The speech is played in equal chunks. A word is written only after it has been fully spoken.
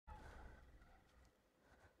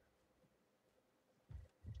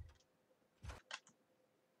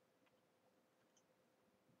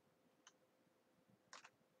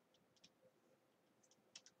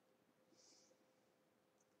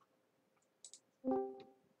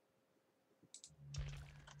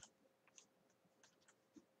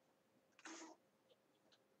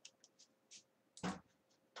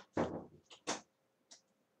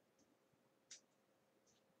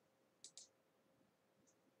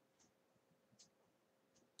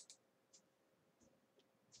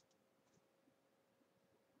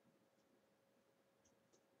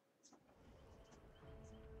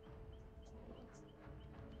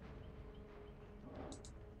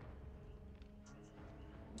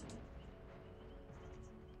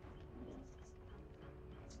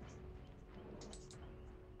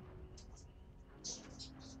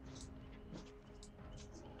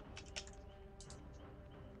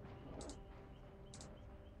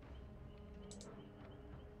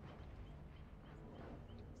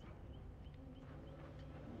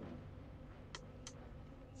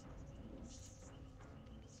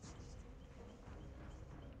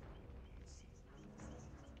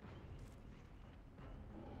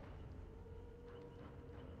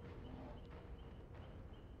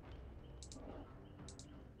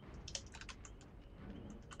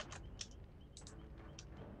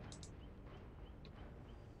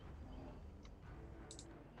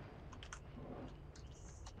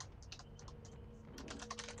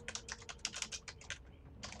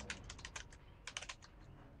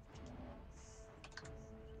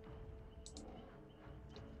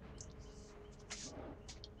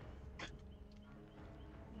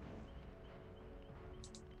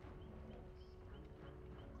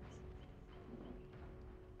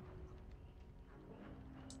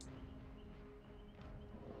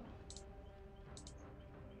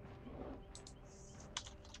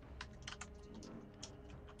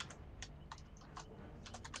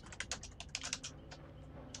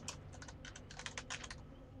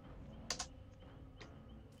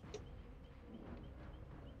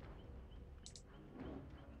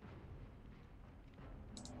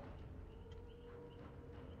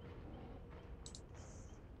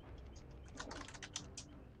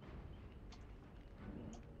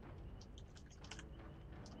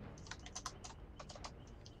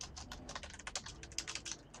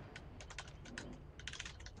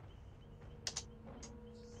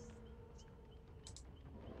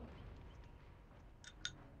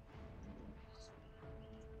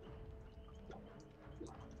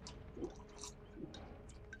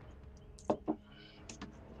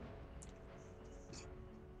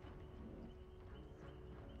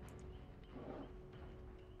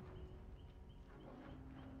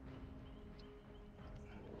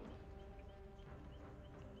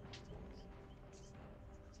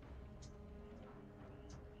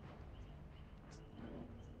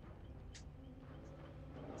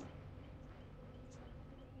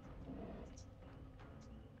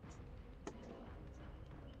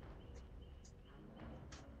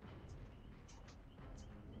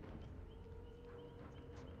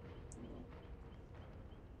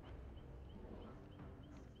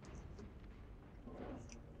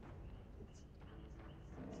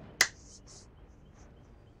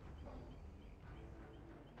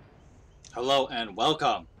Hello and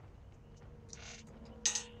welcome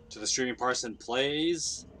to the streaming Parson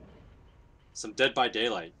plays some Dead by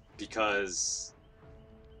Daylight because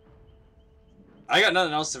I got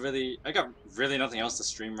really nothing else to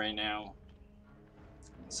stream right now.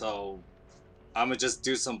 So I'm gonna just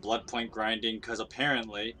do some blood point grinding because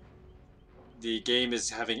apparently the game is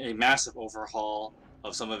having a massive overhaul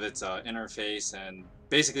of some of its interface, and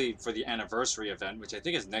basically for the anniversary event, which I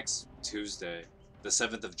think is next Tuesday, the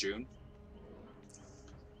 7th of June.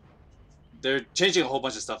 They're changing a whole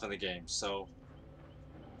bunch of stuff in the game, so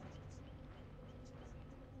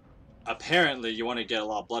apparently you want to get a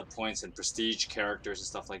lot of blood points and prestige characters and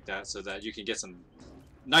stuff like that so that you can get some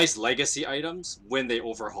nice legacy items when they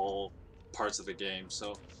overhaul parts of the game.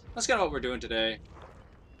 So that's kind of what we're doing today.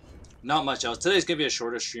 Not much else. Today's gonna be a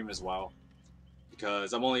shorter stream as well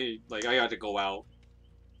because I'm only I got to go out.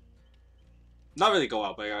 Not really go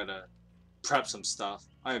out, but I gotta prep some stuff.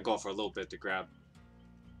 I gotta go out for a little bit to grab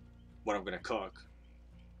what I'm gonna cook.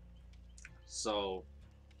 So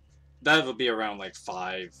that will be around like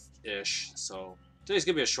 5-ish. So today's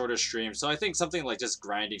gonna be a shorter stream. So I think something like just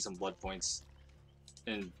grinding some blood points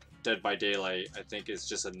in Dead by Daylight, I think is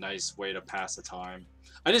just a nice way to pass the time.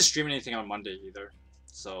 I didn't stream anything on Monday either,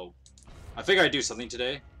 so I figured I'd do something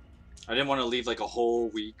today. I didn't want to leave like a whole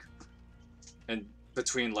week and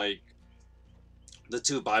between like the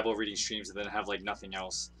two Bible reading streams and then have like nothing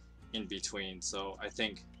else in between. So I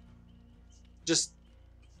think just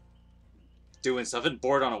doing stuff and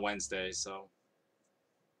bored on a Wednesday. So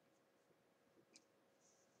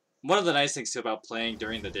one of the nice things too about playing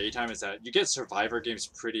during the daytime is that you get survivor games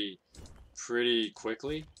pretty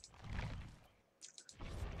quickly.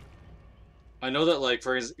 I know that, like,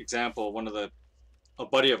 for example, a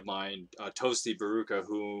buddy of mine, Toasty Baruka,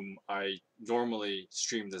 whom I normally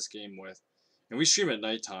stream this game with, and we stream at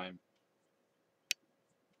nighttime.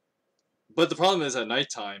 But the problem is at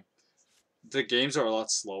nighttime, the games are a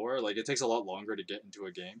lot slower. Like, it takes a lot longer to get into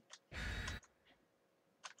a game.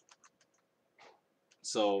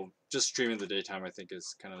 So just streaming the daytime, I think,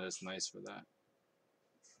 is kind of just nice for that.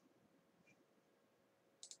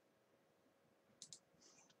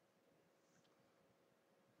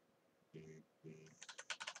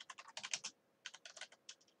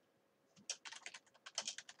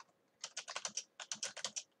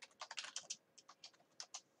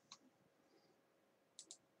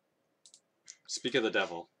 Speak of the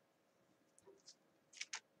devil.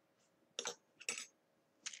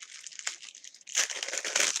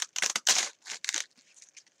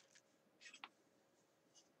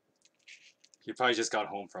 He probably just got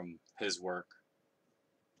home from his work.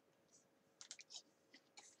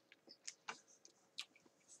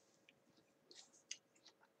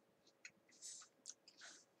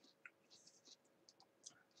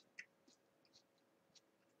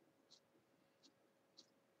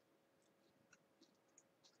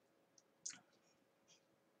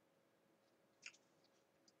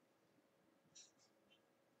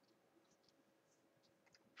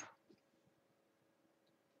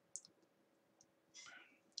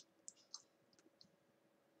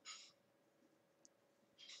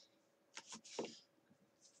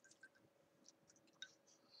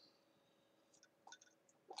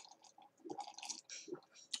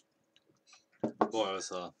 Boy, it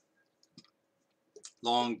was a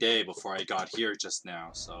long day before I got here just now,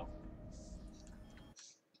 so.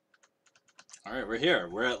 Alright, we're here.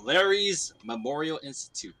 We're at Larry's Memorial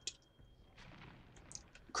Institute.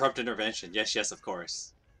 Corrupt intervention. Yes, yes, of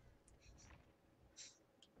course.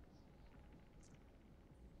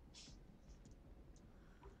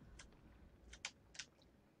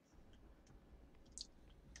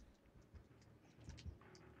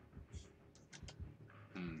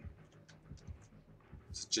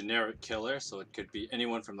 It's a generic killer, so it could be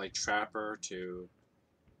anyone from like Trapper to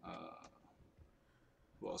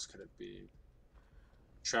who else could it be?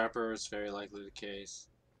 Trapper is very likely the case,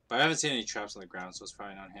 but I haven't seen any traps on the ground, so it's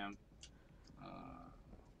probably not him.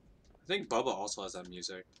 I think Bubba also has that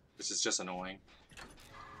music, which is just annoying.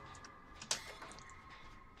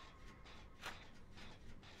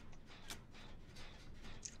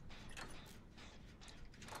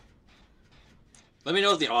 Let me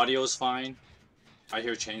know if the audio is fine. I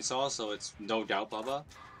hear chainsaw, so it's no doubt Bubba.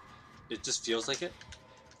 It just feels like it.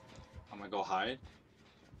 I'm gonna go hide.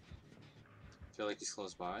 Feel like he's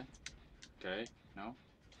close by. Okay, no.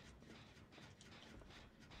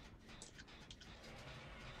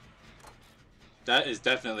 That is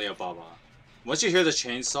definitely a Bubba. Once you hear the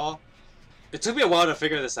chainsaw, it took me a while to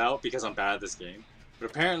figure this out because I'm bad at this game.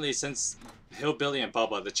 But apparently, since Hillbilly and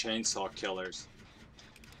Bubba, the chainsaw killers,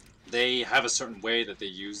 they have a certain way that they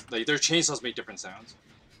use. Like, their chainsaws make different sounds.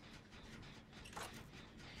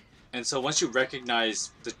 And so once you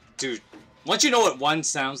recognize the dude, once you know what one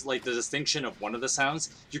sounds like, the distinction of one of the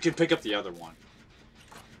sounds, you can pick up the other one.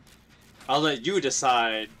 I'll let you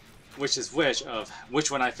decide which is which of which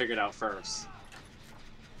one I figured out first.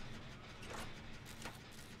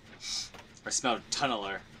 I smell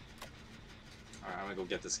tunneler. Alright, I'm gonna go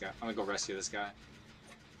get this guy. I'm gonna go rescue this guy.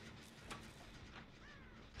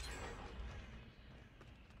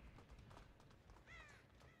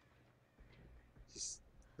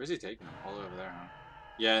 Where's he taking him? All over there, huh?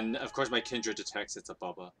 Yeah, and of course my kindred detects it's a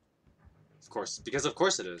Bubba. Of course, because of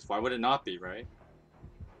course it is. Why would it not be, right?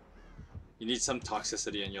 You need some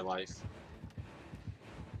toxicity in your life.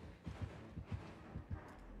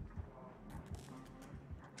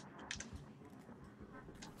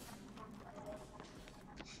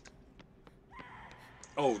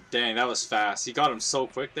 Oh, dang, that was fast. He got him so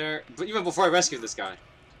quick there. But even before I rescued this guy.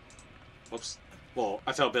 Whoops. Well,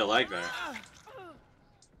 I felt a bit of lag there.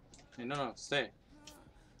 Hey, no, stay.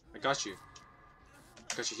 I got you.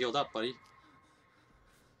 I got you healed up, buddy.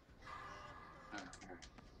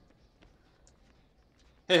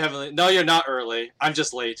 Hey, Heavenly. No, you're not early. I'm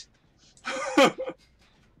just late.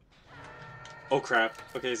 Oh, crap.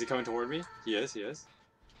 Okay, is he coming toward me? He is, he is.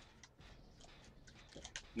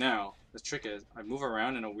 Now, the trick is, I move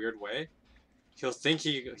around in a weird way. He'll think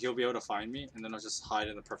he'll be able to find me, and then I'll just hide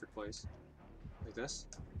in the perfect place. Like this.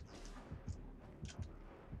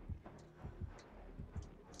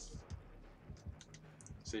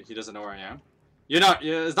 See, he doesn't know where I am. You're not.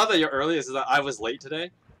 Yeah, it's not that you're early. It's that I was late today,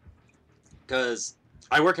 because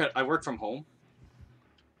I work from home,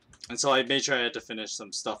 and so I made sure I had to finish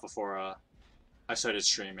some stuff before I started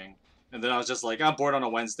streaming. And then I was just like, I'm bored on a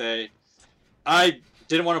Wednesday. I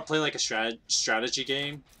didn't want to play like a strategy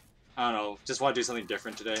game. I don't know. Just want to do something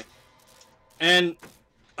different today. And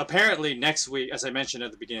apparently next week, as I mentioned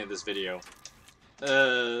at the beginning of this video,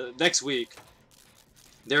 next week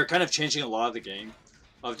they're kind of changing a lot of the game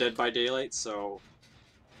of Dead by Daylight, so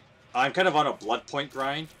I'm kind of on a blood point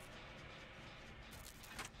grind.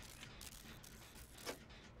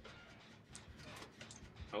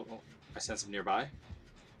 Oh, I sense him nearby.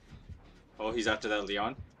 Oh, he's after that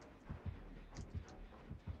Leon.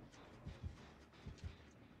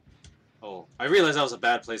 Oh, I realized that was a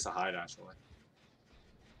bad place to hide, actually.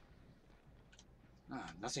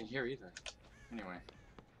 Nothing here either. Anyway.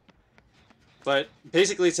 But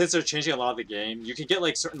basically, since they're changing a lot of the game, you can get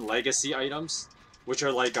like certain legacy items, which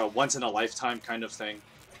are like a once-in-a-lifetime kind of thing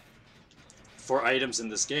for items in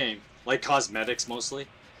this game, like cosmetics mostly.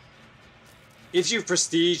 If you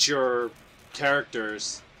prestige your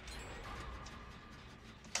characters,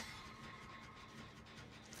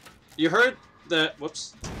 you heard that.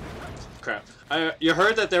 Whoops, crap. You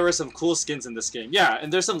heard that there were some cool skins in this game. Yeah,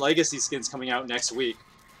 and there's some legacy skins coming out next week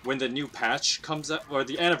when the new patch comes out, or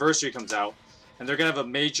the anniversary comes out. And they're going to have a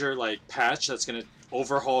major, like, patch that's going to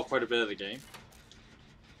overhaul quite a bit of the game.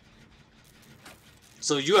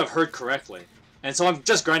 So you have heard correctly. And so I'm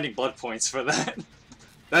just grinding blood points for that.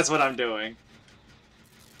 That's what I'm doing.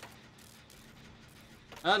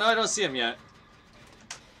 Oh, no, I don't see him yet.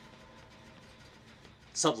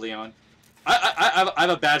 Sup, Leon? I have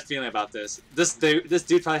a bad feeling about this. This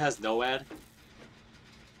dude probably has no ad.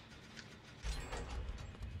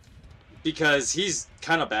 Because he's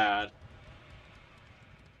kind of bad.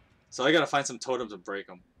 So I gotta find some totems to break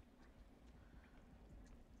them.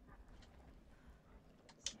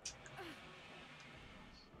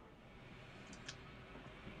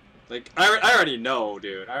 Like, I already know,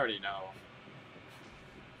 dude. I already know.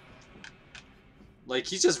 Like,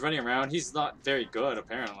 he's just running around. He's not very good,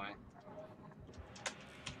 apparently.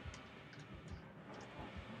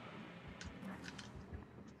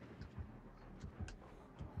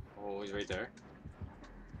 Oh, he's right there.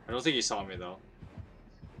 I don't think he saw me, though.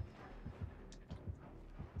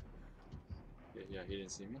 Yeah, he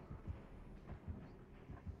didn't see me.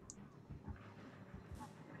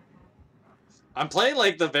 I'm playing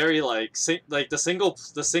like the very like the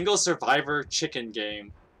single survivor chicken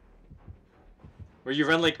game, where you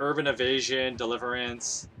run like urban evasion,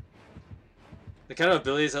 deliverance, the kind of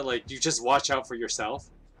abilities that like you just watch out for yourself.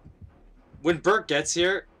 When Bert gets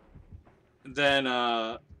here, then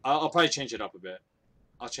I'll probably change it up a bit.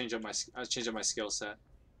 I'll change up my skill set.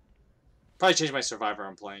 Probably change my survivor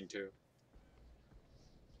I'm playing too.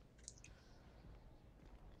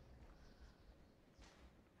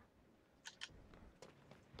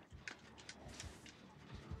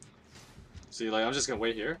 See, like, I'm just gonna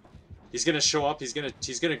wait here. He's gonna show up. He's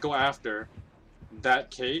gonna go after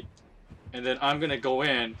that Kate, and then I'm gonna go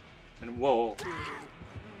in, and whoa.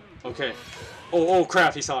 Okay. Oh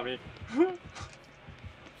crap! He saw me.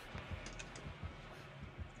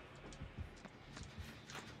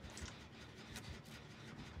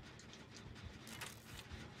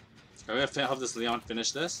 Are we gonna help this Leon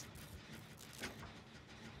finish this?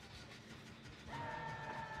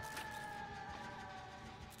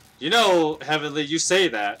 You know, Heavenly, you say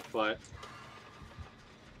that, but...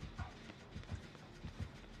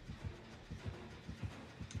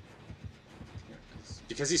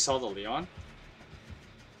 Because he saw the Leon?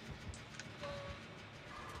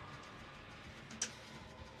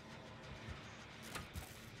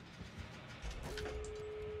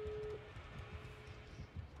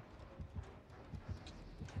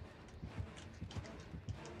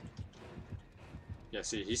 Yeah,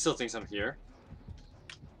 see, he still thinks I'm here.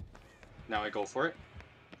 Now I go for it.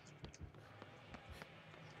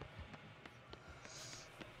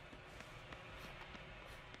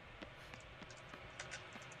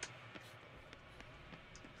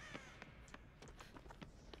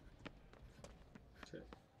 Okay.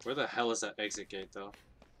 Where the hell is that exit gate, though?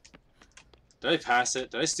 Did I pass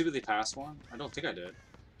it? Did I stupidly pass one? I don't think I did.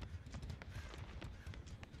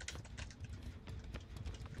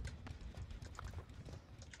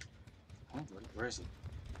 Oh, where is he?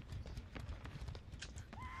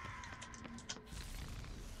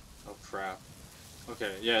 Oh, crap.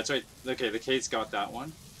 Okay, yeah, it's right. Okay, the Kate's got that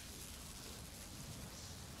one.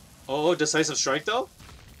 Oh, decisive strike, though?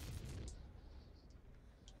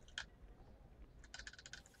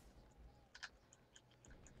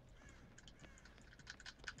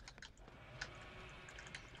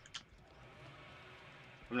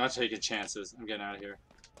 I'm not taking chances. I'm getting out of here.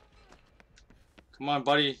 Come on,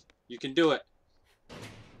 buddy. You can do it.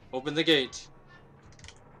 Open the gate.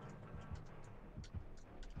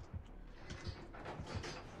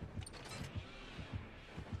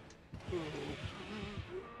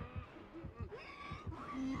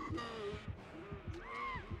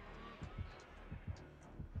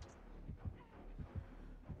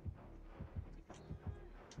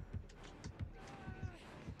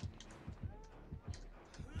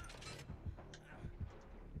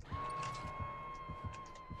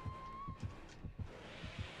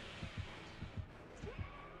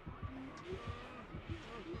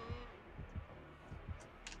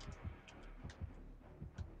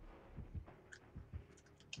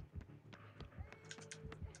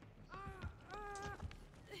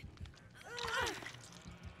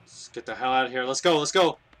 Let's get the hell out of here. Let's go, let's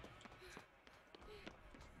go.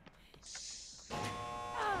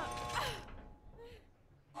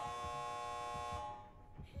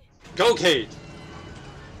 Go, Kate.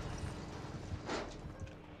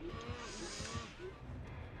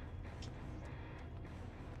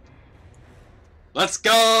 Let's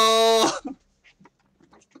go.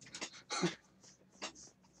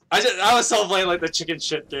 I was so playing like the chicken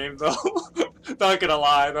shit game though. Not gonna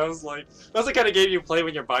lie, that's the kind of game you play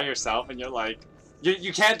when you're by yourself and you're like,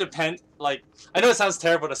 you can't depend, like, I know it sounds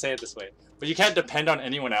terrible to say it this way, but you can't depend on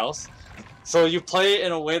anyone else. So you play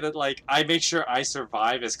in a way that like I make sure I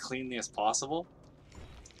survive as cleanly as possible,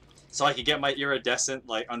 so I can get my iridescent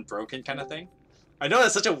like unbroken kind of thing. I know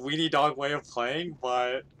that's such a weenie dog way of playing,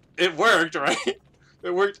 but it worked, right?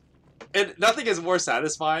 It worked, and nothing is more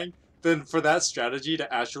satisfying than for that strategy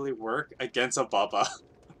to actually work against a Bubba.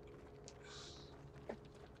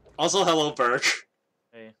 Also, hello, Burke.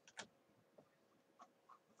 Hey.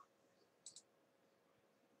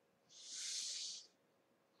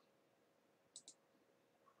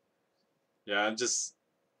 Yeah, I'm just...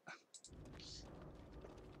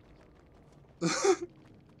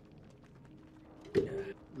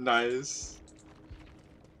 Nice.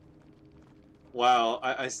 Wow,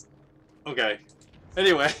 okay.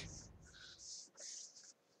 Anyway.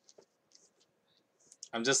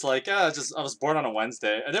 I'm just like, I was born on a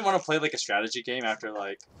Wednesday. I didn't want to play like a strategy game after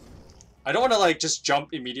like... I don't want to like just jump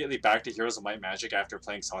immediately back to Heroes of Might and Magic after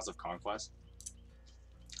playing Songs of Conquest.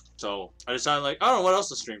 So, I decided like, I don't know what else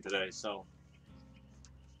to stream today, so...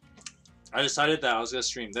 I decided that I was gonna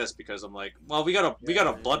stream this because I'm like, well, we got a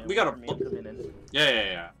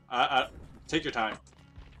yeah. Take your time.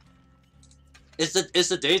 It's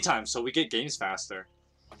the daytime, so we get games faster.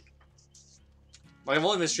 Like, I've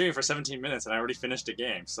only been streaming for 17 minutes and I already finished a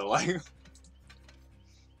game, so like...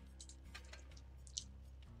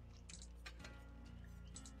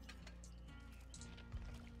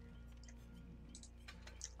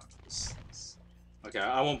 Okay,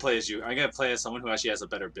 I won't play as you. I'm gonna play as someone who actually has a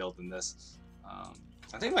better build than this.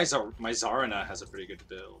 I think my Zarina has a pretty good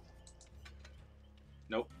build.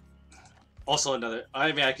 Nope. Also another...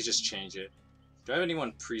 I mean, I could just change it. Do I have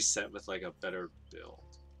anyone preset with like a better build?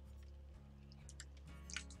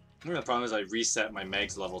 I think the problem is I reset my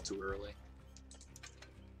Meg's level too early.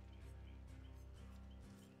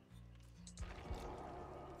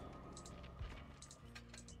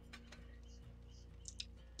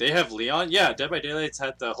 They have Leon? Yeah, Dead by Daylight's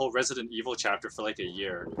had the whole Resident Evil chapter for like a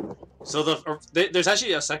year. So there's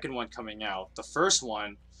actually a second one coming out. The first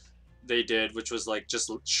one they did, which was like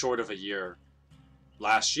just short of a year,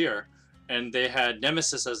 last year, and they had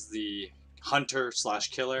Nemesis as the hunter slash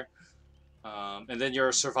killer, and then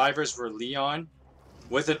your survivors were Leon,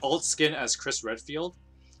 with an alt skin as Chris Redfield,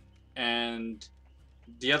 and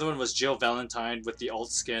the other one was Jill Valentine with the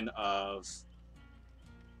alt skin of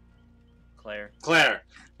Claire.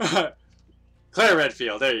 Claire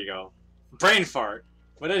Redfield. There you go. Brain fart.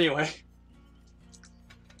 But anyway.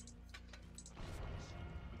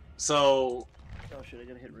 So. Oh shit! I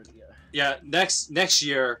gotta hit Rudy. Yeah. Next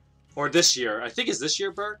year or this year, I think it's this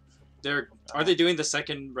year, Bert. Are they doing the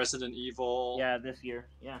second Resident Evil? Yeah, this year.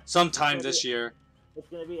 Yeah. Sometime this year. It's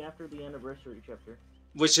gonna be after the anniversary chapter.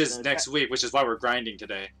 Which is next week, which is why we're grinding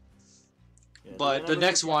today. Yeah, but the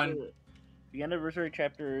next one. The anniversary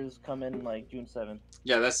chapter is coming like June 7th.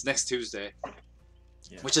 Yeah, that's next Tuesday.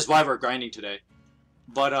 Yeah. Which is why we're grinding today.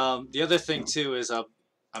 But the other thing too is I'm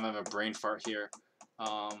having a brain fart here.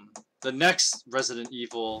 The next Resident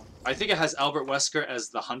Evil, I think it has Albert Wesker as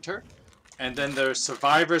the hunter, and then the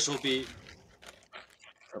survivors will be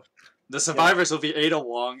will be Ada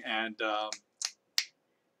Wong and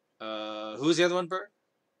who's the other one, Bert?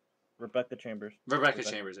 Rebecca Chambers. Rebecca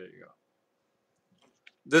Chambers. There you go.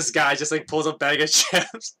 This guy just like pulls a bag of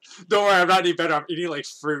chips. Don't worry, I'm not any better. I'm eating like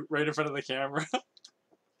fruit right in front of the camera.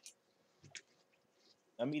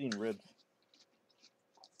 I'm eating ribs.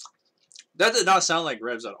 That did not sound like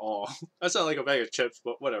ribs at all. That sounded like a bag of chips,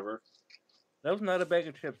 but whatever. That was not a bag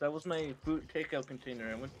of chips. That was my food takeout container.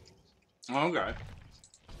 I went. Oh, okay.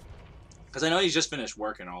 Because I know you just finished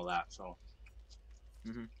work and all that, so.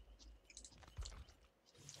 Mm-hmm.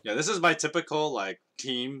 Yeah, this is my typical like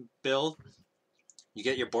team build. You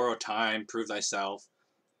get your borrowed time, prove thyself.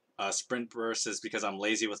 Sprint burst is because I'm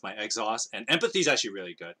lazy with my exhaust, and empathy is actually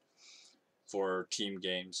really good for team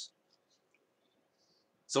games.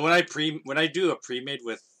 So when I do a pre-made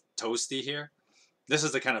with Toasty here, this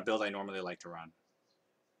is the kind of build I normally like to run.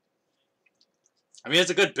 I mean,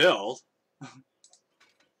 it's a good build.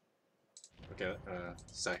 Okay,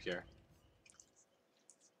 sec here.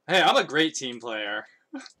 Hey, I'm a great team player.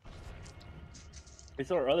 It's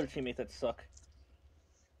our other teammates that suck.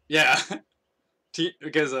 Yeah,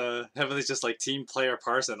 because Heavenly's just like team player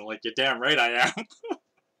Parson. I'm like, you're damn right I am.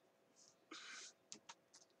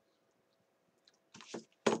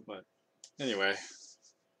 But anyway,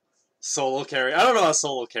 solo carry. I don't know how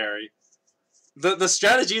solo carry. The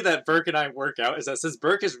strategy that Burke and I work out is that since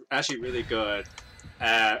Burke is actually really good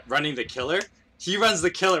at running the killer, he runs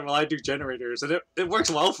the killer while I do generators, and it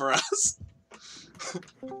works well for us.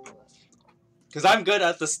 Because I'm good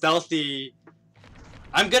at the stealthy.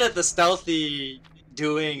 I'm good at the stealthy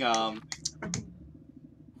doing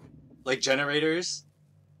like generators.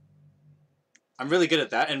 I'm really good at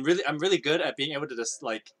that, and I'm really good at being able to just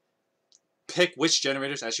like pick which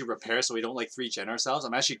generators actually repair, so we don't like 3-gen ourselves.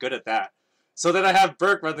 I'm actually good at that. So then I have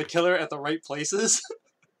Burke run the killer at the right places,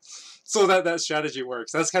 so that strategy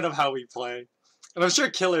works. That's kind of how we play, and I'm sure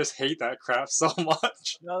killers hate that crap so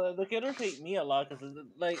much. No, the killers hate me a lot because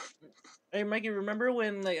like. Hey Mikey, remember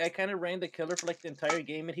when like I kind of ran the killer for like the entire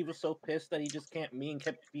game and he was so pissed that he just camped me and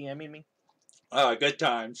kept DMing me? Oh, good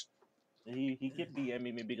times. He kept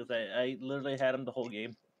DMing me because I literally had him the whole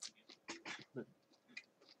game.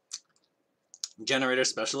 Generator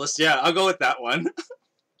specialist? Yeah, I'll go with that one.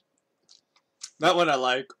 That one I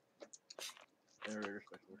like. Generator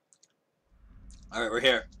specialist. Alright, we're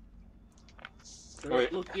here.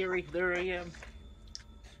 Look, Gary, there I am.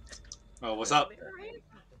 Oh, what's up?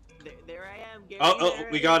 There I am, Gary. Oh,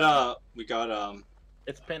 we got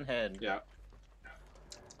It's Pinhead. Yeah.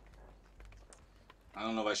 I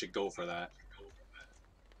don't know if I should go for that.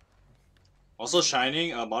 Also,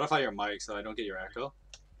 Shining, modify your mic so I don't get your echo.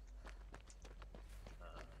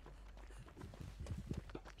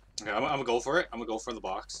 Okay, I'm gonna go for it. I'm gonna go for the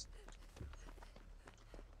box.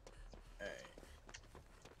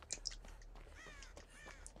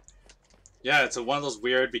 Yeah, it's one of those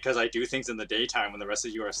weird because I do things in the daytime when the rest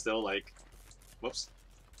of you are still like, whoops.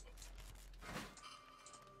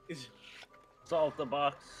 Solve the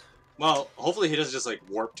box. Well, hopefully he doesn't just like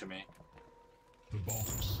warp to me. The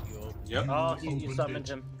box. Yep. Oh, you summoned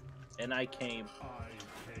him, and I came.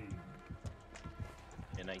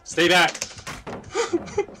 And I came. Stay back.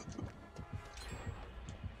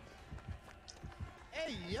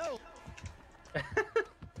 Hey yo.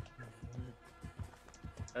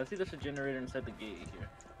 I see there's a generator inside the gate here.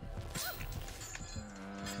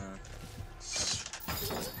 It's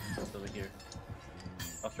over here.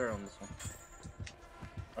 I'll start on this one.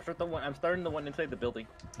 I'll start the one. I'm starting the one inside the building.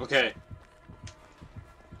 Okay.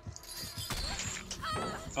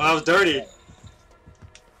 Oh, that was dirty.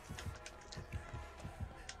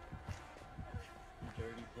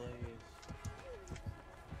 Dirty plays.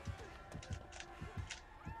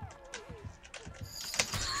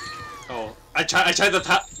 Oh, I tried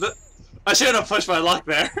I shouldn't have pushed my luck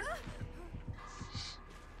there.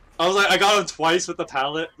 I was like, I got him twice with the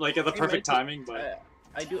pallet, like at the perfect timing, but...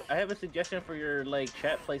 I have a suggestion for your, like,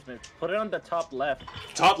 chat placement. Put it on the top left.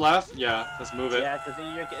 Top left? Yeah, let's move it. Yeah,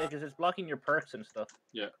 because it's blocking your perks and stuff.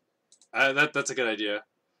 Yeah. That's a good idea.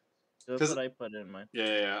 That's what I put in mine.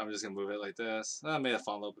 Yeah, I'm just gonna move it like this. I made the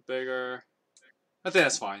font a little bit bigger. I think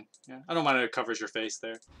that's fine. Yeah, I don't mind if it covers your face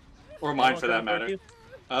there. Or mine for that matter.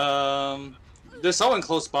 There's someone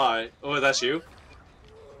close by. Oh, that's you?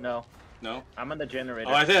 No. No? I'm on the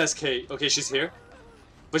generator. Oh, I think that's Kate. Okay, she's here.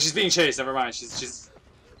 But she's being chased, never mind. She's...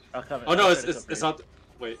 I'll come in. Oh, no, it's not...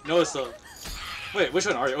 Wait, no, it's the... Wait, which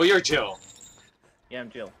one are you? Oh, you're Jill. Yeah,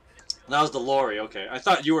 I'm Jill. That was the Lori, okay. I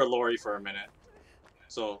thought you were Lori for a minute.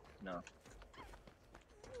 So... No.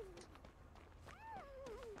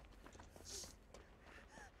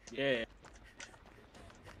 Yeah.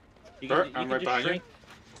 I'm right behind you.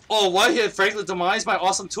 Oh, why hit Franklin demise my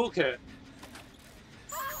awesome toolkit?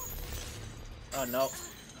 Oh, no.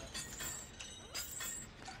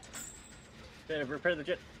 Repair the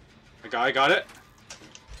jet. I got it.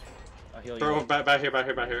 I'll heal you. Bro, back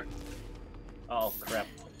here. Oh, crap.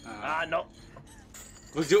 No.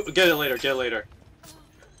 We'll get it later,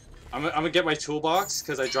 I'm gonna get my toolbox,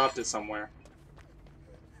 because I dropped it somewhere.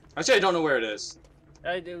 Actually, I don't know where it is.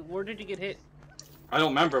 Where did you get hit? I don't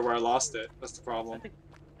remember where I lost it. That's the problem.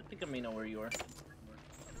 I think I may know where you are.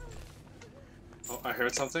 Oh, I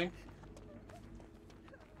heard something.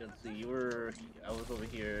 Let's see, I was over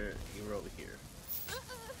here, you were over here.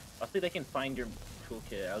 I'll see if I can find your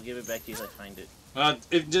toolkit. I'll give it back to you if I find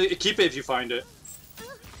it. Keep it if you find it.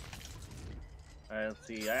 Alright, let's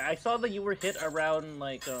see. I saw that you were hit around,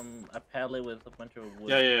 like, a pallet with a bunch of wood.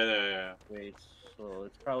 Yeah. Wait, so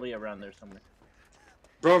it's probably around there somewhere.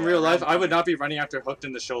 Bro, in real life, I would not be running after hooked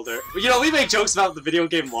in the shoulder. You know, we make jokes about the video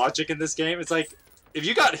game logic in this game. It's like, if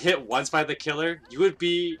you got hit once by the killer, you would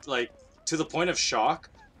be, like, to the point of shock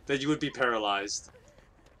that you would be paralyzed.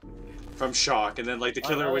 From shock, and then, like, the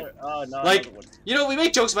killer would... like, you know, we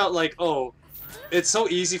make jokes about, like, oh, it's so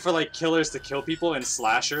easy for, like, killers to kill people in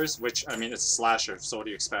slashers, which, I mean, it's a slasher, so what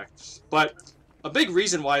do you expect? But a big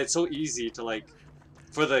reason why it's so easy to, like,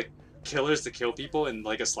 for the killers to kill people in,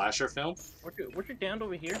 like, a slasher film... Weren't you downed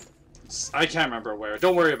over here? I can't remember where.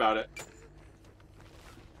 Don't worry about it.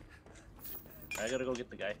 I gotta go get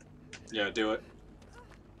the guy. Yeah, do it.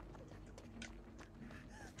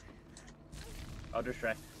 I'll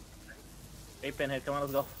distract. Hey, Pinhead, come on,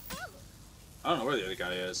 let's go. I don't know where the other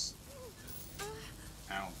guy is.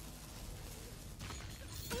 Ow.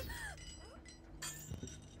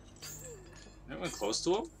 Anyone close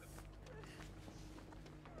to him?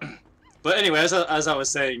 But anyway, as I was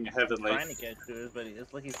saying, Heavenly. Trying to catch you, but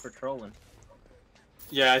it's like he's patrolling.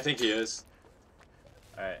 Yeah, I think he is.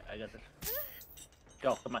 Alright, I got this.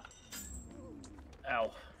 Go, come on.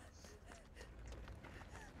 Ow.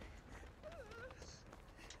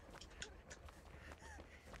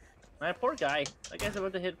 Man, poor guy. That guy's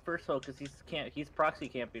about to hit first hole because he's proxy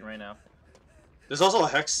camping right now. There's also a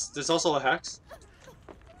hex. There's also a hex.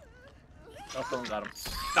 Oh, someone got him.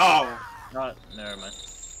 Oh! Not. Never mind.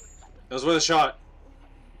 It was worth a shot.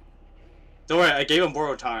 Don't worry, I gave him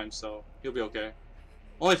borrowed time, so he'll be okay.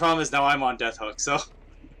 Only problem is now I'm on death hook, so.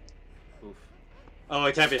 Oof. Oh,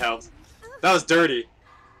 it can't be helped. That was dirty.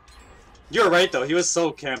 You were right though. He was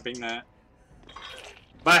so camping that.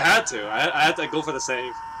 But I had to. I had to go for the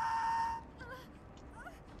save.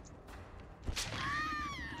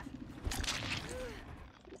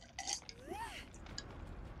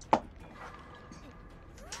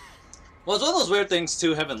 Well, it's one of those weird things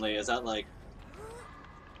too, Heavenly, is that like...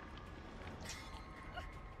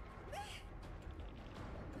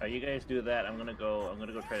 You guys do that, I'm gonna go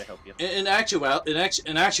try to help you. In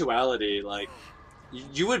actuality, like,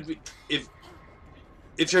 you would be...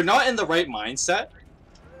 If you're not in the right mindset,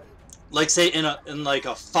 like say in like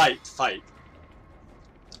a fight,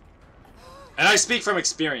 and I speak from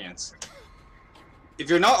experience, if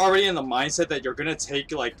you're not already in the mindset that you're gonna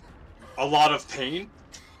take like a lot of pain,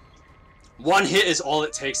 one hit is all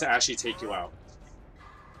it takes to actually take you out.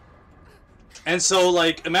 And so,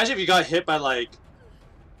 like, imagine if you got hit by, like,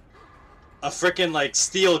 a frickin', like,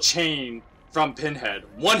 steel chain from Pinhead.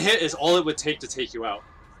 One hit is all it would take to take you out.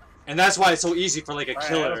 And that's why it's so easy for, like, a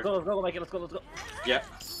killer. Let's go, Mikey, let's go. Yeah.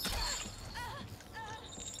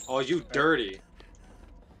 Oh, you dirty.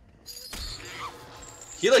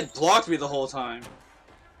 He like blocked me the whole time.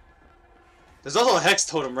 There's also a hex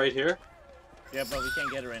totem right here. Yeah, but we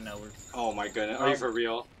can't get it right now. We're... Oh my goodness, are you for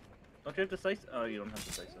real? Don't you have to say so? Oh, you don't have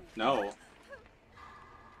to say so. No.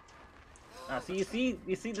 See, you see,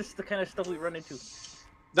 this is the kind of stuff we run into.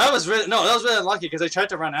 That was really unlucky because I tried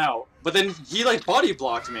to run out, but then he like body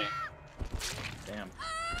blocked me. Damn.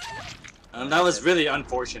 And that was really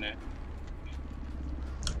unfortunate.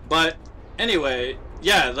 But anyway,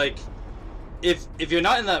 yeah, like if you're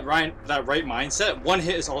not in that right mindset, one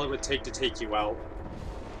hit is all it would take to take you out.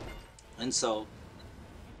 And so,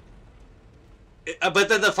 but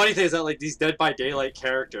then the funny thing is that like these Dead by Daylight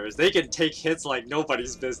characters, they can take hits like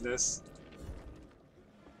nobody's business.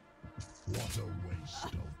 What a waste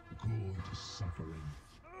of good suffering.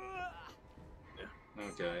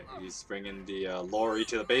 Okay, he's bringing the lorry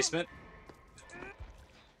to the basement.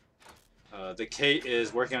 The Kate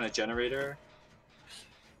is working on a generator.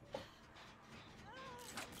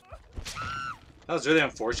 That was really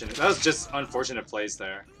unfortunate. That was just unfortunate plays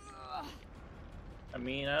there. I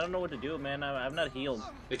mean, I don't know what to do, man. I'm not healed.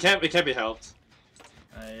 It can't be helped.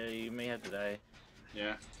 You may have to die.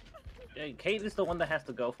 Yeah. Yeah, Kate is the one that has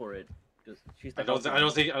to go for it. Cause she's the I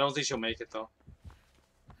don't think she'll make it though.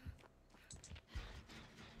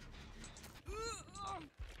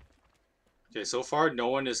 Okay, so far no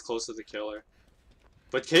one is close to the killer.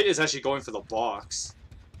 But Kate is actually going for the box.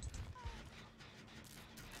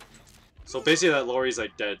 So basically that Lori's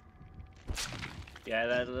like dead. Yeah,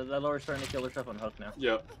 that Laura's starting to kill herself on Hook now.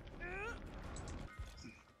 Yep.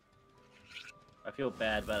 I feel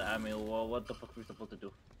bad, but I mean, well, what the fuck are we supposed to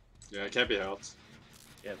do? Yeah, it can't be helped.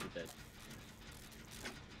 Yeah, we're dead.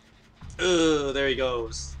 Ugh, there he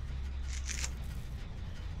goes.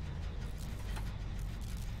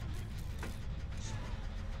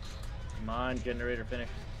 Come on, generator finish.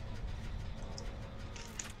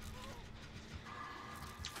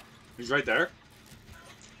 He's right there?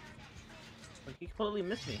 Like, he completely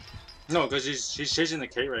missed me. No, because she's chasing the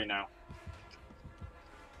Kate right now.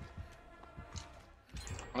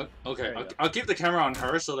 Okay, I'll keep the camera on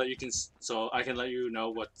her so that you can, so I can let you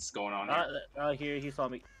know what's going on here. Here, he saw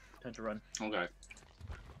me. Time to run. Okay.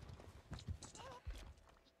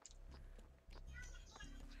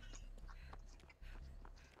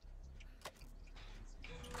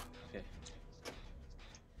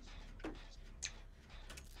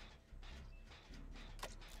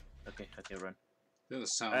 Okay. Okay, run. Yeah,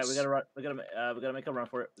 this sounds... Alright, we gotta run. We gotta make a run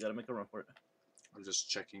for it. We gotta make a run for it. I'm just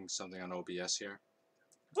checking something on OBS here.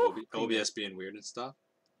 Woo! OBS being weird and stuff.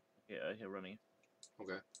 Yeah, here running.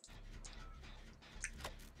 Okay.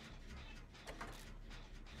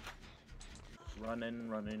 Running.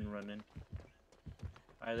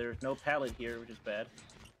 Alright, there's no pallet here, which is bad.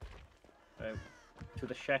 Alright, to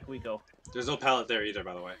the shack we go. There's no pallet there either,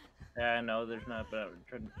 by the way. Yeah, no, there's not, but I'm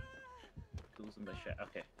trying to tools in the shack.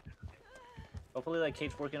 Okay. Hopefully, like,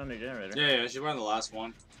 Kate's working on the generator. Yeah, she's running the last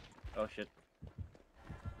one. Oh, shit.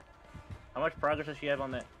 How much progress does she have on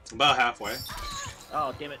that? About halfway.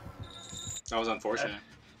 Oh, damn it. That was unfortunate.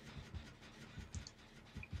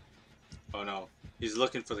 Oh no. He's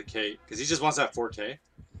looking for the Kate, because he just wants that 4K.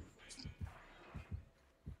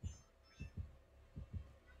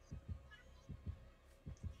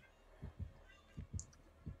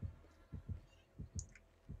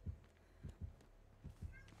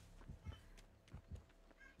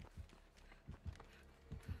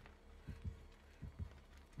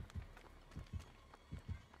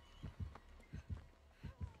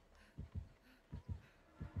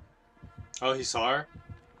 Oh, he saw her?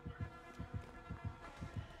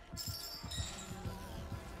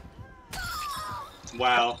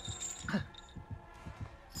 Wow.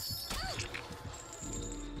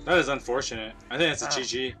 That is unfortunate. I think that's a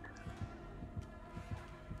GG.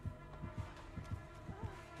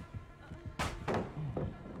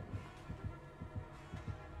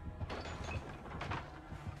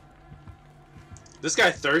 This guy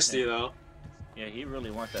thirsty though. Yeah, he really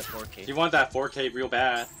wants that 4K. He wants that 4K real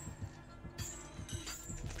bad.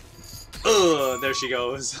 Ugh, there she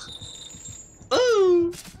goes.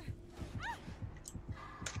 Ooh.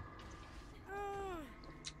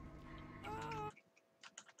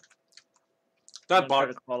 That bar.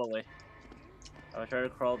 To crawl away. I'll try to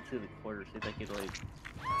crawl to the quarter, see if I can like.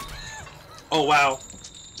 Oh wow,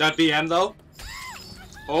 that BM though.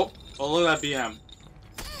 Oh, look at that BM.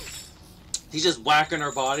 He's just whacking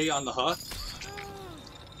her body on the hook.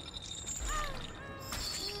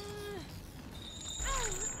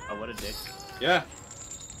 Oh, what a dick. Yeah.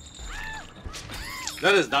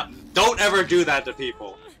 That is not. Don't ever do that to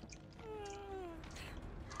people.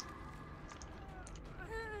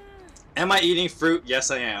 Am I eating fruit?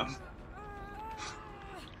 Yes, I am.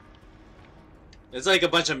 It's like a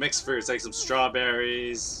bunch of mixed fruits, like some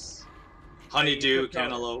strawberries, honeydew,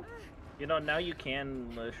 cantaloupe. You know, now you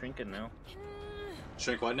can shrink it now.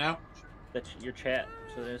 Shrink what now? That's your chat,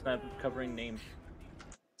 so it's not covering names.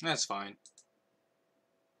 That's fine.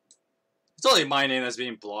 It's only my name that's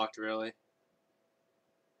being blocked, really.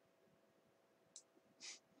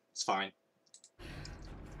 It's fine.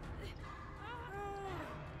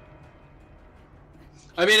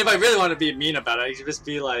 I mean, if I really want to be mean about it, I could just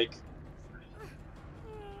be like...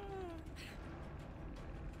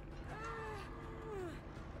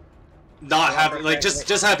 not have, like,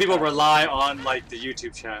 just have people rely on, like, the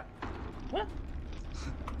YouTube chat. What?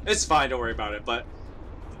 It's fine, don't worry about it, but...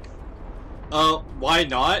 why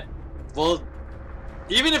not? Well,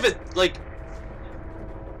 even if it, like...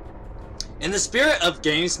 in the spirit of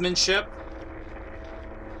gamesmanship,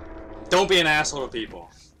 don't be an asshole to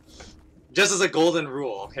people. Just as a golden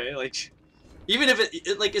rule, okay? Like, even if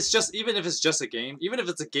even if it's just a game, even if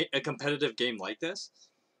it's a competitive game like this,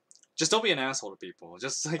 just don't be an asshole to people.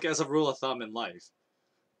 Just like as a rule of thumb in life.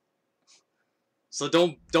 So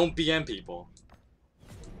don't BM people.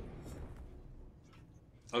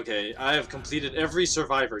 Okay, I have completed every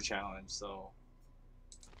Survivor challenge, so.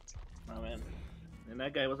 Oh man, and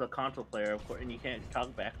that guy was a console player, of course, and you can't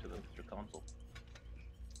talk back to them because you're console.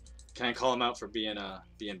 Can I call him out for being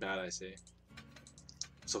bad? I see.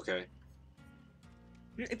 It's okay.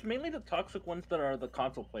 It's mainly the toxic ones that are the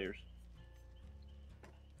console players.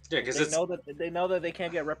 Yeah, because they know that they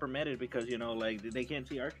can't get reprimanded because, you know, like, they can't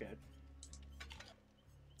see our chat.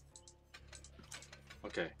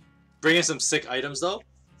 Okay. Bring in some sick items though.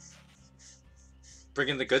 Bring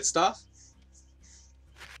in the good stuff.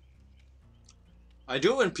 I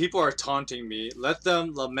do it when people are taunting me. Let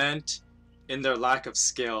them lament in their lack of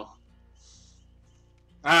skill.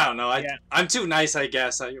 I don't know. I'm too nice, I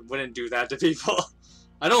guess. I wouldn't do that to people.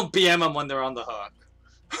 I don't BM them when they're on the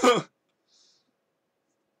hook.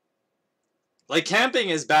 Like, camping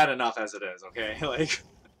is bad enough as it is, okay? Like,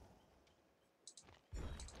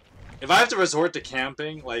 if I have to resort to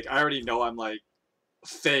camping, like, I already know I'm, like,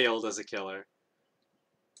 failed as a killer.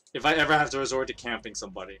 If I ever have to resort to camping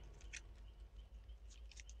somebody.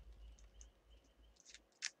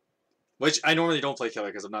 Which, I normally don't play killer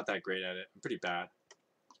because I'm not that great at it. I'm pretty bad.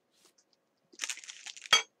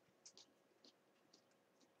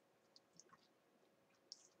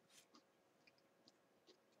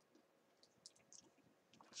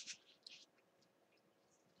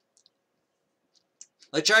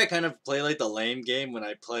 I try to kind of play like the lame game when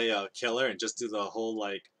I play a killer and just do the whole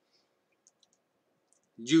like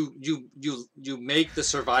you make the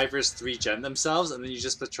survivors 3-gen themselves and then you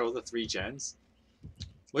just patrol the 3 gens.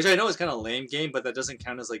 Which I know is kind of a lame game, but that doesn't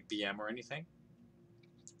count as like BM or anything.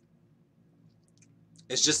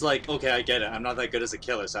 It's just like, okay, I get it. I'm not that good as a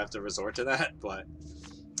killer, so I have to resort to that, but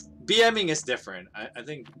BMing is different. I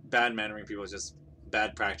think bad mannering people is just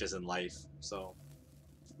bad practice in life, so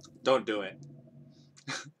don't do it.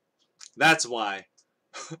 That's why.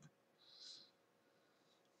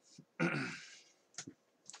 I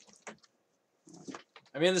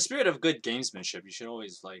mean, in the spirit of good gamesmanship, you should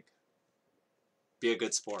always, like, be a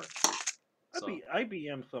good sport. So. I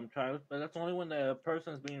BM sometimes, but that's only when the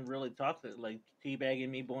person's being really toxic, like teabagging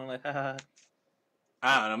me, going like, haha.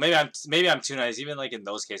 I don't know. Maybe I'm too nice. Even like in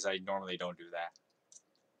those cases, I normally don't do that.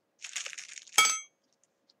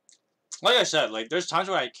 Like I said, like there's times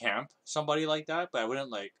where I camp somebody like that, but I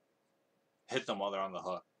wouldn't like hit them while they're on the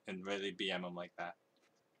hook and really BM them like that.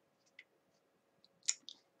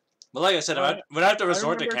 But like I said, when I have to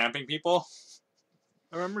resort to camping people.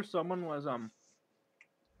 I remember someone was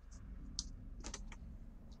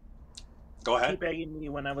Go ahead. teabagging me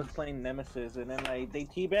when I was playing Nemesis, and then they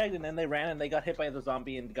teabagged, and then they ran, and they got hit by the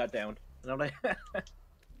zombie and got downed. And I'm like,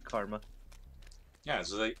 karma. Yeah,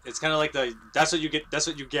 so like it's kind of like that's what you get. That's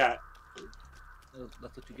what you get.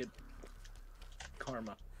 That's what you get.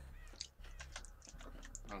 Karma.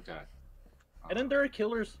 Okay. And then there are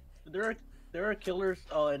killers. There are killers.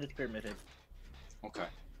 Oh, and it's Pyramid Head. Okay.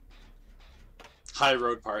 High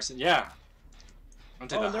road Parson. Yeah. I'll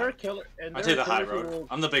take the high road.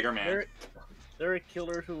 I'm the bigger man. There are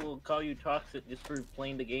killers who will call you toxic just for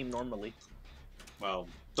playing the game normally. Well,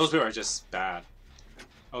 those people are just bad.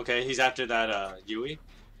 Okay, he's after that Yui.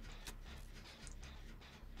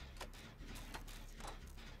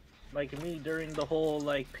 Like me during the whole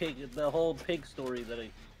pig story that I.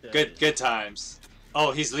 Good times.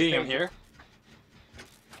 Oh, he's leading him here.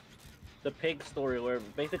 The pig story, where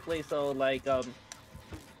basically, I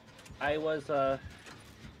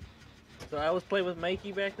was playing with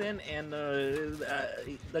Mikey back then, and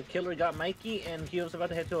the killer got Mikey, and he was about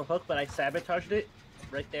to head to a hook, but I sabotaged it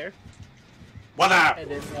right there. What up? And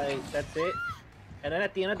then like that's it. And then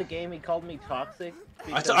at the end of the game, he called me toxic.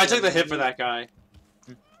 I took the hit for that guy.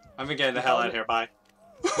 I'm getting the hell out of here. Bye.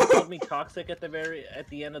 He called me toxic at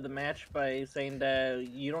the end of the match by saying that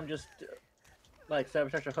you don't just like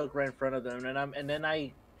sabotage a hook right in front of them. And then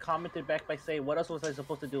I commented back by saying, what else was I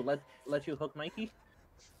supposed to do? Let you hook Mikey?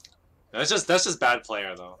 That's just bad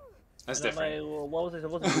player though. That's and different. I'm like, well, what was I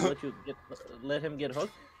supposed to do? Let him get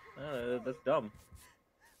hooked? That's dumb.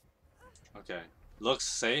 Okay. Looks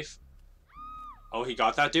safe. Oh, he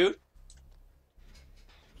got that dude?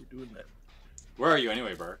 You're doing that. Where are you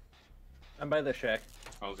anyway, Bert? I'm by the shack.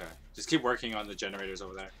 Okay. Just keep working on the generators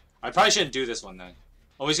over there. I probably shouldn't do this one then.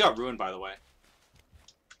 Oh, he's got ruined, by the way.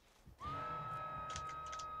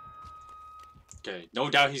 Okay, no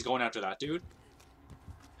doubt he's going after that dude.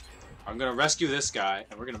 I'm gonna rescue this guy,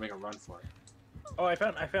 and we're gonna make a run for it. Oh, I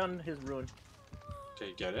found his ruin.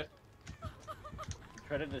 Okay, get it?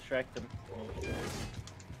 Try to distract him.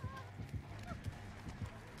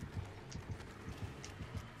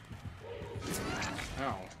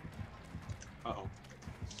 Ow. Uh-oh.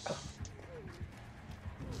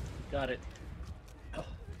 Got it.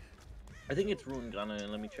 I think it's ruined, Ghana.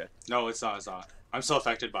 Let me check. No, it's not, I'm so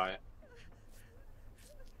affected by it.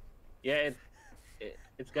 Yeah,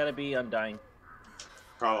 it's gotta be Undying.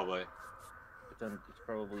 Probably. It's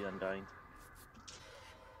probably Undying.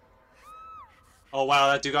 Oh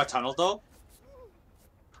wow, that dude got tunneled though?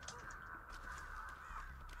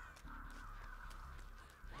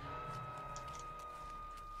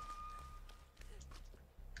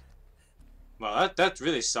 Well, that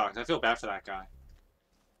really sucked. I feel bad for that guy.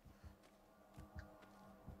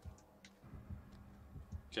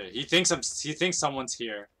 Okay, he thinks someone's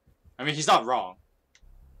here. I mean, he's not wrong.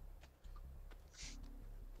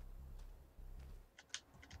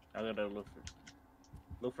 I'm gonna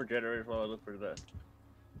look for generators while I look for that.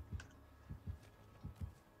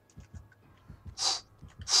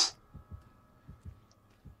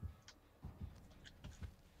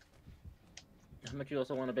 How much you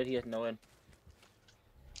also want to bet he has no end?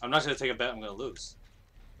 I'm not gonna take a bet. I'm gonna lose.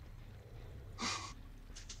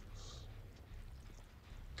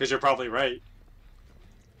 Because you're probably right.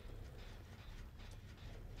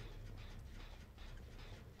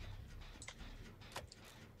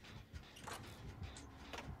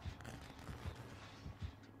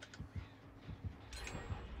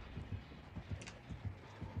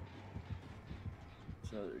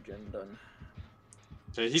 It's another gen done.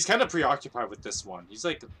 Okay, he's kind of preoccupied with this one. He's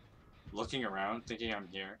like looking around, thinking I'm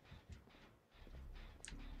here.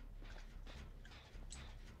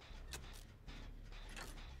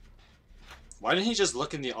 Why didn't he just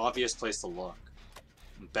look in the obvious place to look?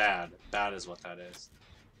 Bad. Bad is what that is.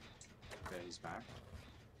 Okay, he's back.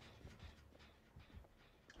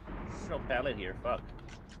 There's no pallet here. Fuck.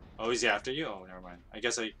 Oh, he's after you? Oh, never mind. I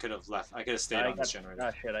guess I could have left. I could have stayed on this generator.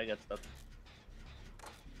 Ah, shit, I got stuck.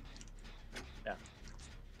 Yeah.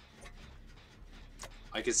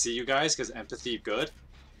 I could see you guys because empathy good.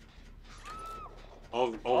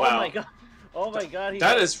 Oh Oh wow. my god. Oh my god.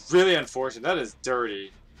 That is really unfortunate. That is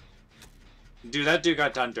dirty. Dude, that dude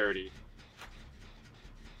got done dirty.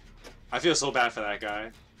 I feel so bad for that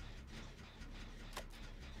guy.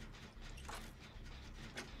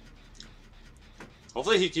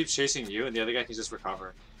 Hopefully he keeps chasing you and the other guy can just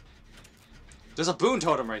recover. There's a boon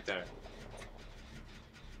totem right there.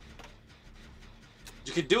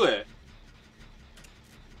 You can do it.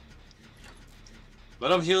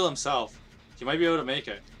 Let him heal himself. He might be able to make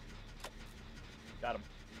it. Got him.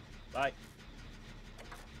 Bye.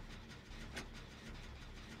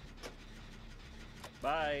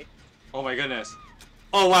 Bye. Oh my goodness.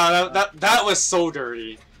 Oh wow, that was so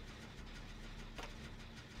dirty.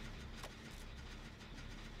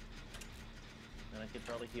 And I could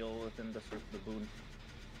probably heal within the boon.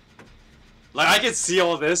 Like I can see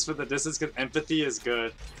all this from the distance because empathy is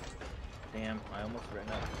good. Damn, I almost ran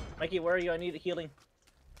out. Mikey, where are you? I need healing.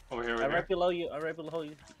 Over here, I'm right below you. I'm right below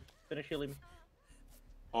you. Finish healing me.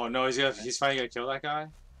 Oh no, he's finally gonna kill that guy?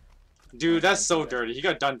 Dude, that's so dirty. He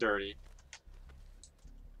got done dirty.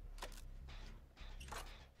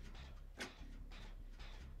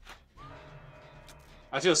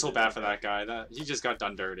 I feel so bad for that guy. That he just got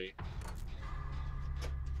done dirty.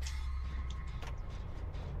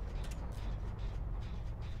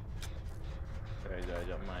 Alright, I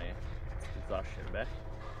got my exhaustion back.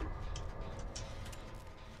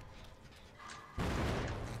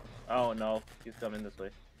 Oh no, he's coming this way.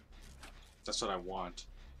 That's what I want.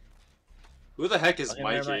 Who the heck is Okay,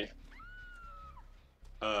 Mikey?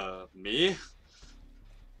 Me?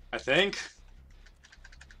 I think?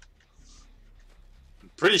 I'm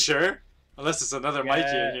pretty sure. Unless it's another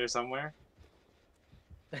Mikey in here somewhere.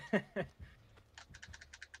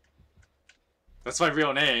 That's my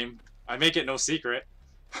real name. I make it no secret.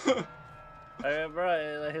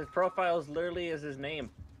 Bro, his profile is literally is his name.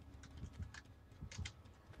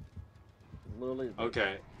 Literally.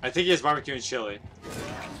 Okay. I think he has barbecue and chili.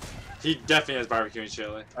 He definitely has barbecue and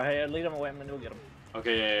chili. Hey, lead him away. I'm gonna go get him.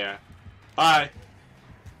 Okay, yeah. Bye.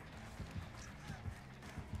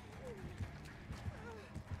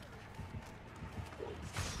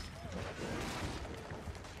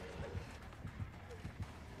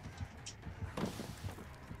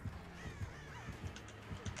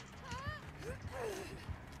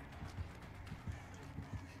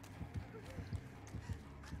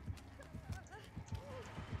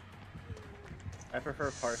 I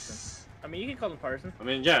prefer Parson. I mean, you can call him Parson. I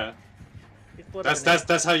mean, yeah. He's whatever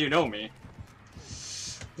That's how you know me.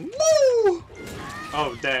 Woo!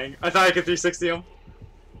 Oh dang! I thought I could 360 him.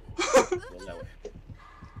 name. Go that way.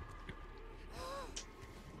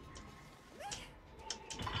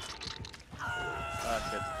 Ah,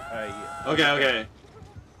 shit. Alright, yeah. Okay.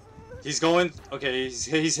 He's going. Okay,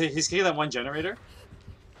 he's hitting that one generator.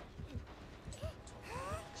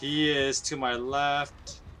 He is to my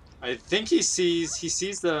left. I think he sees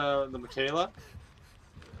the Michaela.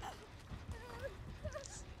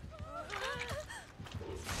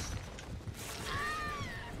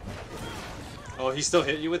 Oh, he still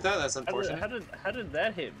hit you with that? That's unfortunate. How did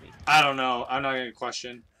that hit me? I don't know. I'm not gonna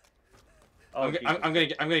question. Oh, I'm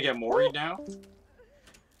gonna get Mori now.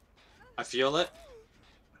 I feel it.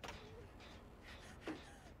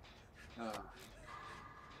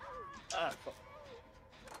 Fuck.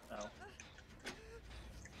 Oh.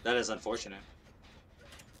 That is unfortunate.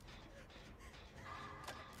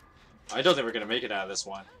 I don't think we're gonna make it out of this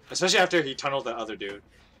one, especially after he tunneled the other dude.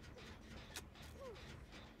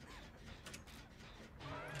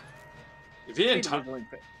 If he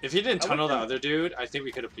didn't tunnel the other dude, I think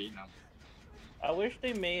we could have beaten him. I wish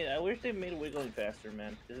they made wiggling faster,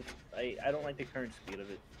 man. I don't like the current speed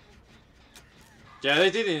of it. Yeah, they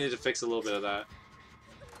did need to fix a little bit of that.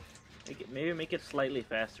 Maybe make it slightly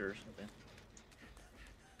faster or something.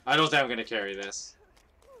 I don't think I'm gonna carry this.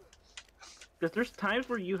 Because there's times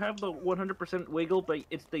where you have the 100% wiggle, but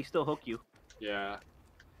they still hook you. Yeah.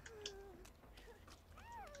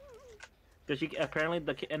 Because apparently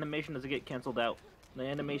the animation doesn't get canceled out. The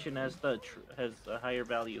animation has a higher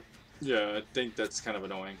value. Yeah, I think that's kind of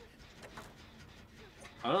annoying.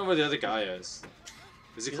 I don't know where the other guy is.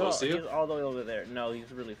 Is he close to you? He's all the way over there. No,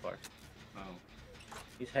 he's really far. Oh.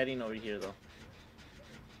 He's heading over here though.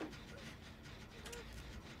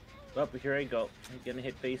 Oh, here I go. I'm gonna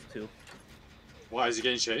hit phase 2. Why is he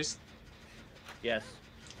getting chased? Yes.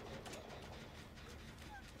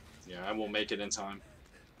 Yeah, I won't make it in time.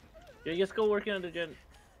 Yeah, just go working on the gen.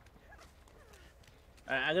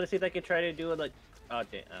 I'm gonna see if I can try to do it like. Oh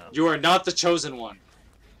damn. Oh. You are not the chosen one.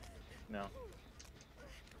 No.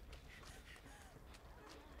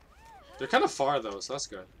 They're kind of far though, so that's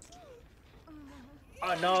good.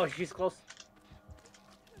 Oh no, she's close.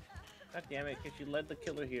 God damn it, cause she led the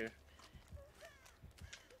killer here.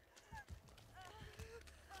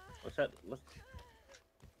 What's that?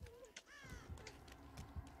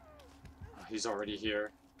 He's already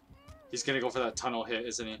here. He's gonna go for that tunnel hit,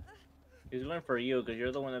 isn't he? He's going for you, because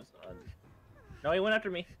you're the one that's... No, he went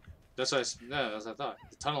after me. That's what that's what I thought.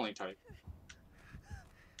 The tunneling type.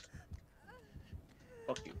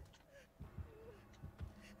 Fuck you.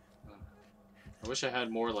 I wish I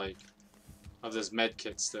had more, like, of this med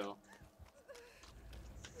kit still.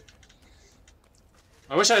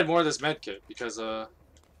 I wish I had more of this med kit, because,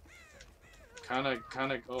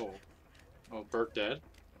 kinda, oh. Oh, Burke dead?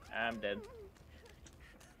 I'm dead.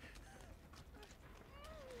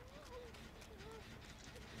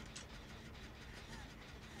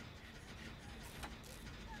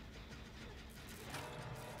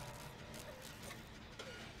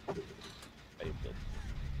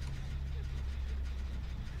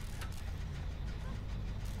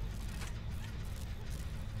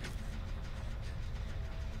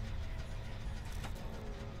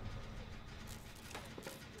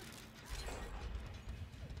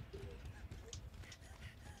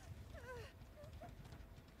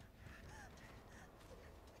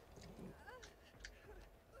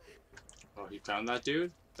 Oh, he found that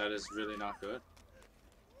dude? That is really not good.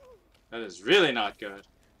 That is really not good.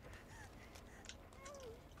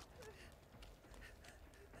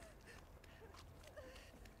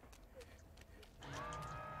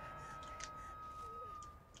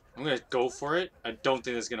 I'm gonna go for it. I don't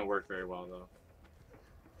think it's gonna work very well though.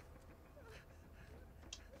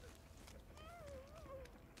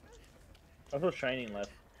 Also Shining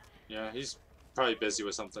left. Yeah, he's probably busy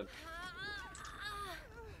with something.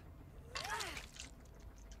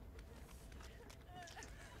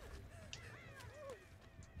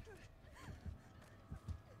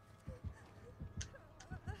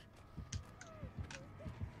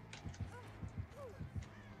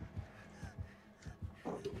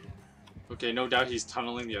 Okay, no doubt he's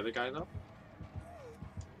tunneling the other guy though.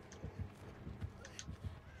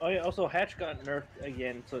 Oh yeah. Also, Hatch got nerfed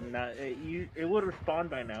again, so now it would have spawned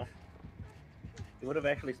by now. It would have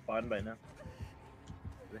actually spawned by now.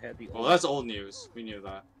 They had the Well, that's old news. We knew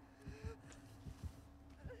that.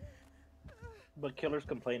 but killers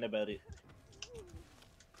complain about it.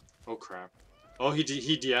 Oh crap. Oh, he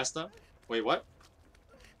DS'd them? Wait, what?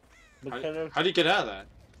 But How do you get out of that?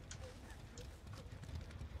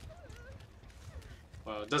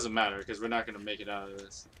 Well, it doesn't matter because we're not gonna make it out of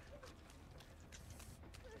this.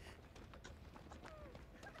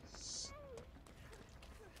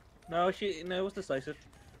 no, it was decisive.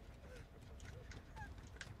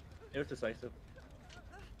 It was decisive.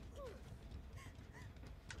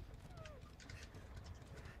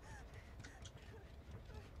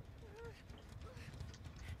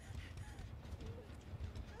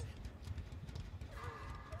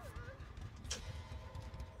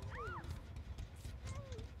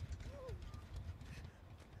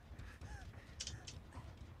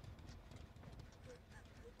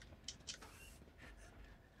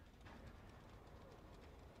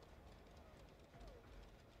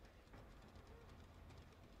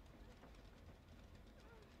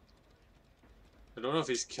 I don't know if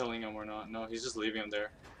he's killing him or not. No, he's just leaving him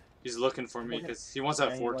there. He's looking for me because he wants Yeah,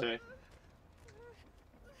 that he 4K.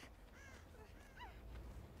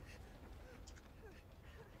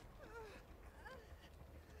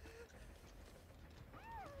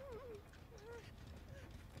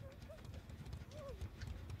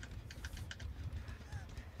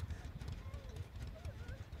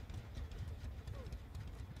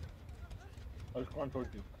 I was going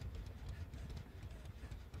towards you.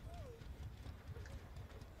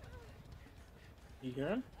 You hear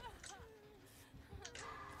him?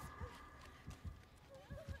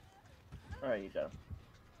 Alright, you got him.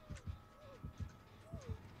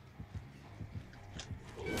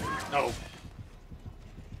 No.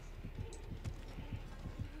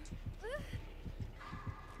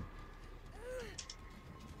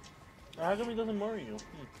 How come he doesn't murder you?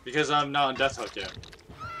 Because I'm not on Death Hook yet.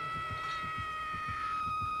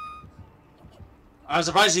 I'm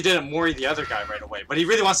surprised he didn't mori the other guy right away, but he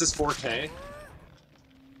really wants this 4K.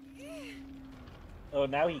 Oh,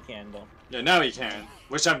 now he can though. Yeah, now he can.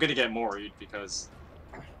 Which I'm gonna get moried because...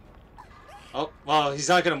 Oh, well, he's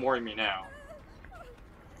not gonna mori me now.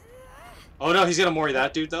 Oh no, he's gonna mori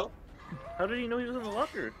that dude though? How did he know he was in the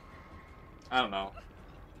locker? I don't know.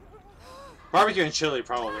 Barbecue and chili,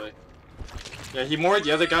 probably. Yeah, he moried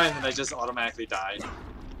the other guy and then I just automatically died.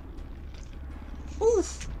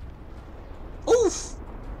 Oof! Oof!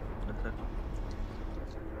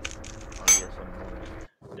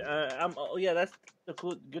 Oh yeah, that's the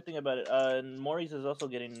good thing about it. Maurice is also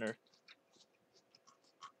getting nerfed.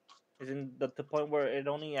 Is in the point where it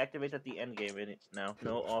only activates at the end game in it now.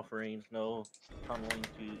 No offerings, no tunneling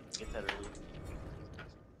to get that early.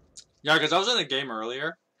 Yeah, because I was in a game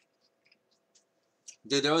earlier.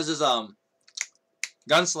 Dude, there was this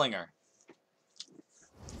gunslinger.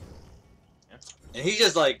 Yeah. And he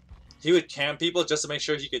just like he would camp people just to make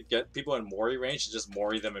sure he could get people in mori range and just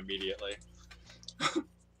mori them immediately.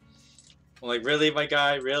 I'm like, really, my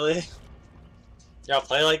guy, really? You gotta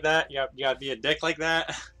play like that? You gotta be a dick like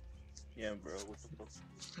that? Yeah, bro. What the fuck?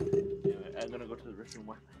 Anyway, I'm gonna go to the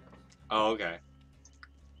restroom. Oh, okay.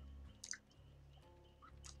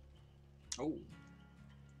 Oh.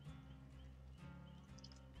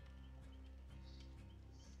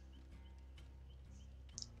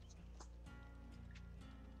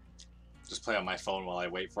 Just play on my phone while I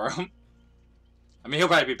wait for him. I mean, he'll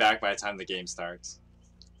probably be back by the time the game starts.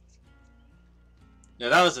 Yeah,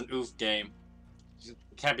 that was an oof game.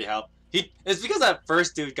 Can't be helped. It's because that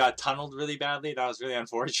first dude got tunneled really badly. That was really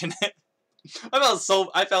unfortunate.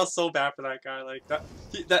 I felt so bad for that guy. Like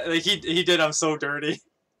he did him so dirty.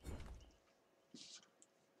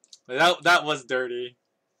 Like, that was dirty.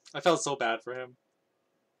 I felt so bad for him.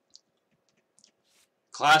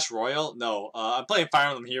 Clash Royale? No, I'm playing Fire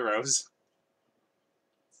Emblem Heroes.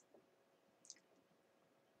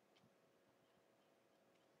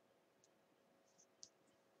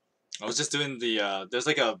 I was just doing the there's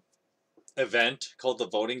like a event called the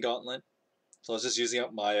Voting Gauntlet, so I was just using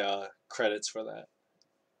up my credits for that.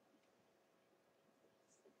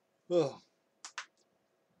 Oh.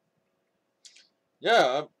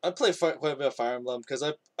 Yeah, I played quite a bit of Fire Emblem because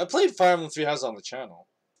I played Fire Emblem 3 Houses on the channel,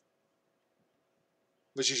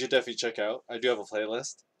 which you should definitely check out. I do have a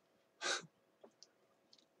playlist.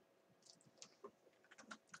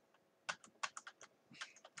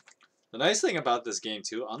 The nice thing about this game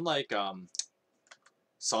too, unlike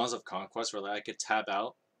Songs of Conquest, where like, I could tab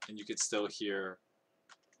out and you could still hear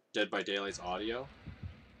Dead by Daylight's audio.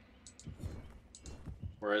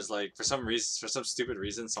 Whereas like for some stupid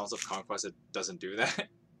reason, Songs of Conquest it doesn't do that.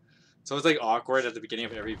 So it's like awkward at the beginning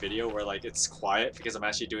of every video where like it's quiet because I'm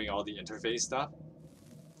actually doing all the interface stuff.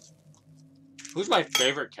 Who's my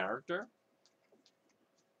favorite character?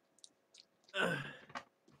 I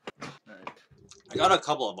got a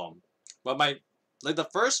couple of them, but my the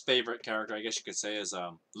first favorite character I guess you could say is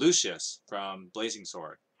Lucius from Blazing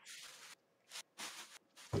Sword.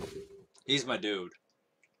 He's my dude.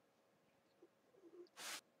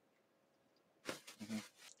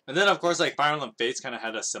 And then of course like Fire Emblem Fates kind of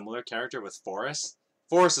had a similar character with Forrest.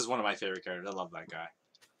 Forrest is one of my favorite characters. I love that guy.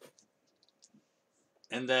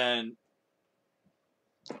 And then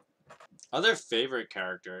other favorite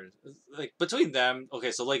characters, like between them,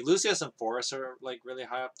 okay, so like Lucius and Forrest are like really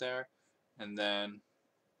high up there, and then,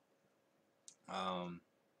 I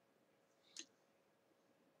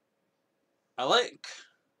like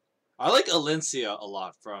Alencia a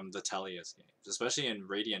lot from the Tellius games, especially in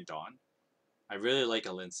Radiant Dawn. I really like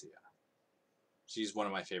Alencia. She's one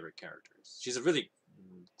of my favorite characters. She's a really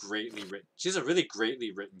greatly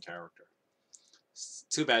written character. It's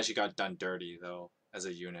too bad she got done dirty though as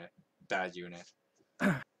a unit. Bad unit.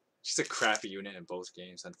 She's a crappy unit in both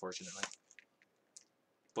games, unfortunately.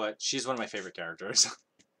 But she's one of my favorite characters.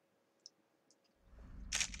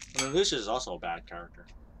 And then Lucius is also a bad character.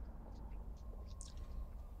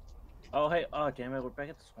 Oh hey, oh damn it, we're back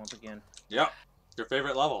at the swamp again. Yep. Your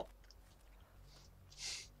favorite level?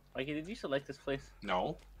 Mikey, did you select this place?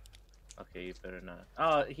 No. Okay, you better not.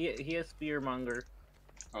 Oh, he has Fearmonger.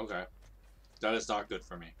 Okay. That is not good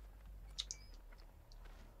for me.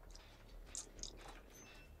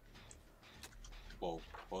 Whoa,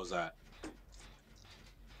 what was that?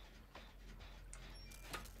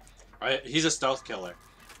 Alright, he's a stealth killer.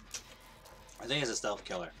 I think he's a stealth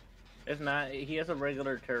killer. It's not. He has a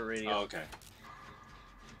regular turret radius. Oh, okay.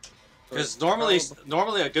 Because normally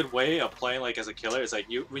a good way of playing like as a killer is like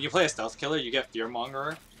when you play a stealth killer, you get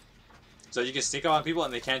Fearmonger, so you can sneak up on people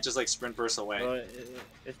and they can't just like sprint burst away. So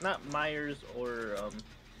it's not Myers or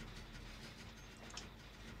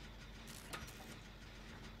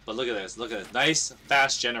But look at this, nice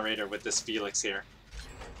fast generator with this Felix here.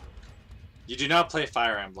 You do not play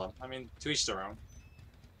Fire Emblem. I mean, to each their own.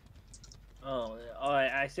 Oh,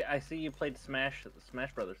 I see you played Smash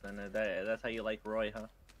Brothers then. That's how you like Roy, huh?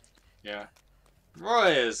 Yeah. Roy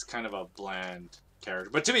is kind of a bland character.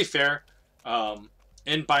 But to be fair,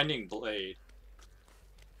 in Binding Blade,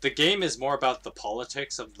 the game is more about the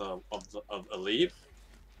politics of Elite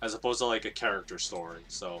as opposed to like a character story,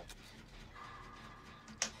 so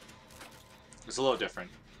it's a little different.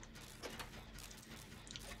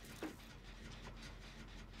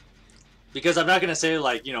 Because I'm not gonna say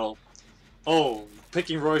like, you know, oh,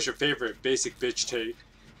 picking Roy is your favorite basic bitch take.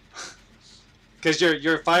 Because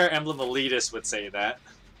your Fire Emblem elitist would say that.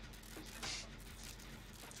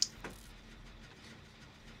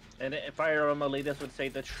 And Fire Emblem elitist would say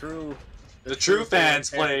the true fans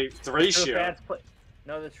play Thracia.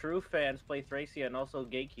 The true fans play Thracia and also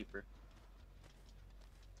Gatekeeper.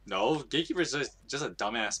 No, Gatekeeper is just a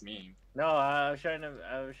dumbass meme. No, I was trying to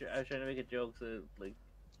make a joke. So, like,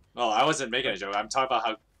 oh, I wasn't making a joke. I'm talking about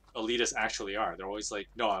how elitists actually are. They're always like,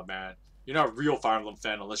 no, man, you're not a real Fire Emblem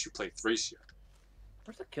fan unless you play Thracia.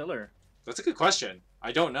 Where's the killer? That's a good question.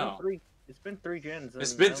 I don't know. It's been 3 gens.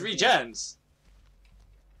 It's been 3 gens.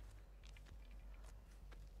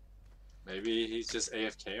 Maybe he's just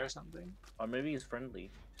AFK or something. Or maybe he's friendly.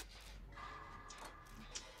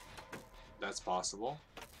 That's possible.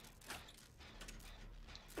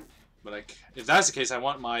 But like, if that's the case, I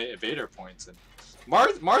want my evader points. And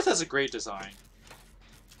Marth has a great design.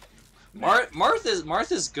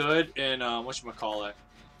 Marth is good in whatchamacallit,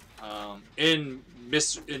 in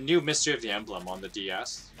New Mystery of the Emblem on the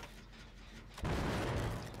DS.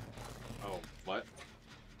 Oh, what?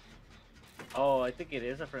 Oh, I think it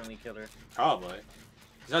is a friendly killer. Probably.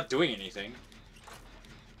 He's not doing anything.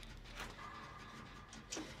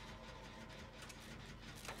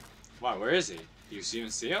 Wow, where is he? Do you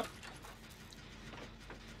even see him?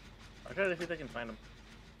 I'll try to see if I can find him.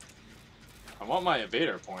 I want my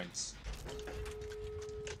evader points.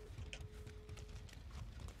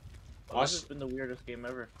 Oh, this has been the weirdest game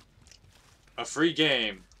ever. A free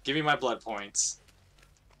game. Give me my blood points.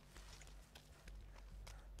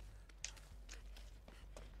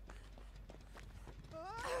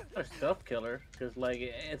 A stealth killer, because like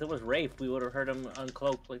if it was Rafe, we would have heard him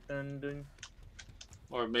uncloak like dun.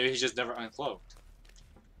 Or maybe he's just never uncloaked.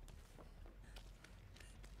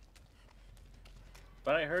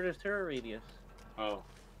 But I heard his terror radius. Oh.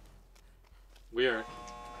 Weird.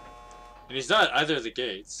 And he's not at either of the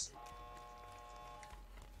gates.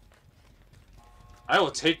 I will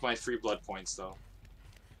take my free blood points, though.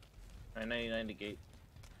 999 the gate.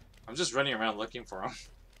 I'm just running around looking for him.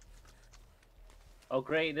 Oh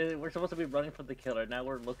great, we're supposed to be running for the killer. Now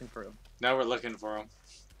we're looking for him. Now we're looking for him.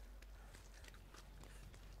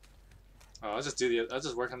 Oh, I'll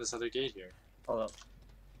just work on this other gate here. Hold up.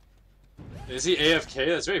 Is he AFK?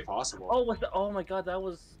 That's very possible. Oh, oh my god, that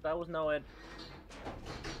was no Ed.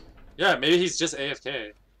 Yeah, maybe he's just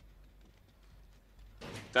AFK.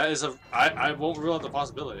 That is a... I won't rule out the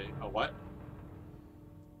possibility. Oh, what?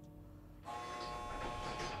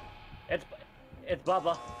 It's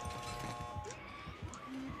Bubba.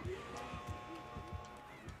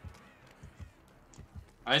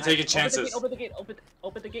 I ain't taking chances. Open the gate,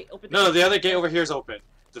 open the gate. No, the other gate over here is open.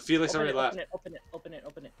 The Felix already left. Open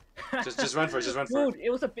it. Just run for it, just run for it. Dude, it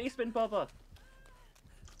was a basement Bubba.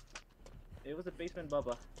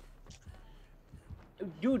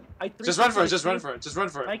 Dude, Just run for it, just run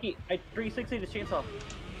for it. Mikey, I 360 the chainsaw.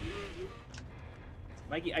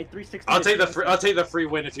 Mikey, I 360. I'll take the free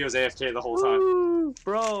win if he was AFK the whole time. Woo,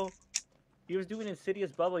 bro. He was doing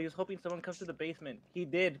insidious Bubba. He was hoping someone comes to the basement. He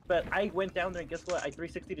did, but I went down there and guess what? I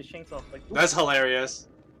 360 the chainsaw. Like, oof. That's hilarious.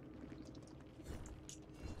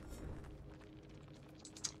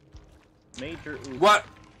 Major oof. What?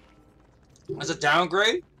 That's a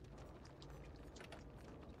downgrade?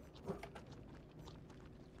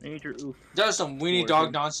 Major oof. That's some weenie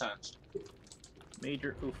dog nonsense.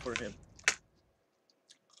 Major oof for him.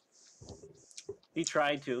 He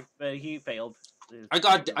tried to, but he failed. I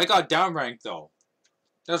got downranked though.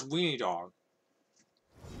 That's weenie dog.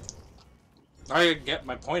 I can get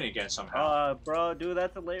my point again somehow. Bro, dude,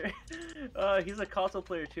 that's hilarious. He's a console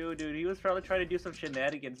player too, dude. He was probably trying to do some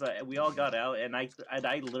shenanigans. We all got out, and I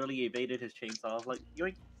literally evaded his chainsaw. I was like,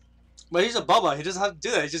 yoink. But he's a Bubba. He doesn't have to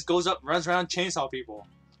do that. He just goes up, runs around, chainsaw people.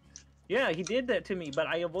 Yeah, he did that to me, but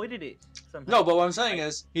I avoided it somehow. No, but what I'm saying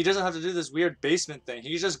is, he doesn't have to do this weird basement thing. He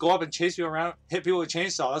can just go up and chase people around, hit people with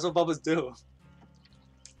chainsaw. That's what Bubbas do.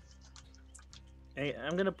 Hey,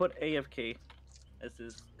 I'm gonna put AFK as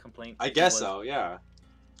his complaint. I guess so, yeah.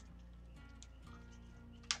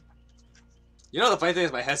 You know the funny thing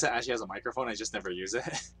is my headset actually has a microphone, I just never use it.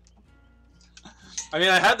 I mean,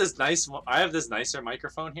 I have this nicer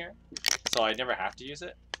microphone here, so I never have to use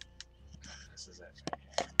it. This is it.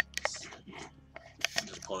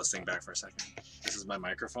 Just pull this thing back for a second. This is my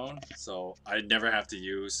microphone, so I never have to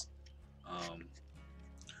use.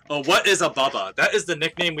 Oh, what is a Bubba? That is the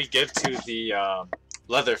nickname we give to the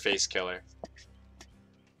Leatherface killer.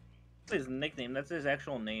 His nickname. That's his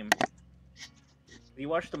actual name. You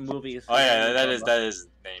watch the movies. Oh yeah, that is his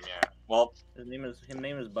name. Yeah. Well, his name is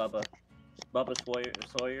Bubba. Bubba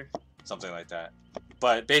Sawyer. Something like that.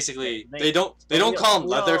 But basically, they don't call him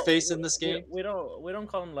Leatherface in this game. We don't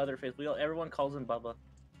call him Leatherface. Everyone calls him Bubba.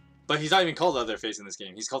 But he's not even called Leatherface in this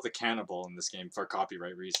game. He's called the Cannibal in this game for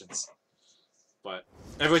copyright reasons. But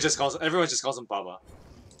everyone just calls him Bubba.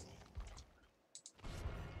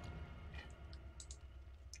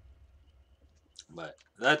 But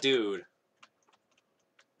that dude,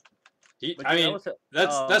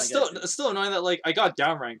 that's still annoying that like I got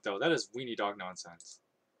downranked though. That is weenie dog nonsense.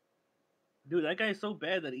 Dude, that guy is so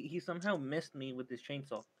bad that he somehow missed me with his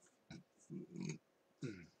chainsaw.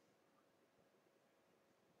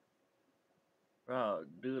 Bro,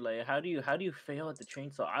 dude, like how do you fail at the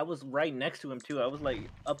chainsaw? I was right next to him too. I was like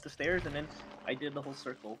up the stairs and then I did the whole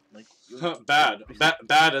circle. Like bad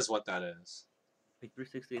is what that is. Like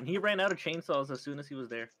 360, and he ran out of chainsaws as soon as he was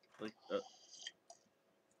there. Like as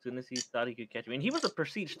soon as he thought he could catch me, and he was a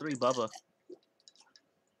Prestige 3 Bubba.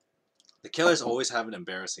 The killers always have an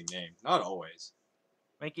embarrassing name. Not always.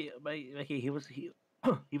 Mikey, he was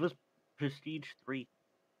Prestige 3.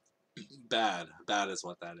 Bad is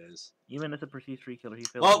what that is. Even as a Prestige 3 killer, he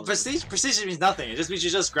failed. Well, prestige means nothing. It just means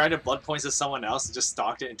you just grinded blood points to someone else and just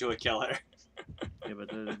stalked it into a killer. Yeah, but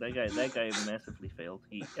that guy massively failed.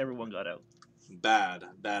 Everyone got out. Bad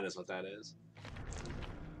is what that is.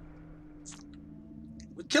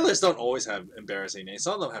 Killers don't always have embarrassing names.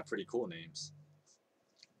 Some of them have pretty cool names.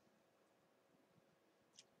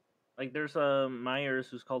 Like there's Myers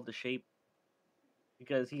who's called the Shape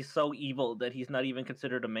because he's so evil that he's not even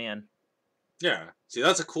considered a man. Yeah, see,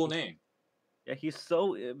 that's a cool name. Yeah, he's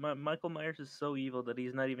so Michael Myers is so evil that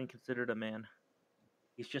he's not even considered a man.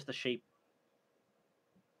 He's just a shape.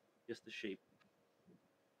 Just a shape.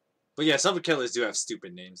 But yeah, some killers do have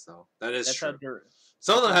stupid names, though. That's true.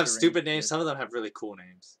 Some of them that's have stupid names. Some of them have really cool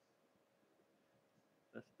names.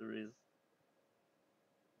 That's the reason.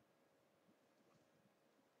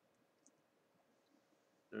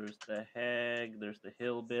 There's the hag. There's the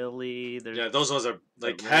hillbilly. There's Yeah, those ones are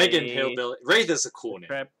like the Hag and Wraith, Hillbilly. Wraith is a cool name.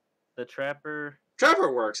 the trapper.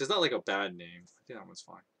 Trapper works. It's not like a bad name. I think that one's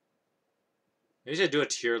fine. Maybe we should do a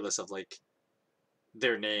tier list of like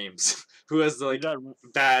their names. Who has the, like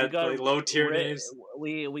bad, like low tier names?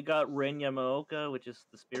 We got Ren Yamaoka, which is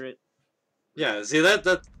the spirit. Yeah, see that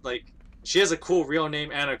like she has a cool real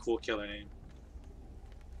name and a cool killer name.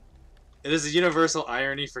 It is a universal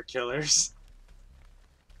irony for killers.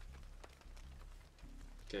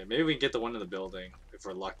 Okay, maybe we can get the one in the building if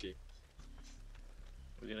we're lucky.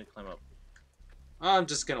 We're gonna climb up. I'm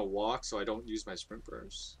just gonna walk so I don't use my sprint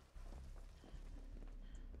burst.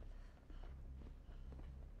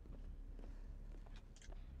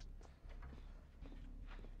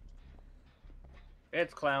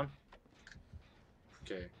 It's clown.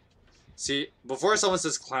 Okay. See, before someone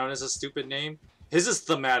says clown is a stupid name, his is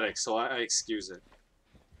thematic, so I excuse it.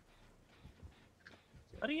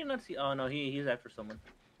 How do you not see? Oh no, he's after someone.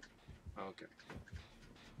 Okay.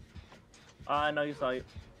 I know you saw you.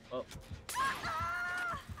 Oh.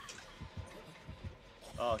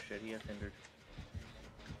 Oh shit, he has hindered.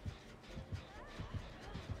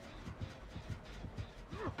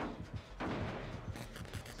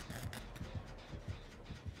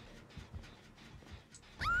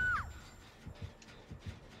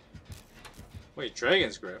 Wait,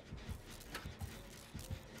 Dragon's Grip.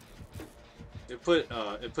 It put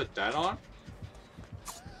that on?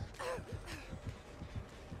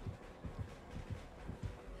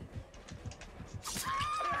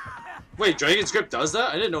 Wait, Dragon's Grip does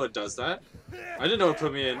that? I didn't know it does that. I didn't know it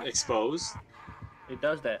put me in exposed. It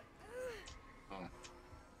does that. Oh.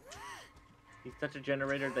 He's such a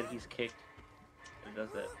generator that he's kicked. It does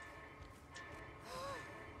that.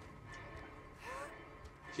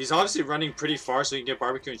 He's obviously running pretty far so he can get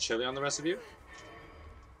barbecue and chili on the rest of you.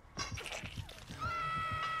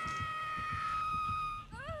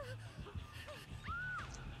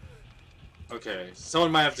 Okay,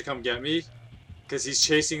 someone might have to come get me, because he's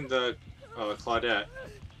chasing the Claudette.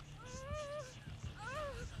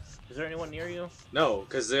 Is there anyone near you? No,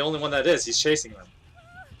 because the only one that is, he's chasing them.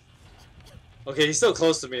 Okay, he's still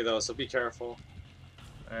close to me though, so be careful.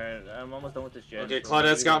 Alright, I'm almost done with this gen. Okay,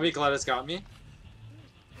 Claudette's got me, Claudette's got me.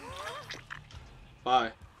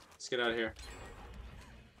 Bye. Let's get out of here.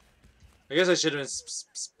 I guess I should have been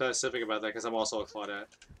specific about that, because I'm also a Claudette.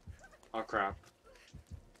 Oh crap.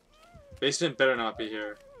 Basement better not be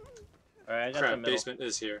here. Alright, I got the Crap, middle. basement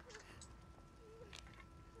is here.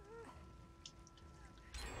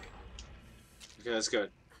 Okay, that's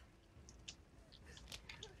good.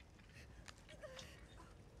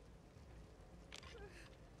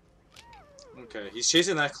 Okay, he's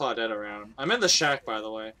chasing that Claudette around. I'm in the shack, by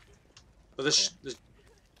the way. But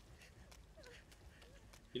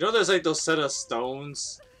you know there's like those set of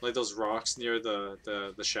stones, like those rocks near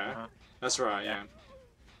the shack? That's where I am.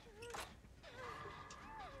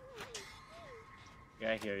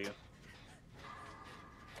 Yeah, I hear you.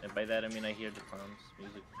 And by that I mean I hear the clown's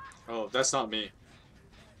music. Oh, that's not me.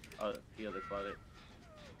 Oh, the other Claudette.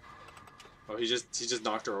 Oh, he just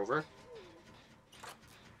knocked her over?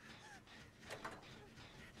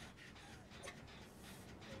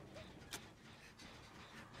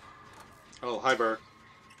 Oh, hi, Burke.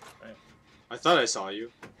 Right. I thought I saw you.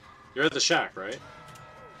 You're at the shack, right?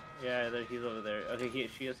 Yeah, he's over there. Okay,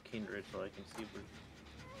 she has Kindred, so I can see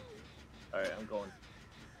where... Alright, I'm going.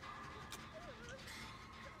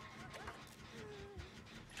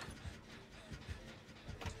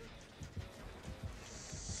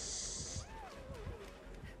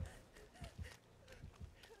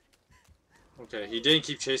 Okay, he didn't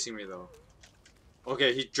keep chasing me though.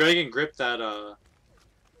 Okay, he dragon gripped that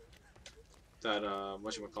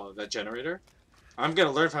whatchamacallit, that generator. I'm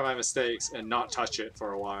gonna learn from my mistakes and not touch it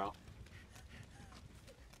for a while.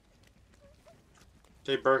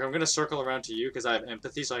 Okay, Burke, I'm gonna circle around to you because I have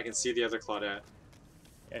empathy so I can see the other Claudette.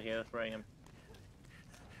 Yeah, that's where I am.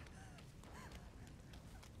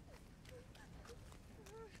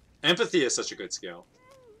 Empathy is such a good skill.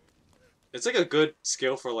 It's like a good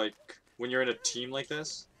skill for like when you're in a team like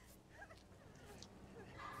this.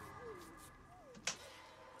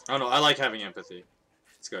 I don't know, I like having empathy.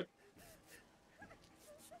 It's good.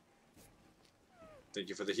 Thank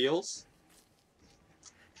you for the heals.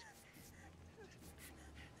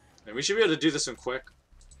 And we should be able to do this one quick.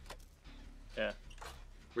 Yeah.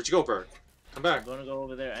 Where'd you go, Bert? Come back. I'm gonna go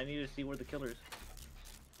over there. I need to see where the killer is.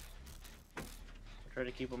 I'll try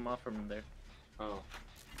to keep him off from there. Oh.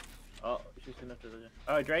 Oh, she's going after the...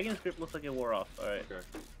 Alright, Dragon's Grip looks like it wore off. Alright. Okay.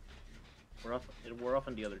 It wore off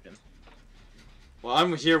on the other gen. Well,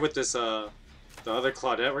 I'm here with this, the other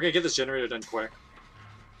Claudette. We're gonna get this generator done quick.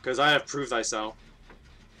 Because I have proved thyself.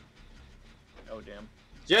 Oh damn.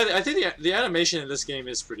 Yeah, I think the animation in this game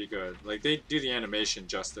is pretty good. Like, they do the animation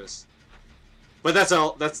justice. But that's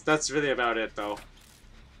all. That's really about it, though.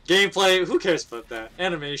 Gameplay, who cares about that?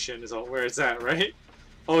 Animation is all where it's at, right?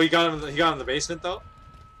 Oh, he got him. He got him in the basement, though.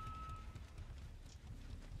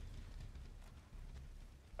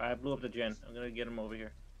 I blew up the gen. I'm gonna get him over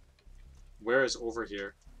here. Where is over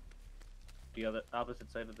here? The other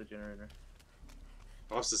opposite side of the generator.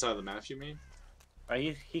 Opposite side of the map, you mean?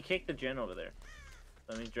 He kicked the gen over there.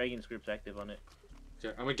 So I mean, Dragon's group's active on it.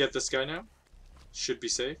 Okay, I'm gonna get this guy now. Should be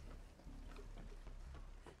safe.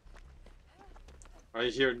 I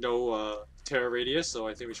hear no terror radius, so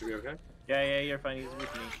I think we should be okay. Yeah, you're fine. He's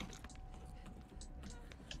with me.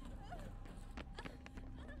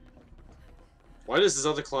 Why does this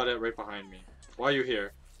other Claudette right behind me? Why are you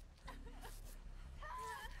here?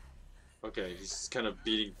 Okay, he's kind of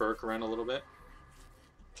beating Burke around a little bit.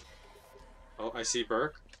 Oh, I see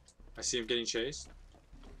Burke. I see him getting chased.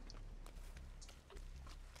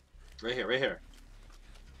 Right here, right here.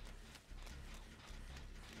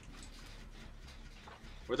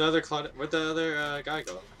 Where'd the other guy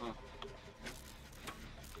go? Oh.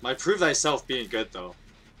 My prove thyself being good though.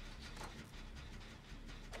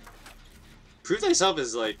 Prove thyself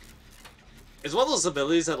is like, it's one of those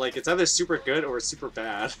abilities that like it's either super good or super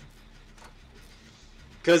bad.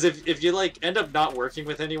 Because if you like end up not working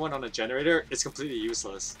with anyone on a generator, it's completely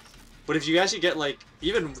useless. But if you actually get like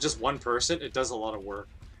even just one person, it does a lot of work.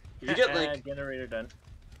 If you get like generator done.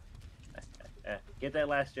 Get that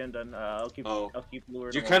last gen done. I'll keep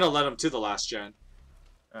luring. You kind of led him to the last gen.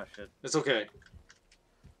 Oh shit. It's okay.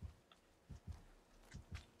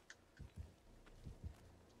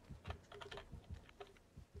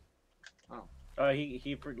 Oh.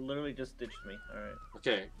 He literally just ditched me. All right.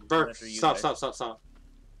 Okay, Burke, stop.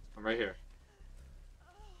 I'm right here.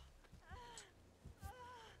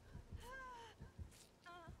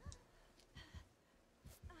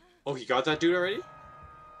 Oh, he got that dude already?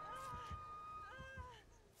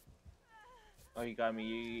 Oh, you got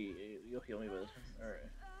me. You'll heal me with this. Alright.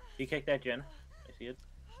 He kicked that gen. I see it.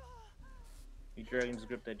 You dragons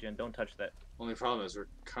grip that gen. Don't touch that. Only problem is we're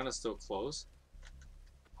kind of still close.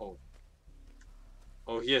 Oh.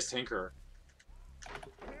 Oh, he has Tinker.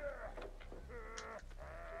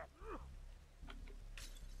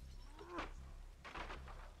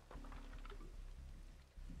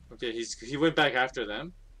 Okay, he went back after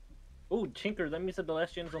them. Oh, Tinker. That means that the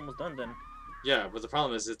last gen's almost done then. Yeah, but the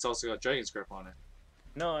problem is it's also got Dragon's Grip on it.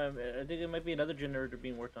 No, I think it might be another generator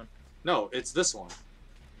being worked on. No, it's this one.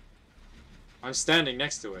 I'm standing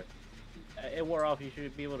next to it. It wore off. You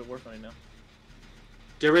should be able to work on it now.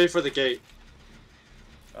 Get ready for the gate.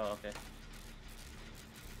 Oh, okay.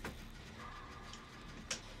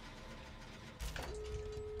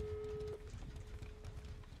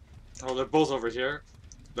 Oh, they're both over here.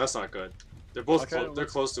 That's not good. They're both they're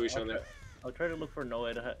close to each other. I'll try to look for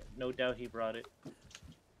Noah. No doubt he brought it.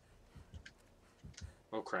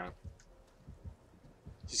 Oh crap.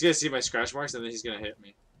 He's gonna see my scratch marks and then he's gonna hit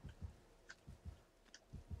me.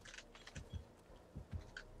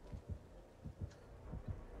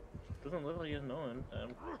 Doesn't look like he has no one.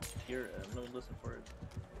 I'm here. I'm gonna listen for it.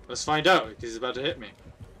 Let's find out because he's about to hit me.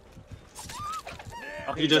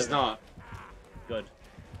 Oh, he does not. Good.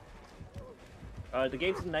 The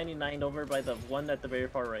gate's 99 over by the one at the very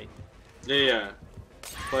far right. Yeah.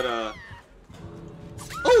 But oh!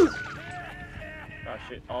 Oh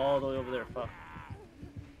shit! All the way over there. Fuck.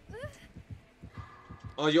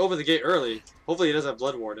 Oh, you opened the gate early. Hopefully he doesn't have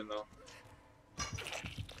Blood Warden though.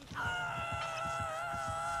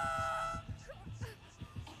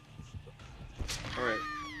 Alright.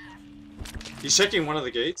 He's checking one of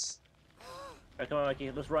the gates. Alright, come on,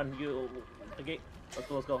 Mikey. Let's run. The gate.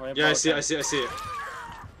 Let's go. Yeah, I see it.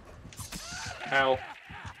 Ow.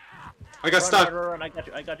 I got stuck. Run. I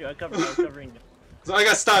got you. I'm covering you. So I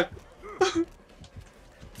got stuck.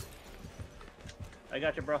 I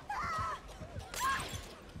got you, bro.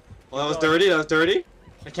 Well, that was dirty.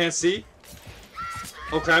 I can't see.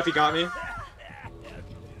 Oh crap, he got me.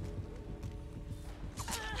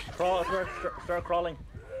 Crawl, start crawling.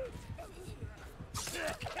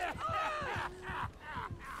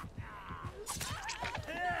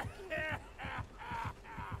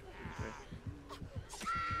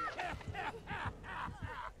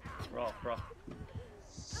 Crawl.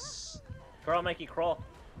 Crawl, Mikey, crawl.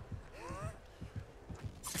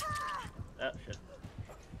 Oh, shit.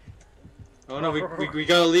 Oh no, we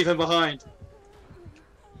gotta leave him behind.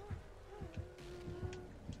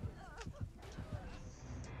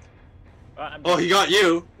 I'm Oh, he got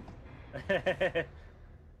you.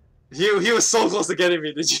 He was so close to getting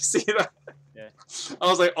me. Did you see that? Yeah. I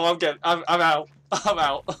was like, oh, I'm out. I'm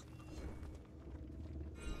out.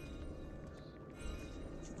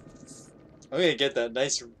 I'm gonna get that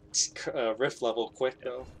nice rift level quick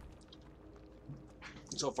though.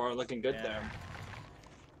 So far, looking good there.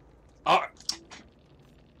 Oh.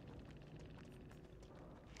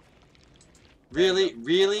 Really,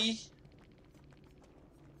 really?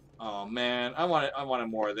 Oh man, I wanted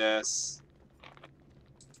more of this.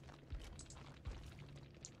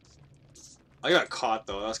 I got caught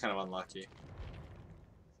though. That was kind of unlucky.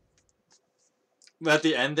 But at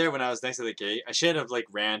the end there, when I was next to the gate, I should have like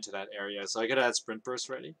ran to that area, so I could have had sprint burst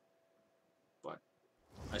ready. But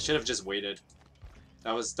I should have just waited.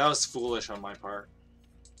 That was foolish on my part.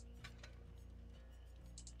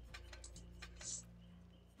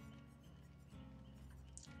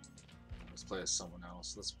 Let's play as someone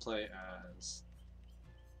else. Let's play as.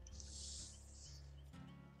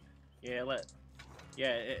 Yeah,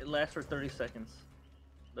 it lasts for 30 seconds.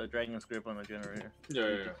 The dragon's grip on the generator.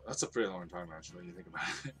 Yeah. That's a pretty long time actually. When you think about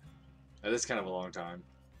it. That is kind of a long time.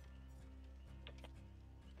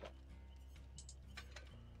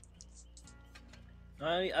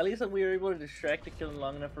 At least we were able to distract the killer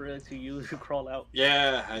long enough for it to use to crawl out.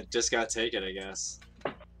 Yeah, I just got taken, I guess.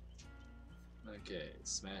 Okay,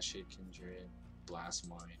 Smash Hit Kindred, Blast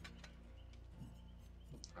Mine.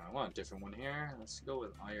 I want a different one here. Let's go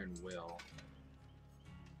with Iron Will.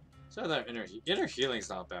 So that inner healing's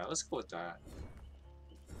not bad. Let's go with that.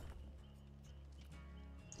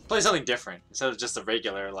 Play something different instead of just a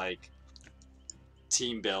regular like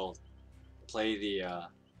team build. Play the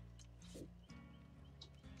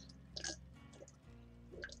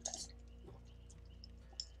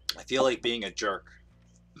I feel like being a jerk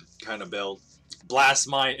kind of build. Blast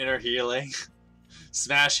Mine, inner healing,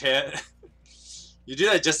 Smash Hit. You do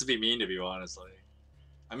that just to be mean to me, honestly.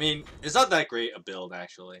 I mean, it's not that great a build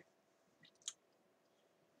actually.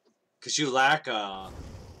 Cause you lack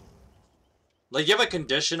like you have a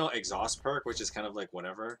conditional exhaust perk, which is kind of like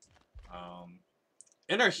whatever.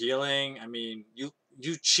 Inner healing, I mean, you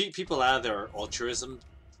cheat people out of their altruism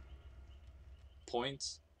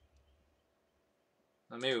points.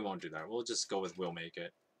 Maybe we won't do that. We'll just go with we'll make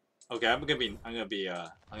it. Okay, I'm gonna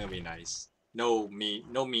be nice. No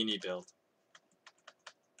meanie build.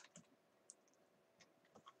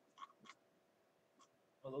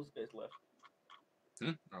 Oh, those guys left.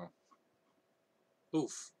 Oh.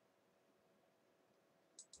 Oof.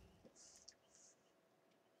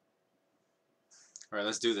 Alright,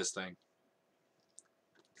 let's do this thing.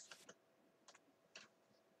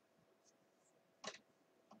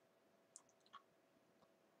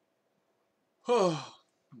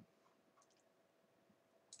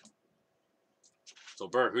 So,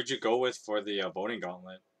 Burr, who'd you go with for the voting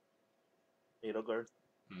gauntlet? Edelgard.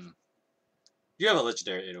 You have a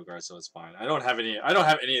legendary Edelgard, so it's fine. I don't have any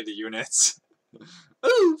of the units.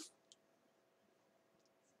 Oof.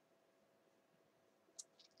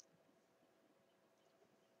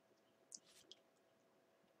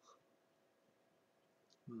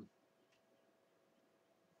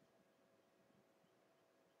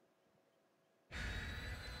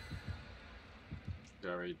 I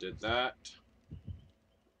already did that.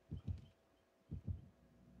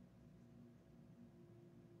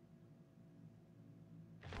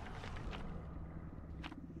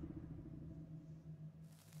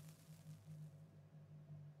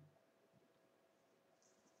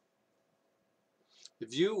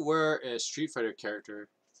 If you were a Street Fighter character,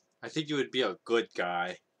 I think you would be a good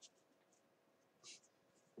guy.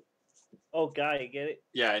 Oh, Guy, get it?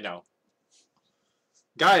 Yeah, I know.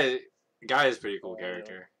 Guy is a pretty cool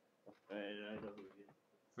character. I know.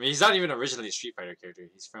 I mean, he's not even originally a Street Fighter character.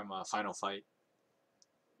 He's from Final Fight.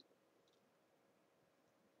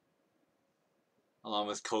 Along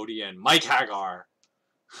with Cody and Mike Hagar.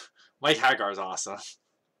 Mike Hagar is awesome.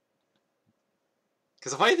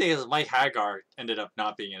 Because the funny thing is, Mike Hagar ended up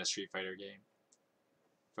not being in a Street Fighter game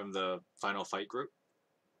from the Final Fight group.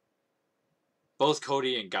 Both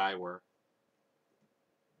Cody and Guy were.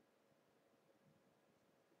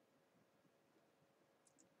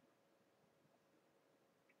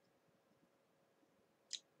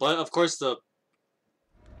 But of course,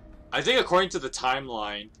 I think according to the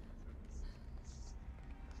timeline,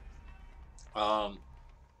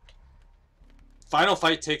 Final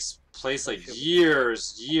Fight takes place like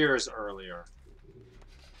years earlier.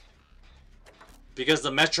 Because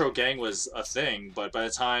the Metro Gang was a thing, but by the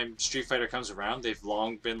time Street Fighter comes around, they've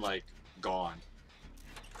long been like gone.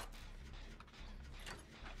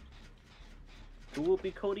 Who will be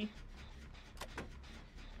Cody?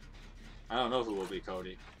 I don't know who will be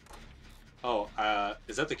Cody. Oh,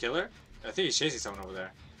 is that the killer? I think he's chasing someone over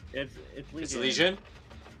there. It's Legion. It's Legion?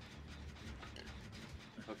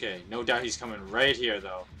 Okay, no doubt he's coming right here,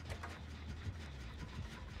 though.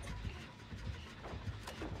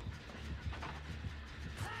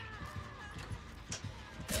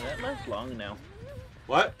 Yeah, that lasts long now.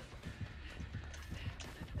 What?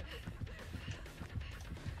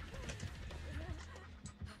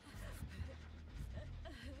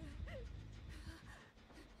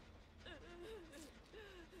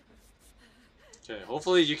 Okay,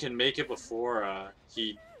 hopefully you can make it before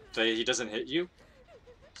he doesn't hit you.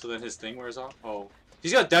 So then his thing wears off. Oh,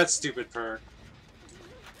 he's got that stupid perk.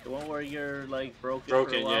 The one where you're like broken.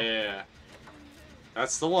 Broken, for a while? yeah.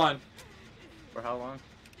 That's the one. For how long?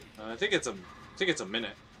 I think it's a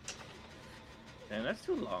minute. Man, that's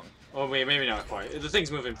too long. Oh wait, maybe not quite. The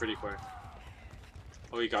thing's moving pretty quick.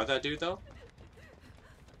 Oh, you got that dude though?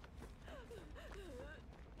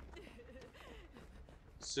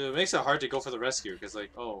 So it makes it hard to go for the rescue because like,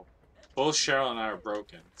 oh, both Cheryl and I are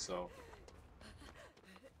broken, so.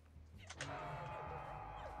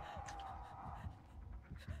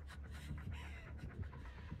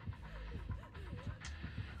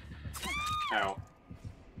 Ow.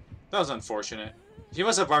 That was unfortunate. He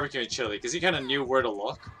must have barbecued chili because he kind of knew where to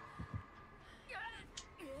look.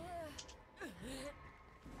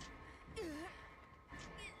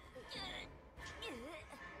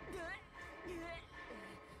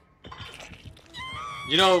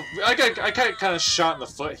 You know, I got kind of shot in the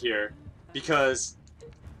foot here because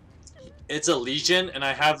it's a Legion and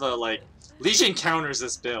I have the like Legion counters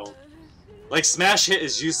this build. Like Smash Hit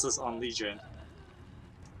is useless on Legion.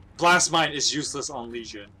 Blast Mine is useless on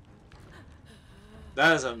Legion.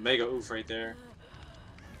 That is a mega oof right there.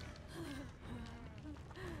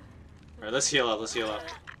 Alright, let's heal up, let's heal up.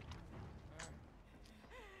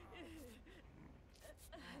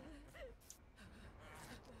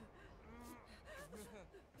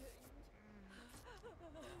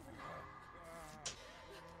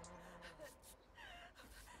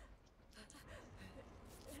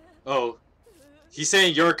 Oh, he's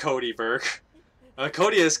saying you're Cody, Burke.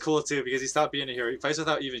 Cody is cool too because he stopped being a hero. He fights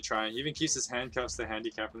without even trying. He even keeps his handcuffs to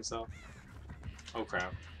handicap himself. Oh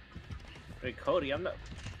crap. Wait, Cody, I'm not.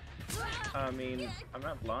 I mean, I'm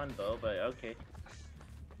not blonde though, but okay.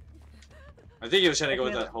 I think he was trying to go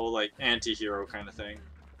with that whole like anti-hero kind of thing.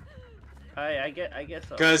 I guess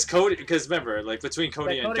so. Because remember, like between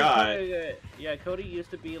Cody and Guy. Yeah, Cody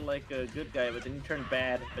used to be like a good guy, but then he turned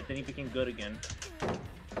bad, but then he became good again.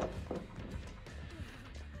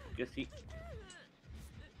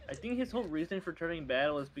 I think his whole reason for turning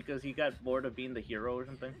bad was because he got bored of being the hero or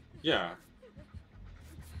something. Yeah.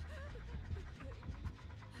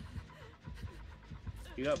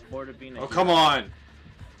 He got bored of being a hero. Oh, come on!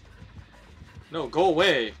 No, go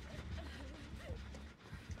away!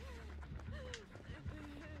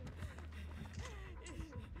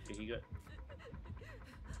 He got...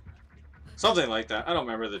 Something like that. I don't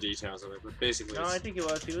remember the details of it, but basically. No, I think it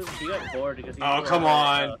was. He got bored because he. Oh, come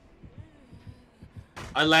on!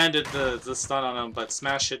 I landed the stun on him, but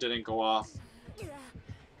Smash Hit didn't go off.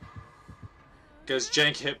 Because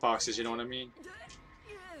jank hitboxes, you know what I mean?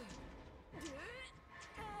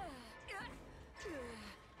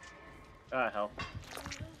 Ah, hell.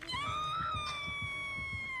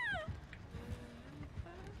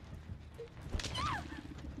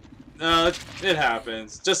 No, it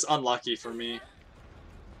happens. Just unlucky for me.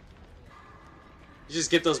 You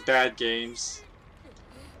just get those bad games.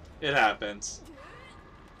 It happens.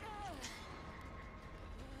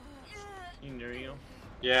 He near you?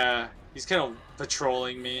 Yeah, he's kind of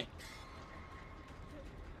patrolling me.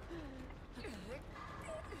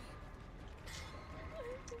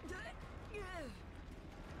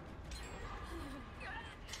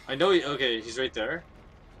 I know he. Okay, he's right there.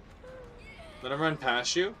 Let him run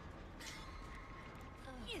past you.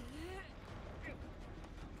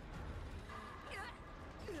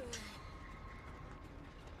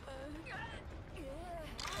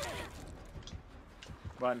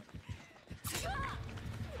 Run.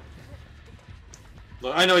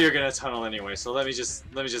 Look, I know you're gonna tunnel anyway, so let me just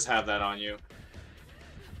have that on you.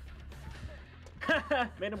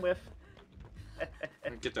 Made him whiff. I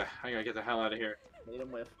gotta get the hell out of here. Made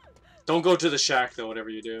him whiff. Don't go to the shack though, whatever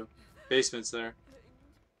you do. Basement's there.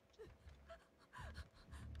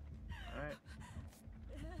 Alright.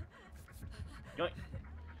 Yoink.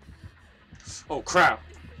 Oh crap!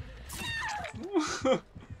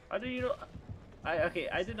 How do you know?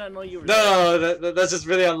 I did not know you were No, that's just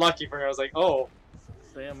really unlucky for me. I was like, oh.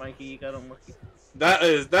 Damn, Mikey, you got unlucky. That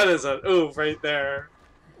is an oof right there.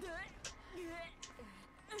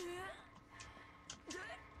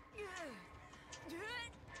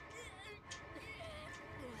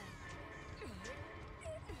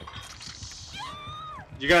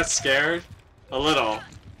 You got scared? A little.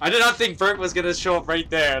 I did not think Bert was gonna show up right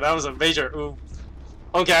there. That was a major oof.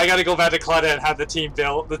 Okay, I gotta go back to Clutter and have the team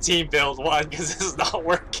build one because this is not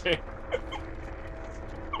working.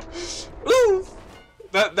 Oof.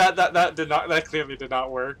 That clearly did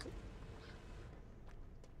not work.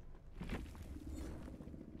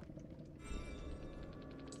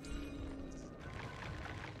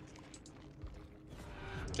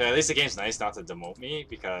 Okay, at least the game's nice not to demote me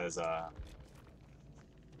because that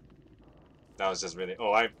was just really.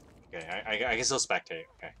 Oh, I can still spectate.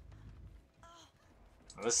 Okay.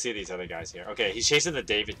 Let's see these other guys here. Okay, he's chasing the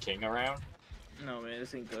David King around. No man,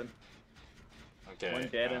 this ain't good. Okay. One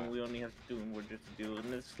dead and we only have to do what we're just to do,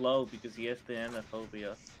 and it's slow because he has the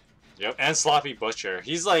anaphobia. Yep, and Sloppy Butcher.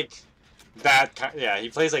 He's like that kind. Yeah, he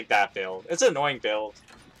plays like that build. It's an annoying build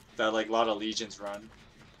that like a lot of legions run.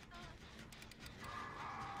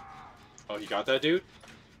 Oh, he got that dude?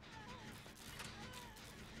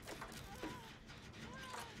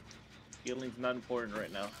 Healing's not important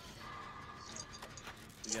right now.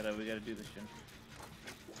 We gotta do this shit.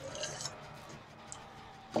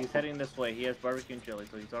 He's heading this way. He has barbecue and chili,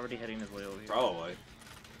 so he's already heading his way over here. Probably.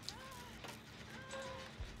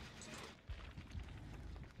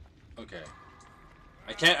 Okay.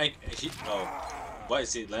 I can't. Oh, what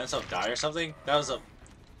is he? Let himself die or something? That was a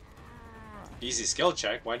easy skill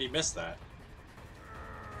check. Why'd he miss that?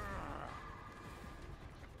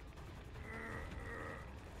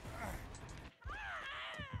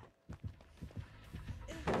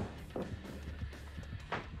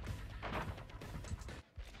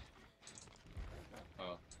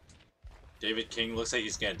 Oh. David King looks like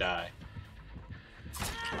he's gonna die.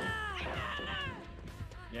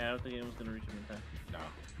 Yeah, I don't think anyone's gonna reach him in time. No.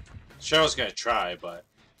 Cheryl's gonna try, but.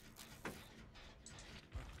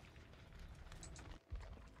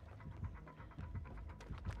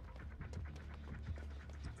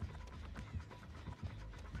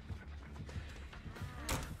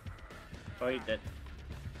 Oh, he dead.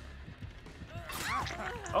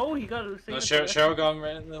 Oh, he got a No, Cheryl got him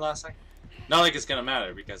right in the last second. Not like it's gonna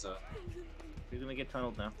matter because he's gonna get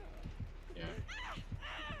tunneled now. yeah.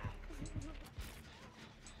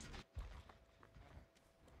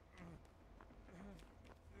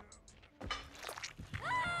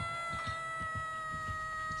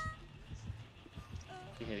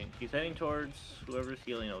 He's heading towards whoever's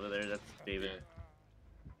healing over there. That's David.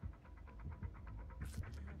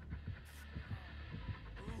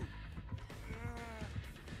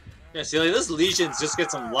 Yeah, see, like, this Legion's just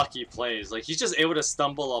get some lucky plays. Like, he's just able to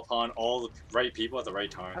stumble upon all the right people at the right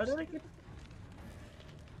times. How did I get...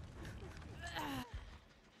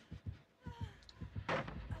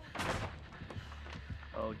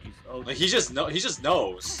 Oh, jeez. Oh, like, he just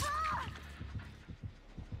knows.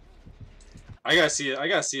 I gotta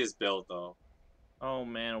see his build, though. Oh,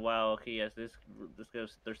 man, wow. Okay, yes, this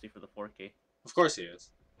guy's thirsty for the 4K. Of course he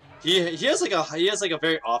is. He has like a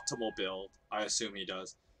very optimal build. I assume he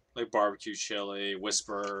does. Like barbecue chili,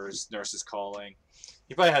 whispers, nurses calling.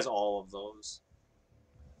 He probably has all of those.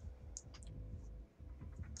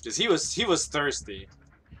 Cause he was thirsty.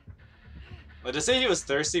 But to say he was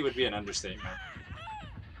thirsty would be an understatement.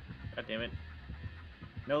 God damn it!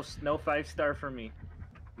 No 5-star for me.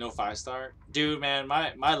 No 5-star, dude. Man,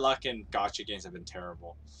 my luck in gacha games have been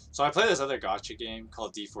terrible. So I play this other gacha game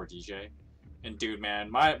called D4DJ, and dude,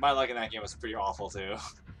 man, my luck in that game was pretty awful too.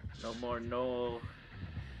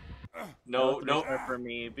 No for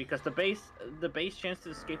me because the base chance to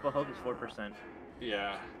escape a hook is 4%.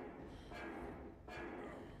 Yeah.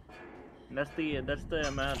 And that's the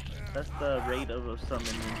amount. That's the rate of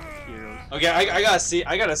summon heroes. Okay, I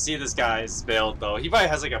gotta see this guy's build though. He probably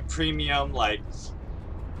has like a premium like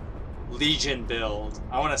Legion build.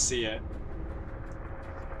 I want to see it.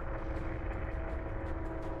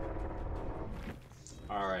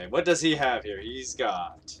 All right, what does he have here? He's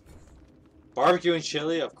got barbecue and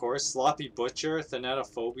chili, of course, sloppy butcher,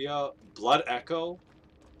 thanatophobia, blood echo.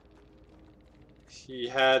 He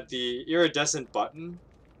had the iridescent button.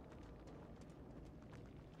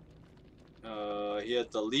 He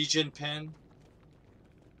had the Legion pin.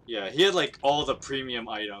 Yeah, he had like all the premium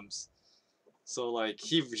items. So like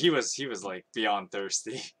he was like beyond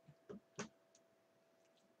thirsty.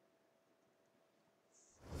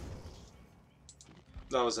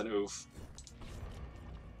 That was an oof.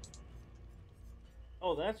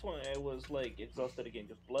 Oh, that's when I was like exhausted again.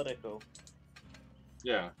 Just blood echo.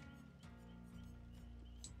 Yeah.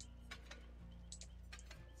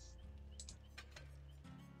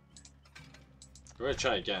 We're gonna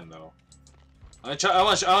try again though. I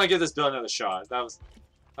want to give this build another shot. That was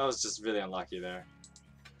just really unlucky there.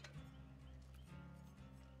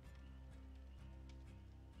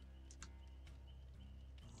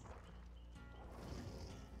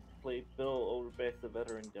 play Bill over back the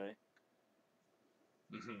veteran guy.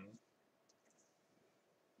 Mm-hmm.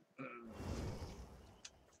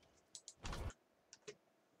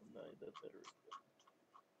 No, the veteran.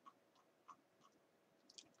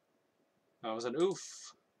 That was an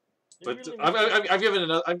oof. They But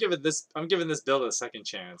really I'm giving this build a second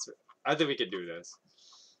chance. I think we can do this.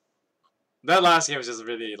 That last game was just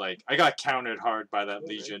really like I got countered hard by that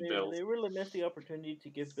Legion build. They really missed the opportunity to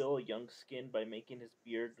give Bill a young skin by making his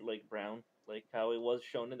beard like brown, like how it was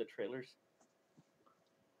shown in the trailers.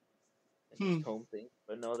 And his tome thing,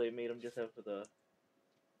 but no, they made him just have the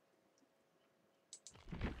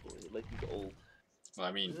like he's old. Well,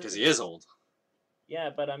 I mean, because he is old. Yeah,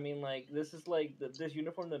 but I mean, like this is like this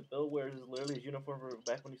uniform that Bill wears is literally his uniform for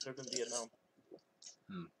back when he served in Vietnam.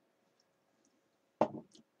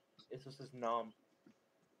 It's just his nom.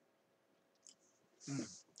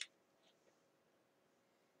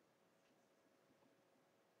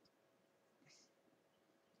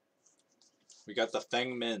 We got the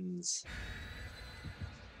Feng Mins.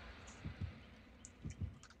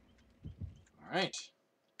 Alright.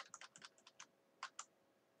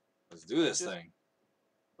 Let's do this thing.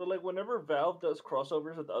 So like whenever Valve does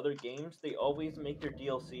crossovers with other games, they always make their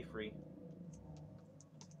DLC free.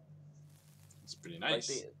 It's pretty nice.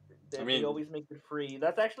 Like they always make it free.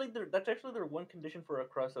 That's actually their one condition for a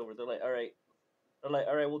crossover. They're like, all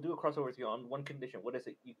right, we'll do a crossover with you on one condition. What is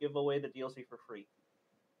it? You give away the DLC for free.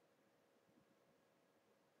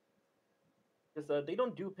 Because they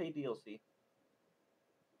don't do pay DLC.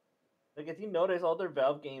 Like if you notice, all their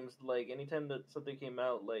Valve games, like anytime that something came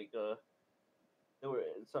out, like there were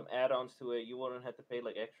some add-ons to it, you wouldn't have to pay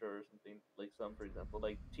like extra or something. Like some, for example,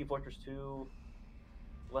 like Team Fortress 2,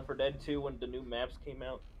 Left 4 Dead 2, when the new maps came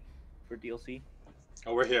out for DLC.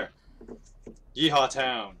 Oh, we're here. Yeehaw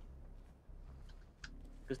Town.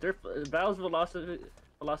 Because their Valve's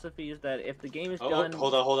philosophy is that if the game is done,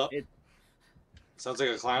 hold up. Sounds like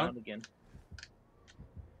a clown. Again.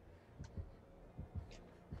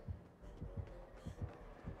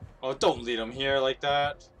 Oh, don't lead him here like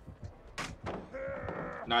that.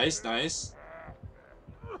 Nice, nice.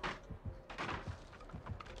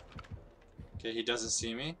 Okay, he doesn't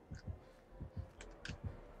see me.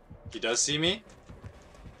 He does see me.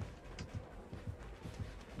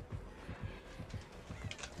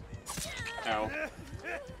 Ow.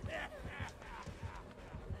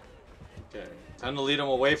 Okay, time to lead him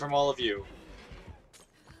away from all of you.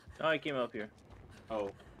 Oh, I came up here.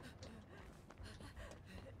 Oh.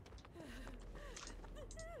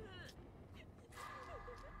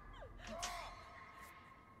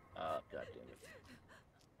 God damn it.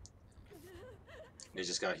 He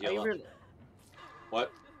just got healed up. Really...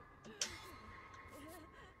 What?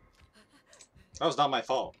 That was not my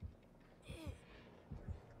fault.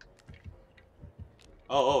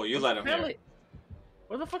 Oh, you let him here.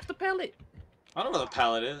 Where the fuck's the pallet? I don't know where the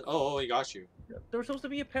pallet is. Oh, he got you. There was supposed to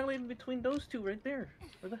be a pallet in between those two right there.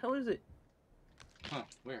 Where the hell is it? Huh,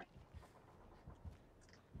 weird.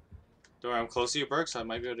 Don't worry, I'm close to you, Burke, so I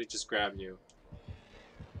might be able to just grab you.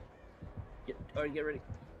 Alright, get ready.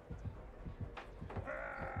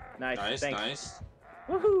 Nice, nice, thanks. Nice.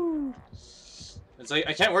 Woohoo! It's like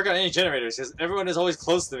I can't work on any generators because everyone is always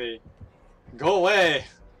close to me. Go away.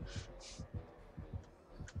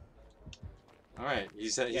 All right,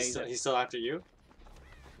 he's still after you.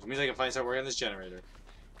 Which means I can finally start working on this generator.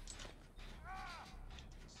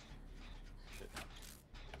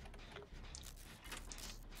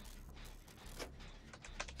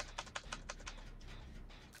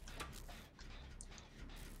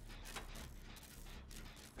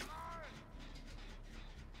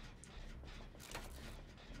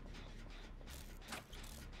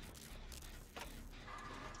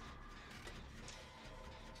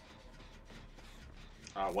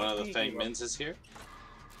 One of the Fang Mins is here.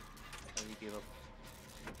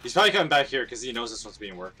 He's probably coming back here because he knows this one's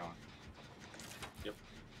being worked on. Yep.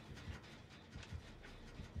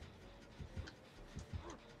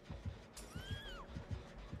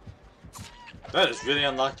 That is really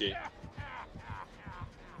unlucky.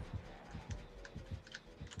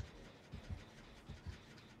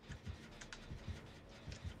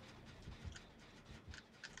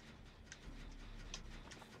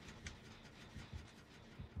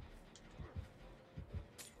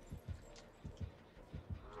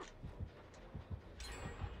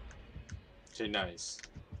 Okay, nice.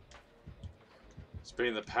 Just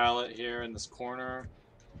putting the pallet here in this corner.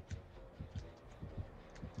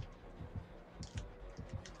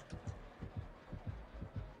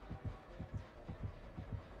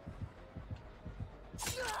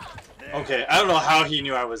 Okay, I don't know how he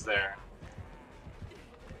knew I was there.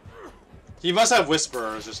 He must have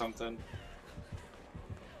whisperers or something.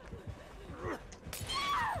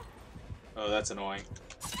 Oh, that's annoying.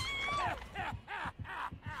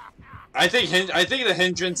 I think the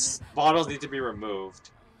hindrance bottles need to be removed.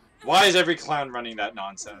 Why is every clown running that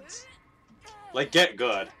nonsense? Like, get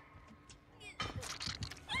good.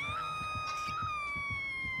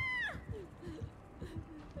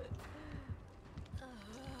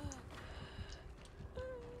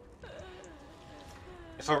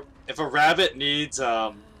 If a rabbit needs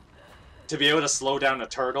to be able to slow down a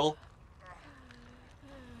turtle,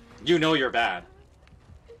 you know you're bad.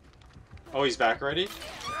 Oh, he's back already?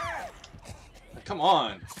 Come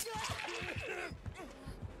on.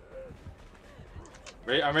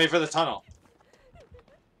 I'm ready for the tunnel.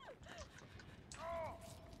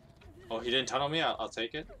 Oh, he didn't tunnel me? I'll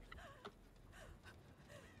take it.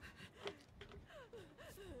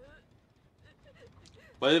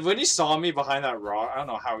 But when he saw me behind that rock, I don't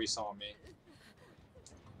know how he saw me.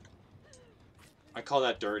 I call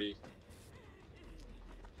that dirty.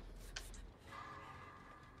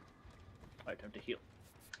 Alright, time to heal.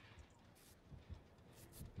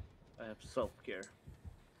 I have self-care.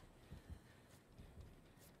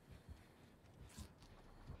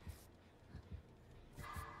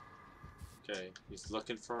 Okay, he's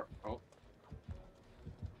looking for... Oh.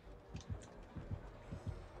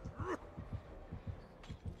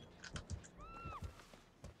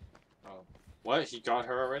 Oh. What? He got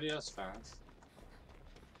her already? That's fast.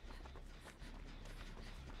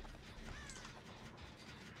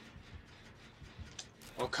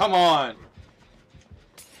 Oh, come on!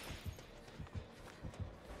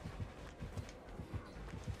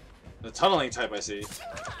 The tunneling type, I see.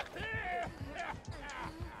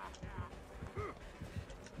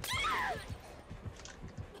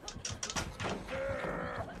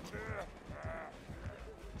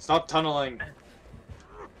 Stop tunneling.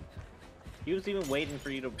 He was even waiting for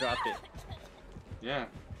you to drop it. Yeah.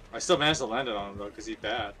 I still managed to land it on him, though, because he's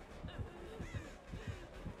bad.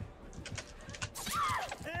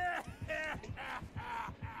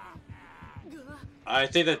 I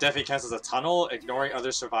think that definitely cancels a tunnel, ignoring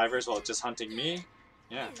other survivors while just hunting me.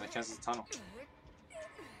 Yeah, that cancels the tunnel.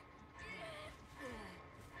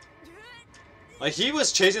 Like, he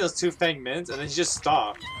was chasing those two Fang Mins, and then he just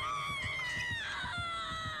stopped.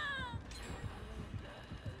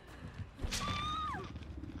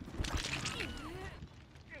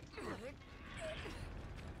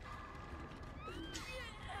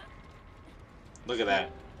 Look at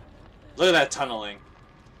that. Look at that tunneling.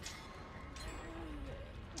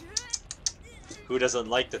 Who doesn't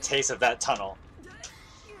like the taste of that tunnel?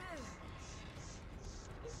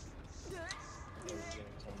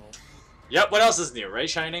 Yep, what else is new, right,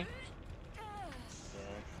 Shining?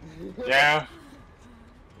 Yeah. Yeah.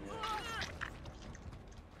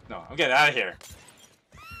 No, I'm getting out of here.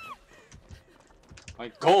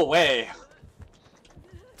 Like, go away.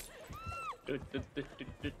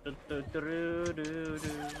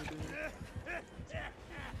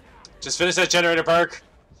 Just finish that generator, Park.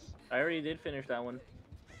 I already did finish that one.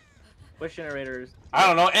 Which generators? I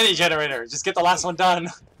don't know, any generator. Just get the last one done.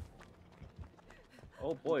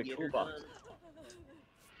 Oh boy, toolbox.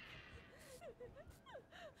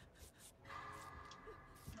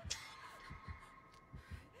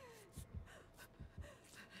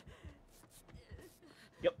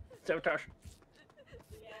 Yep, sabotage.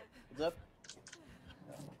 What's up?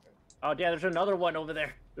 Oh yeah, there's another one over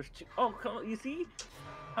there. There's two. Oh, come on, you see?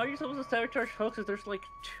 How are you supposed to sabotage hooks if there's like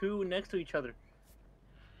two next to each other?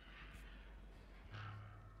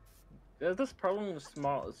 There's this problem with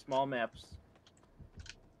small maps.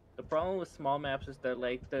 The problem with small maps is that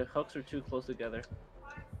like the hooks are too close together.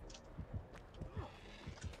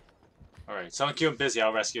 Alright, someone keep him busy,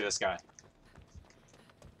 I'll rescue this guy.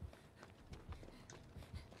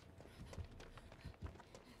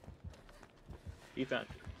 You found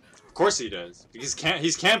it. Of course he does. Because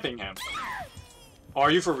he's camping him. Oh,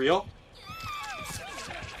 are you for real?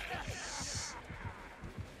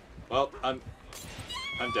 Well, I'm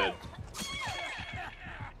dead.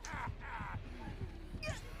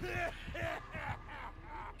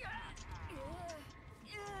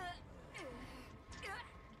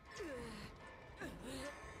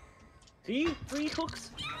 See? 3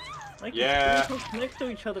 hooks? Like Yeah. 3 hooks next to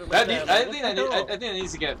each other like I that. think that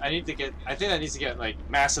needs to get like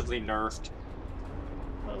massively nerfed.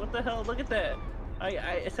 Oh, what the hell? Look at that.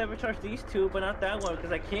 I sabotaged these 2, but not that one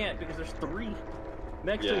because I can't because there's 3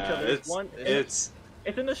 next to each other. It's one. it's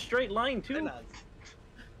It's in a straight line too.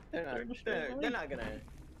 They're not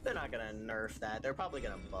gonna nerf that. They're probably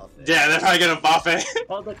gonna buff it. yeah, they're probably gonna buff it.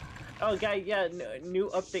 Oh look. Oh guy, yeah, new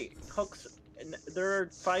update. Hooks there are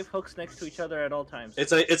 5 hooks next to each other at all times.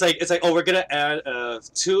 It's like oh, we're gonna add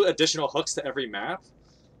 2 additional hooks to every map.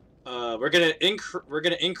 We're gonna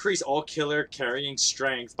increase all killer carrying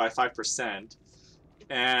strength by 5%,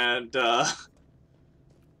 and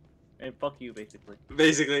and fuck you, basically.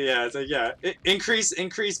 basically yeah, it's like yeah, increase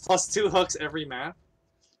plus 2 hooks every map.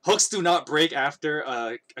 Hooks do not break after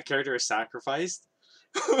a character is sacrificed.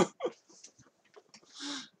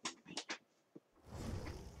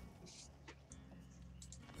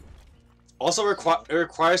 Also, it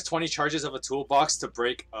requires 20 charges of a toolbox to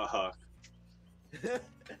break a hook.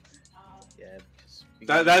 Yeah.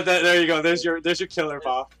 There you go. There's your killer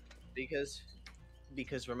buff. Because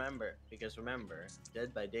remember,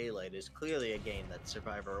 Dead by Daylight is clearly a game that's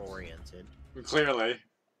survivor oriented. Clearly.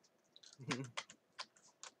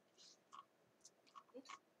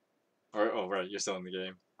 Or oh right, you're still in the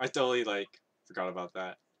game. I totally forgot about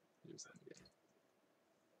that. You're still in the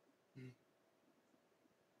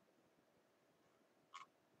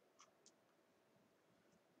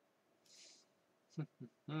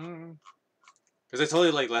game. Because I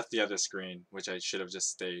totally left the other screen, which I should have just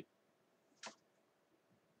stayed.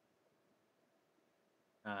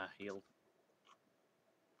 Healed.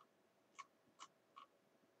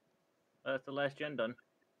 That's the last gen done.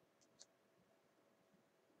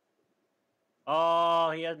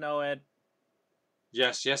 Oh, he has no head.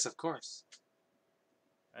 Yes, of course.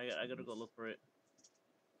 I gotta go look for it.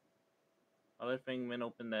 I'll let Fangman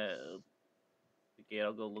open the gate.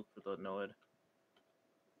 I'll go look for the Noed.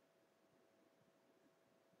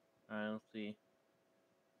 Alright, let's see.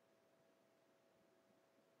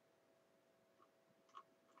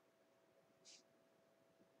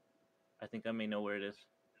 I think I may know where it is.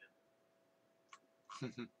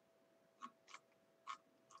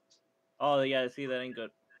 Oh, yeah, see, that ain't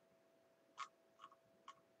good.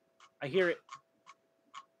 I hear it.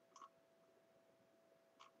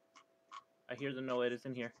 I hear the Noed is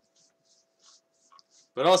in here.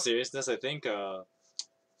 But in all seriousness, I think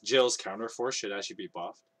Jill's counterforce should actually be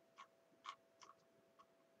buffed.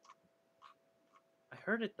 I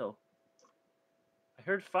heard it though. I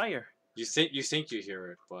heard fire. You think you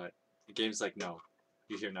hear it, but the game's like no,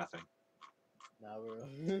 you hear nothing. Nah, bro.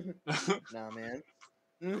 Nah, man.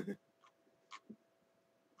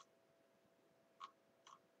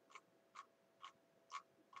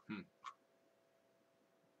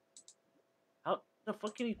 How the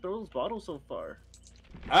fuck can he throw those bottles so far?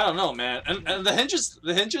 I don't know, man. And the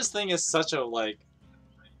hinges thing is such a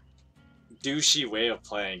douchey way of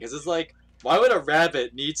playing, because it's like, why would a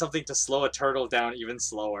rabbit need something to slow a turtle down even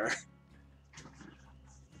slower?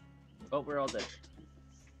 Oh, we're all dead.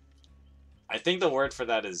 I think the word for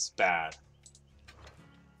that is bad.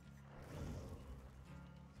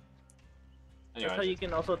 Anyway, That's how you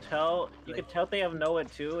can also tell. You can tell they have Noah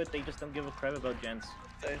too if they just don't give a crap about gens.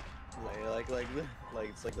 Like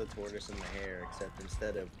it's like the tortoise and the hare, except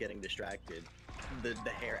instead of getting distracted, the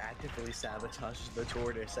hare actively sabotages the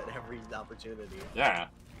tortoise at every opportunity. yeah.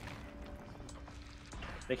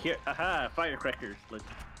 They hear, aha, firecrackers. Like,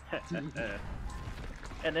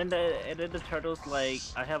 and then the turtle's like,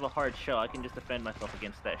 I have a hard shell. I can just defend myself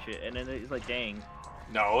against that shit. And then he's like, dang.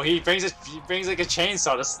 No, he brings like a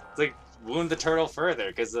chainsaw to wound the turtle further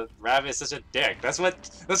because the rabbit is such a dick. That's what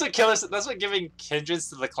giving hindrance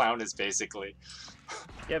to the clown is basically.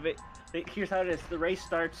 Yeah, but here's how it is. The race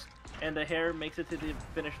starts and the hare makes it to the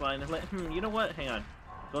finish line and like, you know what? Hang on.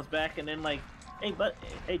 Goes back and then like,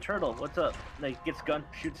 hey turtle, what's up? Like gets gun,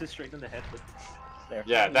 shoots it straight in the head. There.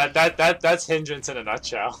 Yeah, that's hindrance in a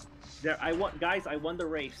nutshell. There, I won the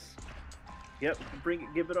race. Yep,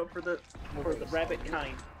 give it up for the rabbit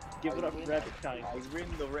kind. Give it up for rabbit kind. I win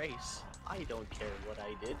the race. I don't care what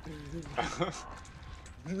I did.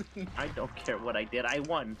 I don't care what I did. I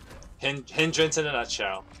won. Hindrance in a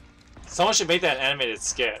nutshell. Someone should make that an animated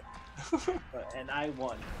skit. And I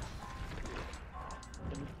won.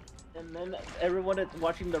 And then everyone that's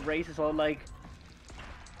watching the race is all like,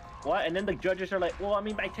 what? And then the judges are like, well, I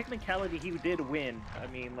mean, by technicality, he did win. I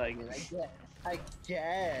mean, like... I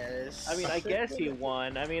guess. I mean, I guess he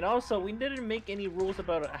won. I mean, also, we didn't make any rules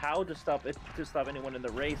about how to stop anyone in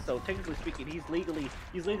the race. So technically speaking, he's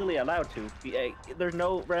legally allowed to. There's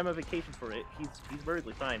no ramification for it. He's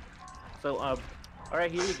perfectly fine. So all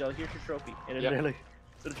right, here you go. Here's your trophy. And it really,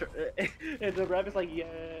 and the rabbit's like,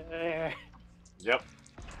 yeah. Yep.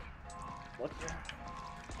 What?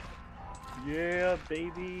 Yeah,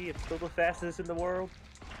 baby. I'm still the fastest in the world.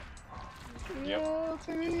 Yep. Yeah,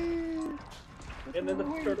 baby. And then the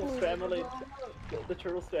turtles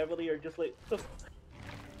family are just like.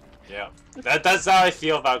 Yeah, that's how I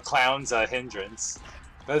feel about clown's hindrance.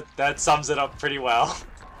 That sums it up pretty well.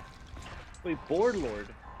 Wait, Board Lord.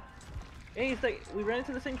 Hey, it's like we ran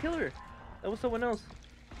into the same killer. That was someone else.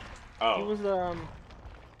 Oh.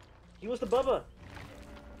 He was the Bubba.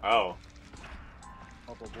 Oh.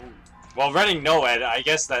 Well, running Noed, I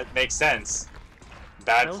guess that makes sense.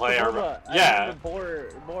 Bad That was player. the Bubba. Yeah. Boar.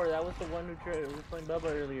 That was the one who was playing Bubba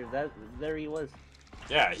earlier. There he was.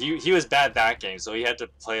 Yeah, he was bad that game, so he had to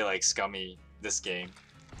play like scummy this game.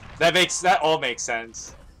 That all makes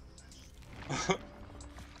sense.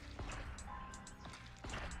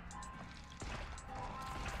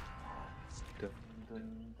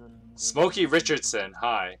 Smokey Richardson,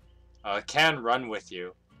 hi. Can run with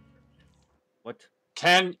you. What?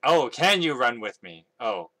 Can you run with me?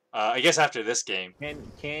 Oh, I guess after this game.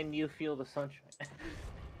 Can you feel the sunshine?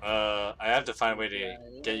 I have to find a way to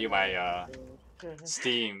get you my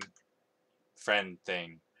Steam friend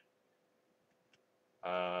thing.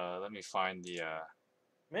 Let me find the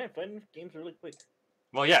Man, finding games really quick.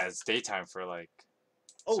 Well, yeah, it's daytime for like.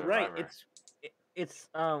 Oh Survivor. right, it's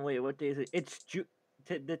wait, what day is it? It's June.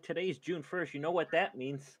 Today's June 1st. You know what that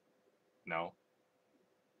means? No,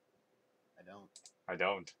 I don't. I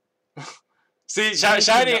don't. See,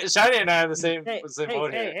 Shiny and I have the same Hey,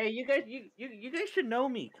 boat here. hey, you guys should know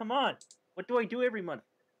me. Come on. What do I do every month?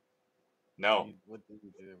 No. What do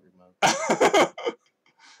you do every month?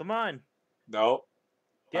 Come on. No.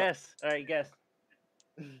 Guess. All right, guess.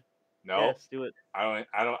 No. Guess. Do it.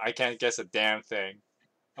 I can't guess a damn thing.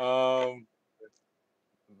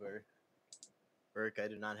 Burke, I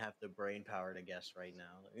do not have the brain power to guess right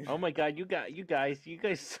now. Oh my God, you guys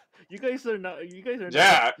are not.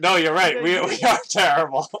 Yeah. No, you're right. We are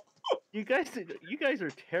terrible. You guys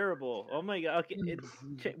are terrible. Oh my God.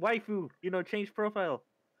 Okay, waifu. Change profile.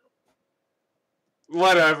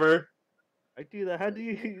 Whatever. I do that. How do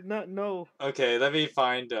you not know? Okay, let me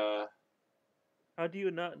find. How do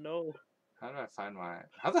you not know? How do I find my?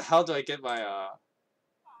 How the hell do I get my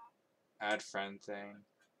add friend thing?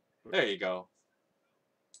 There you go.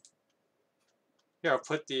 Here, I'll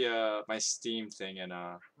put the my Steam thing in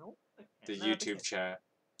the YouTube chat.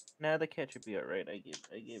 Nah, the cat should be alright. I gave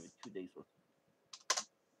it 2 days worth.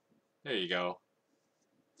 There you go.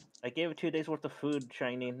 I gave it 2 days worth of food,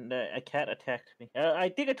 Shiny, and a cat attacked me. I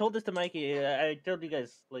think I told this to Mikey. I told you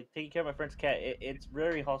guys, like, taking care of my friend's cat. It's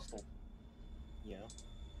very hostile. Yeah.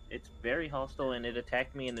 It's very hostile, and it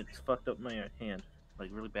attacked me, and it's fucked up my hand,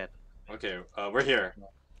 like, really bad. Okay, we're here.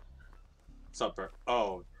 What's up, bro?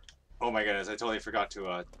 Oh my goodness, I totally forgot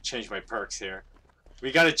to change my perks here.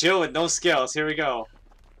 We got a Jill with no skills. Here we go.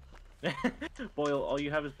 Boil. All you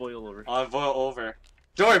have is boil over. I'll boil over.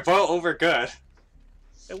 Don't worry, boil over good.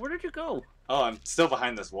 Hey, where did you go? Oh, I'm still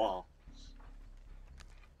behind this wall.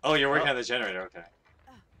 Oh, you're working on the generator. Okay.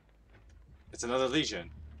 It's another Legion.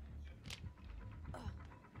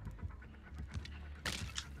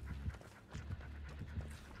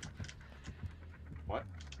 What?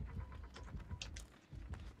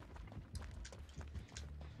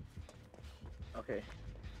 Okay.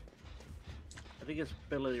 I think it's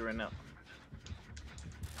ability right now.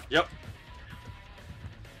 Yep.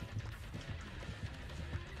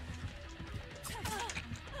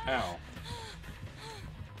 Ow.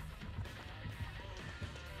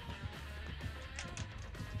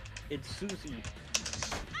 It's Susie.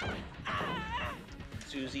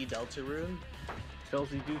 Susie Deltarune?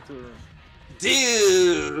 Chelsea Duter.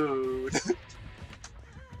 Dude!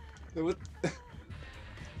 What?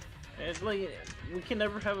 It's like, we can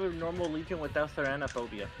never have a normal Legion without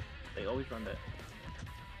Tyranophobia. They always run that.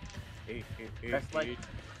 Hey, That's like...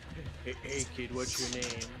 Hey, kid, what's your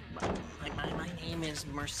name? My name is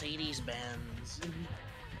Mercedes Benz.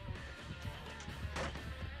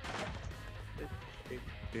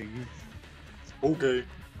 Hey, Okay.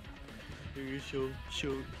 you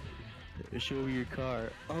show me your car.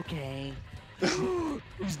 Okay.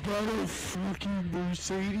 Is that a fucking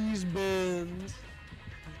Mercedes Benz?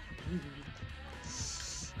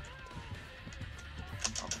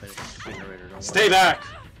 I'll finish the generator, don't Stay back!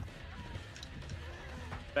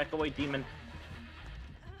 Back away, demon.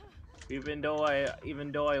 Even though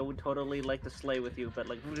I would totally like to slay with you, but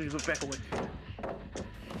like, back away.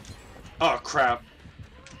 Oh crap.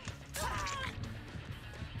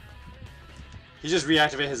 He just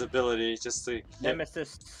reactivated his ability just to get...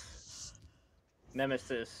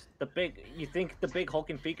 Nemesis. You think the big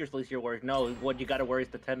hulking figures lose your words? No, what you gotta worry is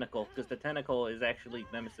the tentacle, because the tentacle is actually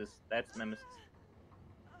Nemesis. That's Nemesis.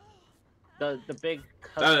 The big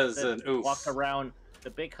husk That is an oof. walk around. The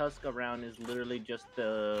big husk around is literally just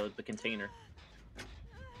the container.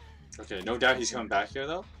 Okay, no doubt he's coming back here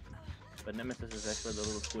though. But Nemesis is actually the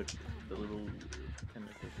little squid, the little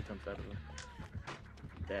tentacle that comes out of him.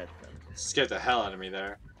 That's Nemesis. Scared the hell out of me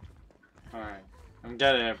there. Alright. I'm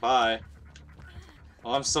getting it. Bye.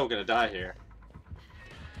 Oh, I'm so gonna die here.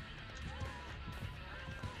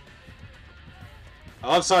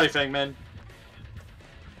 Oh, I'm sorry, Fangman.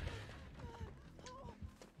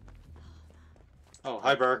 Oh,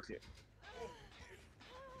 hi, Burke.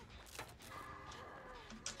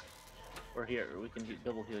 Or here, we can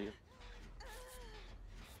double heal you.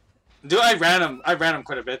 Dude, I ran him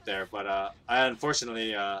quite a bit there, but I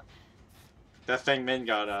unfortunately that Fangman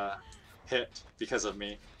got hit because of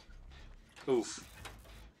me. Oof.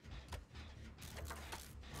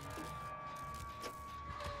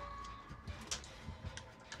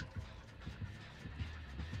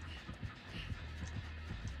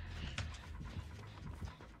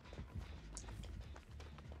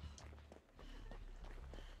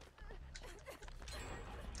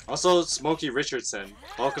 Also, Smokey Richardson,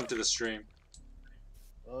 welcome to the stream.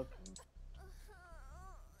 Okay.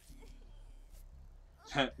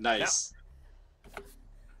 Nice.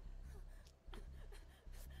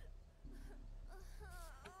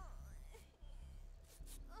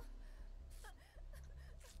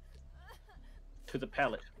 To the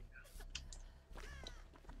pallet.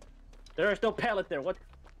 There is no pallet there. What?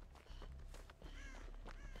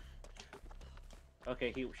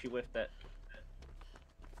 Okay, she whiffed that.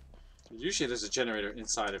 Usually there's a generator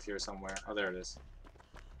inside of here somewhere. Oh, there it is.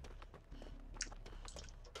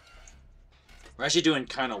 We're actually doing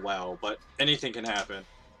kind of well, but anything can happen.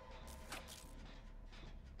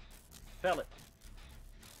 Pallet.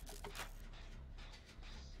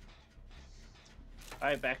 All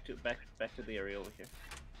right, back to the area over here.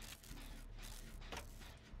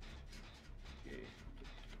 Okay.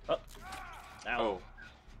 Oh. Ow. Oh,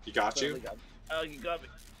 you got you? Oh, you got me.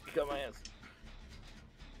 You got my ass.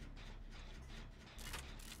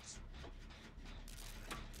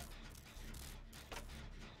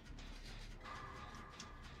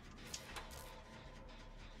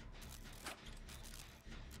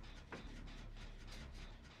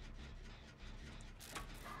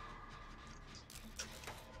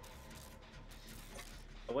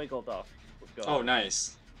 Away gold off. Let's go. Oh,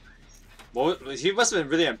 nice. Well, he must have been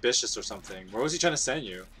really ambitious or something. Where was he trying to send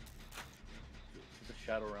you? The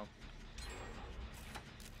Shadow Realm.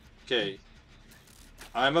 Okay.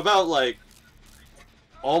 I'm about, like,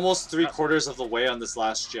 almost 3/4 of the way on this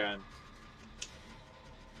last gen.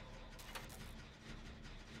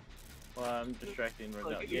 Well, I'm distracting right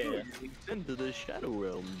now. Okay, Yeah. Into the Shadow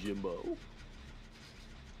Realm, Jimbo.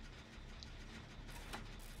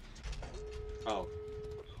 Oh.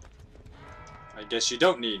 I guess you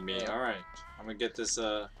don't need me. Alright. I'm gonna get this,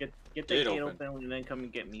 Get the Gate gate open. open and then come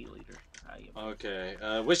and get me later.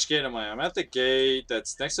 Okay, which gate am I? I'm at the gate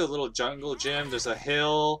that's next to a little jungle gym. There's a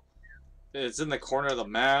hill. It's in the corner of the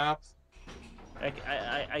map.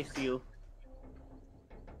 I see you.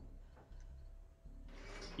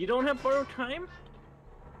 You don't have borrowed time?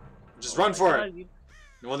 Just run for it. You...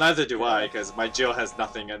 Well, neither do I, because my Jill has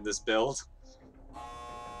nothing in this build.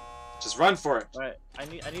 Just run for it. Alright, I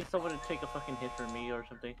need someone to take a fucking hit for me or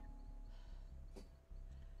something.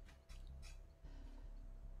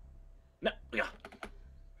 No, yeah.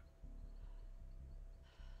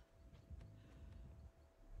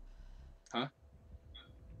 Huh?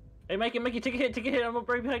 Hey, Mikey, take a hit, I'm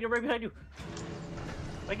right behind you,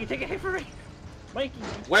 Mikey, take a hit for me! Mikey!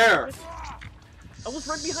 Where? I was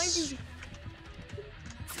right behind you!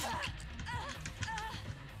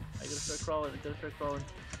 I gotta start crawling,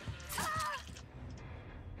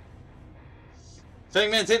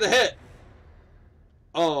 Fangman, take the hit!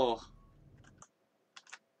 Oh.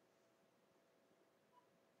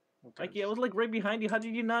 Mikey, I was like right behind you. How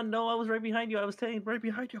did you not know I was right behind you? I was staying right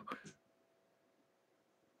behind you.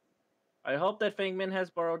 I hope that Fangman has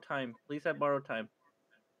borrowed time. Please have borrowed time.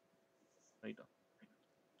 No, you don't.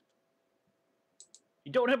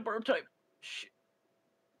 You don't have borrowed time. Shit.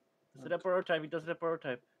 Does it have borrowed time? He doesn't have borrowed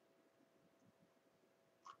time.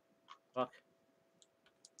 Fuck.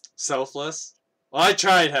 Selfless? Well, I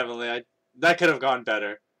tried, Heavenly. That could have gone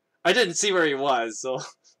better. I didn't see where he was, so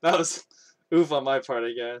that was oof on my part,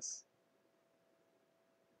 I guess.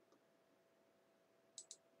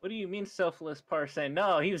 What do you mean selfless, Parson?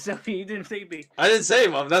 No, he didn't say me. I didn't say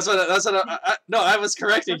him. That's what no, I was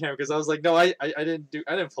correcting him because I was like, no, I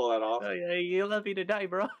didn't pull that off. Oh yeah, you left me to die,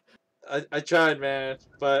 bro. I tried, man,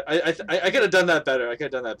 but I could have done that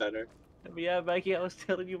better. Yeah, Mikey, I was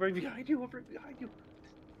telling you right behind you. I'm right behind you.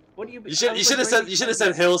 What do you? You should have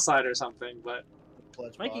said hillside or something, but.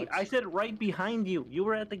 Mikey, I said right behind you. You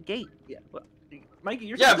were at the gate. Yeah. Well, Mikey,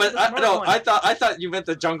 you're. Yeah, but I thought you meant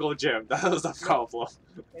the jungle gym. That was the problem.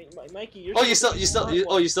 Hey, Mikey, you're. Oh, you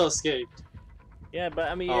still escaped. Yeah, but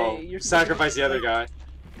I mean, Oh, you're sacrifice the other guy.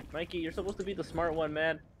 Mikey, you're supposed to be the smart one,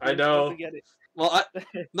 man. I You're know. supposed to get it. Well,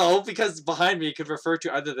 no, because behind me could refer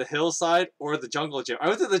to either the hillside or the jungle gym. I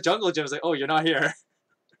went to the jungle gym. I was like, oh, you're not here.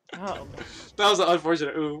 Oh, That was an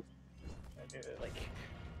unfortunate ooh. like,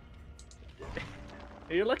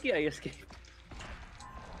 you're lucky I escaped.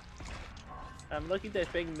 I'm lucky that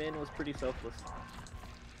Feng Min was pretty selfless.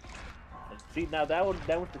 See, now that was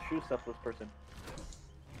the true selfless person.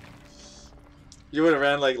 You would have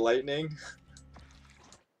ran like lightning.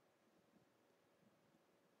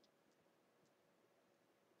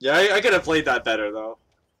 Yeah, I could have played that better though.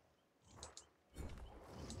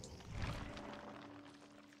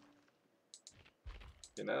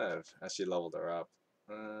 You know, I've actually leveled her up.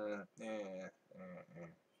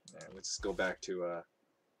 Let's just go back to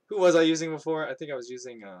who was I using before? I think I was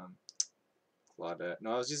using Claudette.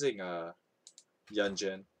 No, I was using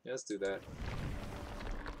Yunjin. Yeah, let's do that.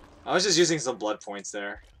 I was just using some blood points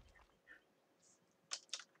there.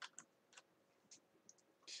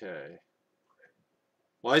 Okay.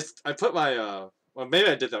 Well, I put my well, maybe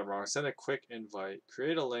I did that wrong. Send a quick invite.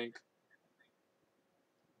 Create a link.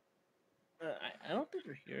 I don't think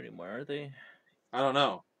they're here anymore, are they? I don't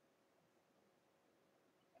know.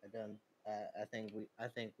 I don't. I think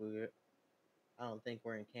we're. I don't think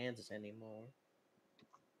we're in Kansas anymore.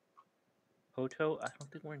 Hoto? I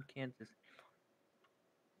don't think we're in Kansas.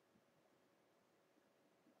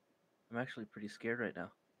 I'm actually pretty scared right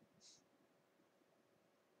now.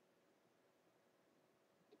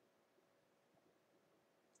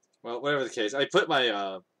 Well, whatever the case, I put my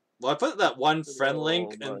well, I put that one friend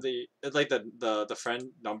link in the like the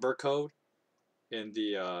friend number code in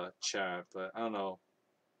the chat, but I don't know.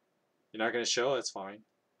 You're not gonna show? It's fine.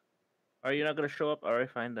 Are you not gonna show up? All right,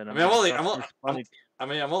 fine then. I mean,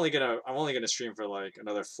 I'm only gonna stream for like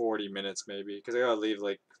another 40 minutes maybe, because I gotta leave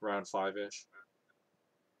like around 5-ish,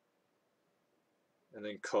 and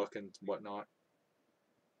then cook and whatnot.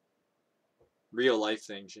 Real life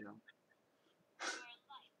things, you know.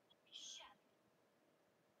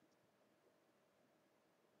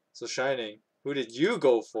 So Shining, who did you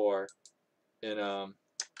go for in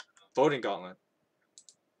voting gauntlet?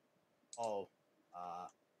 Oh,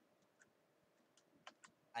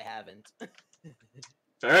 I haven't.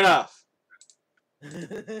 Fair enough.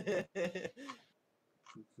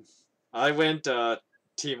 I went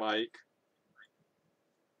Team Ike.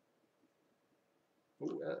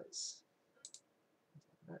 Ooh, that's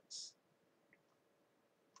nice.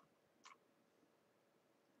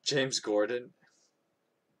 James Gordon.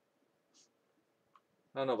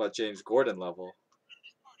 I don't know about James Gordon level.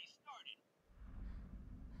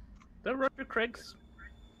 That Roger Craig's.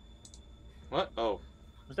 What? Oh.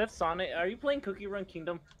 Was that Sonic? Are you playing Cookie Run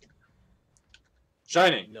Kingdom?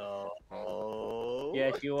 Shining. No.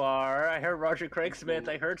 Yes, you are. I heard Roger Craig Smith.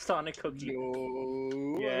 I heard Sonic Cookie.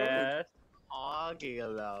 No. Yes. Talking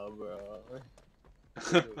about, bro.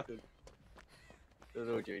 That's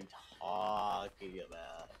what you're talking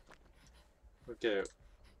about. Okay.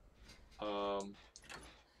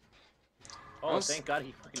 Oh, thank God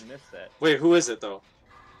he fucking missed that. Wait, who is it though?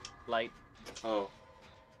 Light. Oh.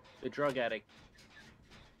 The drug addict.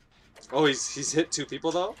 Oh, he's hit 2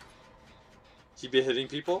 people though? He be hitting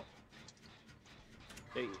people?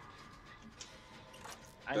 Hey.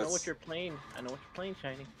 I know what you're playing. I know what you're playing,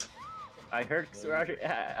 Shiny. I heard Roger.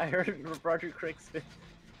 I heard Roger Craig Smith.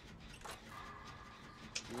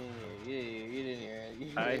 Yeah, you didn't hear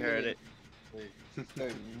it. I heard it.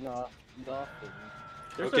 Nothing.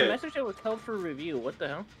 There's Okay. a message that was held for review. What the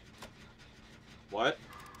hell? What?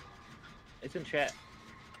 It's in chat.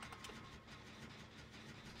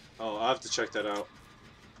 Oh, I'll have to check that out.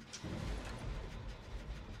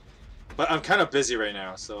 But I'm kind of busy right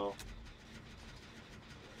now, so...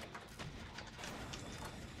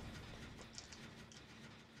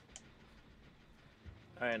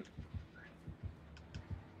 Alright.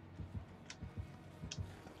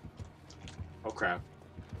 Oh crap.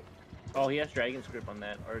 Oh, he has Dragon's Grip on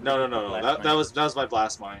that. Or No. That was my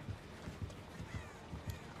blast mine.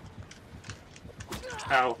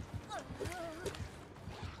 Ow.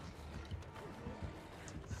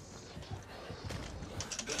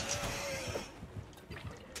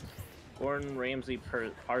 Gordon Ramsay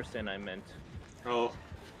Parson, I meant. Oh.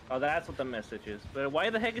 Oh, that's what the message is. But why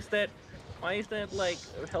the heck is that? Why is that like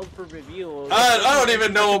held for review? I don't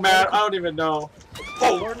even know, man. I don't even know.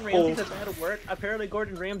 Oh, Gordon Ramsay's a bad word. Apparently,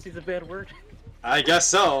 Gordon Ramsay's a bad word. I guess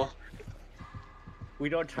so. We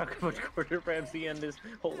don't talk about Gordon Ramsay in this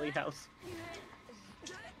holy house.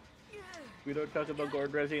 We don't talk about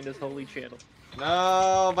Gordon Ramsay in this holy channel.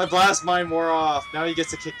 No, my blast mine wore off. Now he gets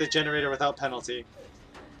to kick the generator without penalty.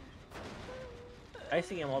 I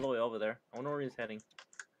see him all the way over there. I wonder where he's heading.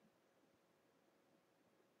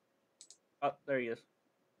 Oh, there he is.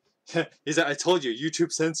 He's like, I told you,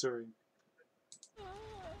 YouTube censoring.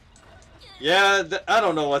 Yeah, I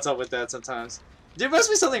don't know what's up with that sometimes. There must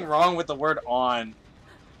be something wrong with the word on.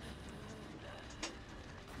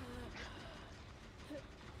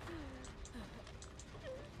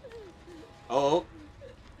 Oh,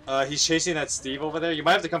 he's chasing that Steve over there. You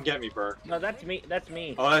might have to come get me, Burke. No, that's me. That's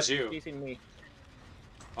me. Oh, that's you. He's chasing me.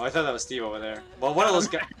 Oh, I thought that was Steve over there. Well, one of those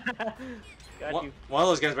guys. Got you. One of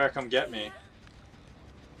those guys better come get me.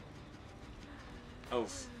 Oh.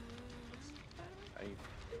 Well,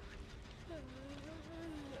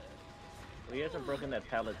 he hasn't broken that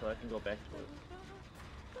pallet, so I can go back to it.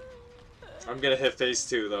 I'm gonna hit phase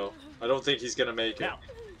 2 though. I don't think he's gonna make it. Now.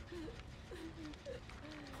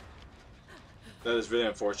 That is really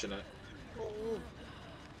unfortunate.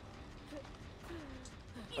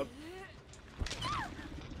 Oh.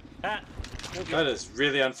 Ah. Okay. That is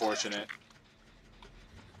really unfortunate.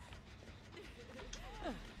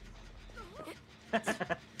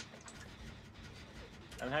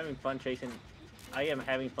 I'm having fun chasing. I am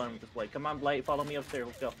having fun with this blade. Come on, Blight, follow me upstairs.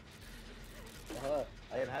 Let's go.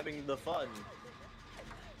 I am having the fun.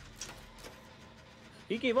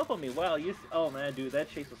 He gave up on me. Wow, you. Oh man, dude, that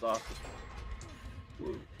chase was awesome.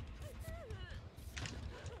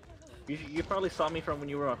 You probably saw me from when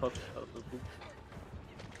you were on Hook.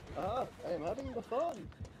 I am having the fun.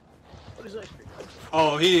 What is that?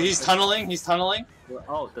 Oh, he's tunneling. He's tunneling.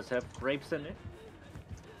 Oh, does it have grapes in it?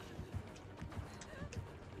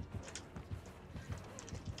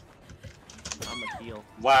 I'm a heal.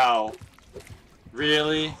 Wow.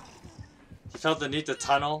 Really? He felt the need to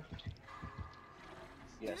tunnel?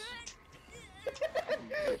 Yes.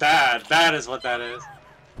 Bad is what that is.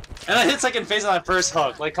 And I hit second phase on that first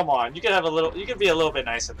hook. Like, come on, you could have a little. You could be a little bit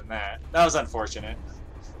nicer than that. That was unfortunate.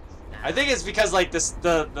 I think it's because like the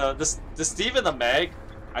Steve and the Meg.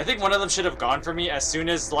 I think one of them should have gone for me as soon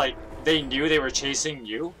as like they knew they were chasing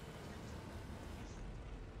you.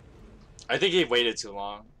 I think he waited too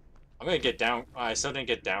long. I'm gonna get down. I still didn't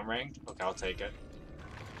get down ranked. Okay, I'll take it.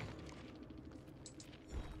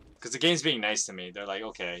 Because the game's being nice to me. They're like,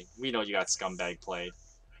 okay, we know you got scumbag played.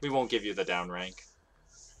 We won't give you the down rank.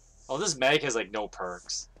 Oh, this Meg has like no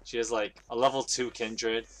perks. She has like a level 2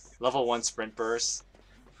 Kindred, level 1 Sprint Burst,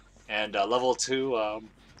 and level 2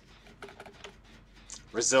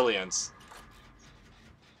 Resilience.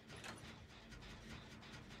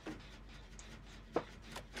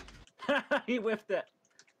 He whiffed it.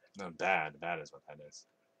 No, bad is what that is.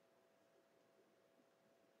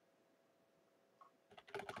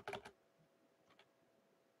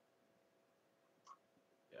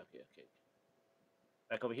 Okay.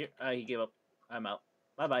 Back over here. He gave up. I'm out.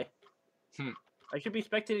 Bye-bye. I should be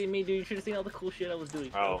spectating me, dude. You should have seen all the cool shit I was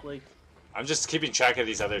doing. Oh. Like, I'm just keeping track of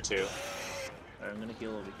these other two. alright, I'm gonna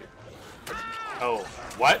heal over here. Oh,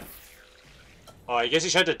 what? Oh, I guess he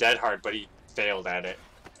tried to dead hard, but he failed at it.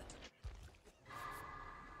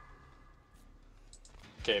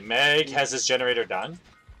 Okay, Meg has his generator done.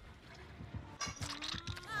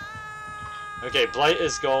 Okay, Blight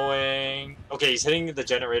is going... Okay, he's hitting the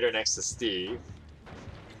generator next to Steve.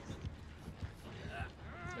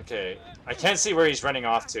 Okay, I can't see where he's running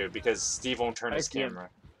off to because Steve won't turn his camera.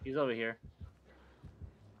 He's over here.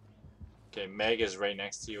 Okay, Meg is right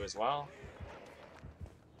next to you as well.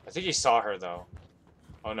 I think he saw her though.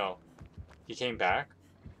 Oh no. He came back.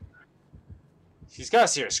 He's gotta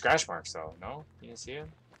see her scratch marks though, no? You didn't see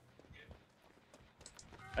him?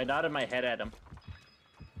 I nodded my head at him.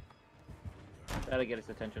 That'll get his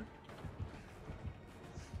attention.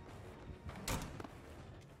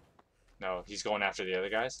 No, he's going after the other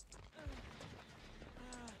guys.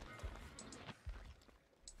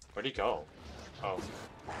 Where'd he go? Oh.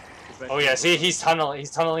 Oh yeah, see, he's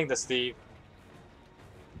tunneling the Steve.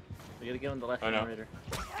 We gotta get on the left Oh, no. generator.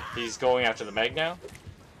 He's going after the Meg now.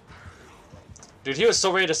 Dude, he was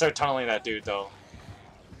so ready to start tunneling that dude though.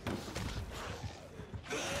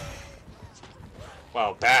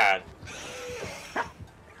 Wow, bad.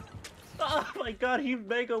 Oh my god, he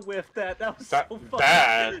mega whiffed that. That was so fun.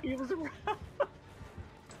 Bad. He was around.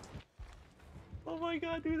 Oh my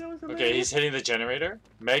god, dude, that was hilarious. Okay, he's hitting the generator.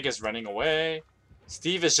 Meg is running away.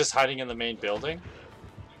 Steve is just hiding in the main building.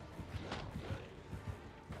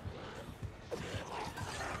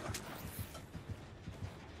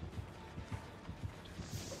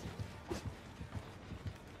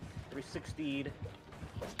 Succeed.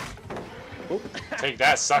 Take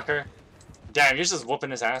that, sucker. Damn, you're just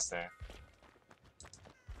whooping his ass there.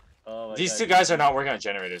 Oh my These god, two guys are not working on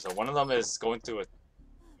generators, though. One of them is going through a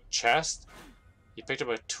chest. He picked up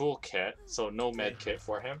a tool kit, so no med kit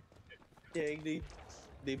for him. Dang,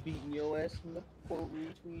 they beating your ass in the quote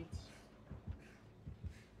retweets.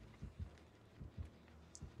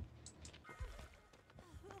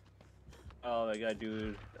 Oh my god,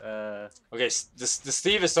 dude. Okay, the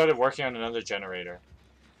Steve has started working on another generator.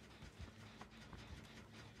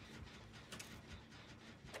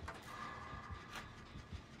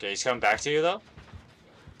 Okay, he's coming back to you though.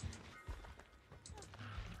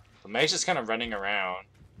 The Meg's just kind of running around.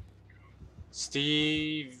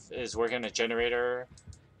 Steve is working on a generator.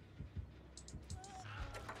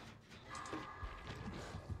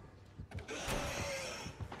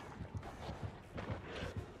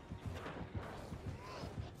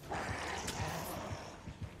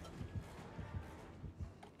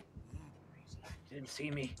 You didn't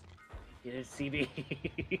see me. You didn't see me.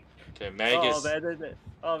 Okay, Meg oh, is... man,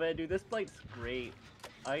 oh man, dude, this blight's great.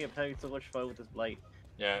 I am having so much fun with this blight.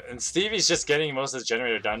 Yeah, and Stevie's just getting most of the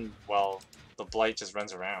generator done while the Blight just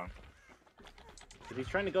runs around. Cause he's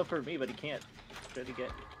trying to go for me, but he can't. He's trying to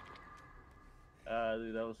get.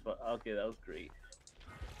 Dude, that was fun. Okay, that was great.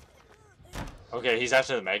 Okay, he's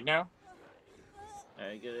after the Meg now?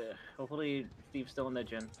 I get it. Hopefully, Steve's still in that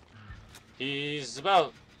gen. He's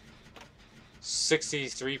about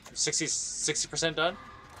 60% done.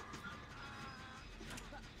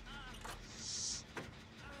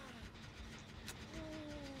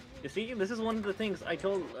 You see, this is one of the things I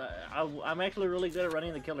told. I'm actually really good at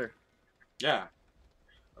running the killer. Yeah,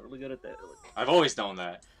 I'm really good at that. I've always known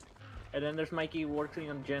that. And then there's Mikey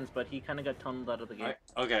working on gens, but he kind of got tunneled out of the game.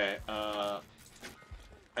 Okay, I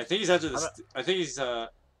think he's after the... I think he's,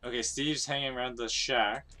 okay, Steve's hanging around the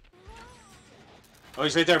shack. Oh,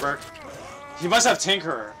 he's right there, Bert. He must have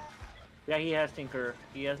Tinkerer. Yeah, he has Tinker.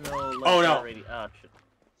 He has no. Oh, no. Oh shit.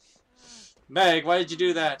 Meg, why did you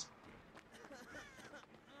do that?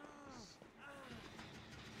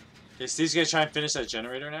 Okay, Steve's gonna try and finish that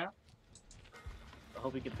generator now. I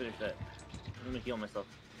hope he can finish that. I'm gonna heal myself.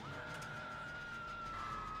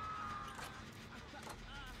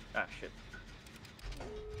 Ah shit.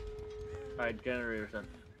 Alright, generator's done.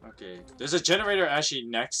 Okay, there's a generator actually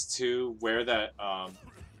next to where that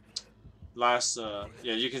last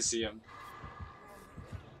yeah, you can see him.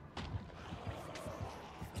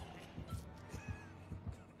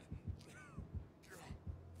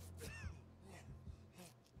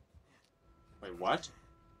 Wait, what?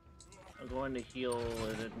 I'm going to heal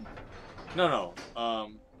and then. No,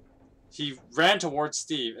 he ran towards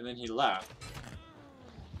Steve and then he left.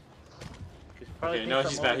 Okay, no,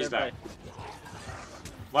 he's back. He's back.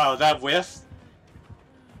 Wow, that whiff.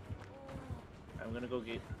 I'm gonna go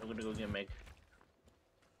get Meg.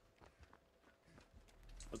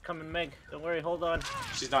 We're coming, Meg. Don't worry. Hold on.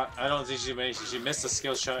 She's not. I don't think she made. She missed the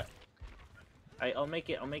skill shot. I'll make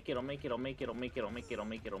it. I'll make it. I'll make it. I'll make it. I'll make it. I'll make it. I'll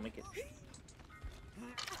make it. I'll make it.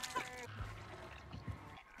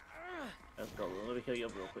 Let's go. Let me heal you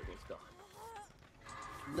up real quick. Let's go.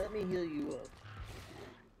 Let me heal you up.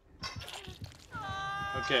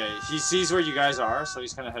 Okay, he sees where you guys are, so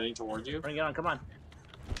he's kind of heading toward you. Bring it on. Come on.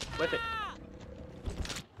 Whip it.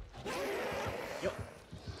 Yo.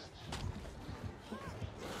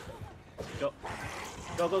 Go.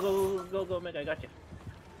 Go, go, go, go, go, Meg. I got you.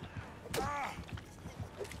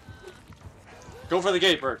 Go for the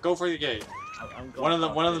gate, Bert. Go for the gate. I'm going.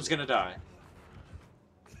 One of them's gonna die.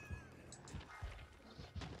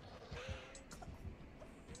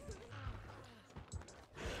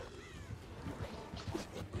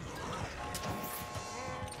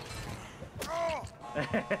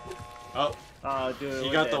 Oh, dude,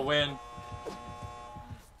 he got the win.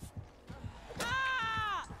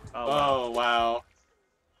 Oh wow.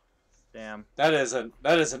 Damn. That is an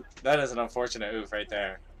unfortunate oof right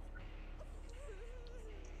there.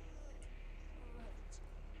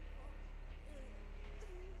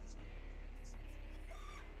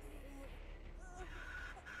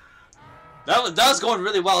 That was going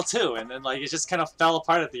really well too, and then like it just kind of fell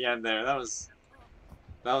apart at the end there. That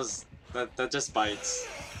just bites.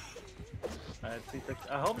 I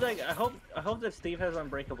hope that Steve has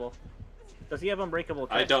Unbreakable. Does he have Unbreakable?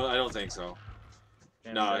 I don't think so.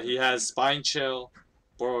 Yeah, No, he has Spine Chill,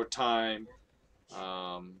 Borrowed Time.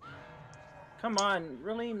 Come on,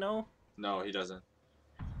 really? No. No, he doesn't.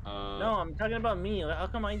 No, I'm talking about me. How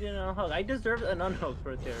come I didn't unhook? I deserve an unhook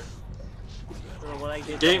right there. For what I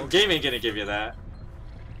did. Game ain't gonna give you that.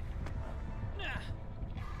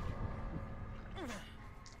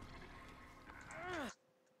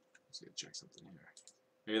 Let's go check something here.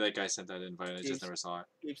 Maybe that guy sent that invite and I just never saw it.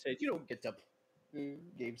 Gabe said you don't get to.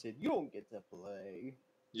 Gabe said you don't get to play.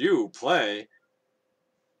 You play?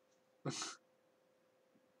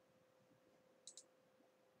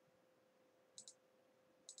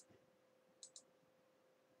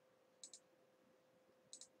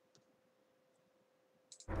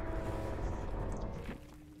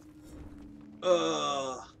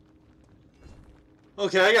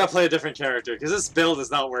 Okay, I gotta play a different character because this build is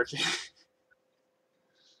not working.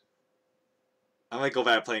 I might go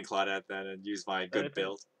back playing Claudette then and use my good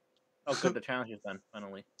build. Oh, good. The challenge is done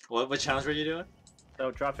finally. What challenge were you doing? So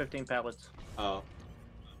drop 15 pallets. Oh.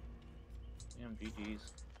 Damn,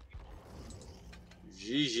 GG's.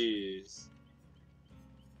 GG's.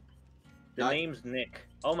 The name's Nick.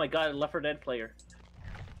 Oh my god, Left 4 Dead player.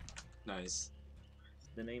 Nice.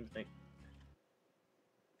 The name's Nick.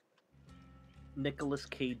 Nicolas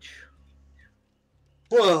Cage.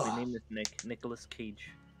 Whoa. My name is Nick. Nicolas Cage.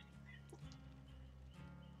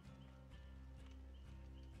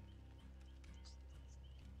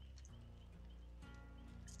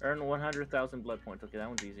 Earn 100,000 blood points. Okay, that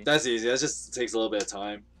one's easy. That's easy. That just takes a little bit of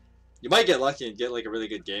time. You might get lucky and get like a really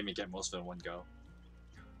good game and get most of it in one go.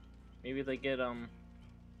 Maybe they get I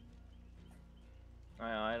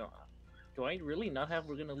don't. Do I really not have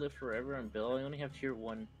We're Gonna Live Forever on Bill? I only have tier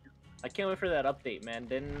 1. I can't wait for that update, man.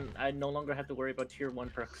 Then I no longer have to worry about tier 1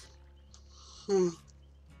 perks. Who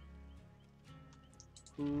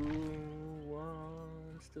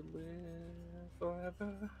wants to live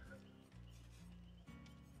forever?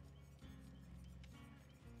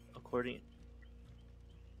 According.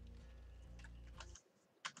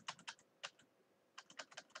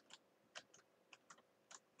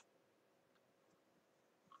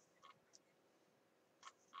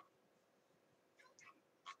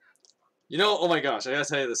 You know, oh my gosh, I gotta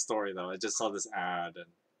tell you this story though. I just saw this ad and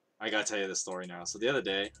I gotta tell you this story now. So the other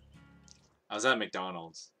day, I was at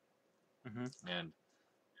McDonald's and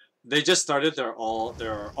they just started their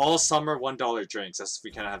all summer $1 drinks. That's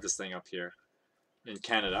we kind of have this thing up here in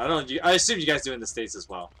Canada. I don't. I assume you guys do it in the States as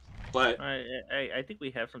well, but I think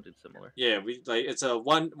we have something similar. yeah, we like it's a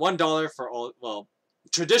 $1 for all. Well,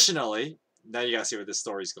 traditionally, now you gotta see where this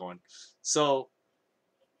story's going. So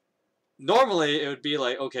normally it would be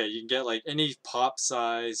like, okay, you can get like any pop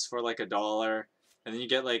size for like $1, and then you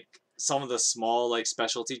get like some of the small like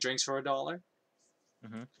specialty drinks for $1.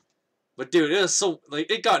 But dude, it was so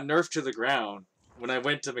like it got nerfed to the ground when I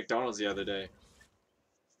went to McDonald's the other day.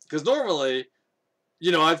 Because normally,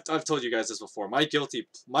 you know, I've told you guys this before. My guilty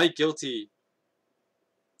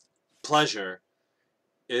pleasure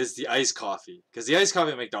is the iced coffee, because the iced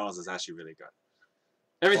coffee at McDonald's is actually really good.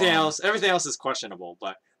 Everything else is questionable,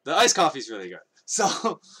 but the iced coffee is really good.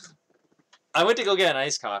 So I went to go get an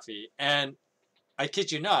iced coffee, and I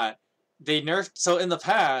kid you not, they nerfed. So in the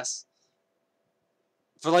past,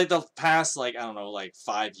 for like the past like I don't know like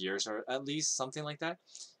 5 years or at least something like that,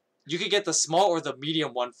 you could get the small or the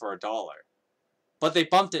medium one for $1. But they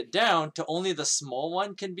bumped it down to only the small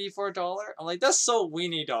one can be for $1. I'm like, that's so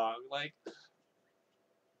weenie dog. Like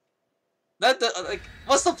that like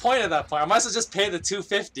what's the point of that point? I might as well just pay the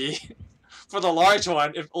 $2.50 for the large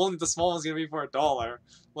one if only the small one's gonna be for $1.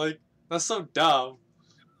 Like that's so dumb.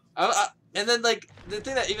 And then like the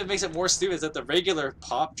thing that even makes it more stupid is that the regular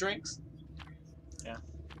pop drinks,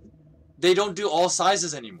 they don't do all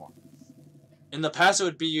sizes anymore. In the past, it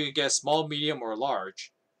would be you could get a small, medium, or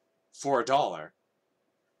large for $1.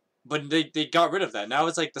 But they got rid of that. Now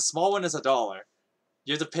it's like the small one is $1.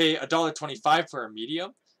 You have to pay $1.25 for a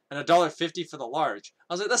medium and $1.50 for the large.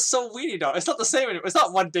 I was like, that's so weenie dog. It's not the same anymore. It's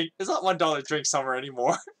not $1 drink summer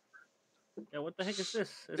anymore. Yeah, what the heck is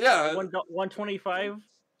this? It's Yeah, $1.25.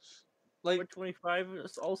 Like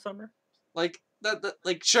 $1.25 all summer. Like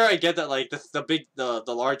like sure I get that like the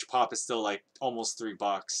large pop is still like almost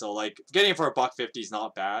 $3, so like getting it for $1.50 is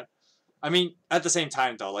not bad. I mean at the same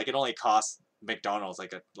time though, like it only costs McDonald's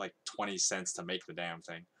like 20 cents to make the damn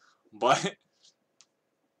thing, but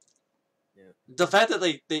the fact that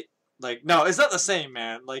they like no, it's not the same,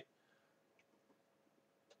 man. Like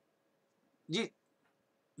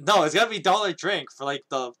no, it's gotta be $1 drink for like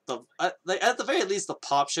like at the very least the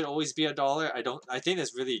pop should always be $1. I think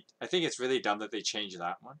it's really dumb that they changed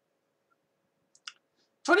that one.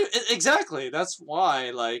 Exactly. That's why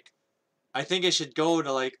like I think it should go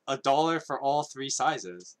to like $1 for all 3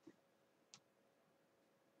 sizes.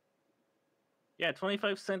 Yeah,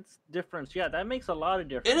 25 cents difference. Yeah, that makes a lot of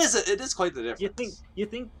difference. It is quite the difference. You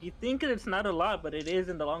think it's not a lot, but it is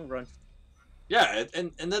in the long run. Yeah,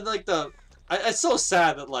 and then like it's so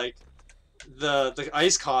sad that like the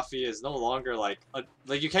iced coffee is no longer like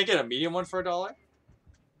you can't get a medium one for $1.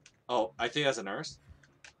 Oh, I think that's a nurse.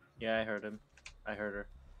 Yeah, I heard him. I heard her.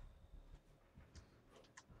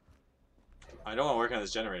 I don't want to work on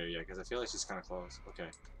this generator yet because I feel like she's kind of close. Okay.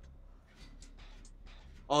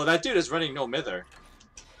 Oh, that dude is running no mither.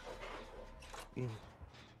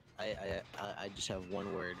 I just have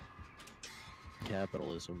one word.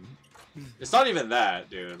 Capitalism. It's not even that,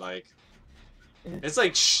 dude. Like, it's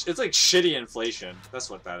like shitty inflation. That's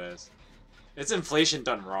what that is. It's inflation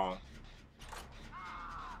done wrong.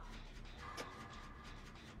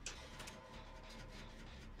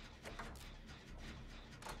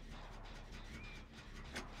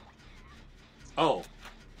 Oh.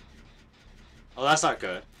 Oh, that's not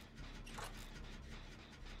good.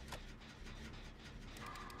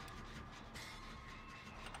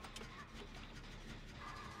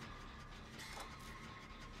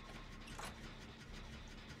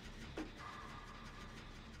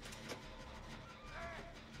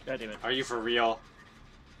 God damn it. Are you for real?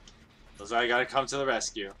 That's why I gotta come to the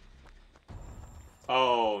rescue.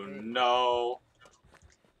 Oh no.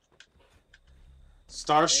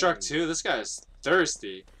 Starstruck too? This guy's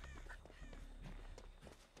thirsty.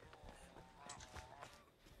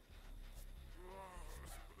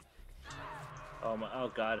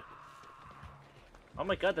 Oh god. Oh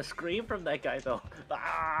my god, the scream from that guy though.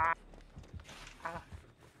 Ah!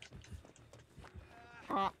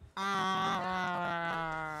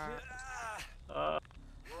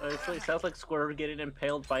 It sounds like Squirrel getting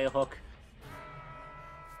impaled by a hook.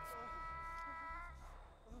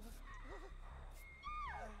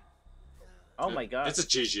 Oh my god. It's a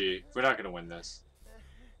GG. We're not gonna win this.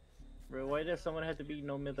 Bro, why does someone have to be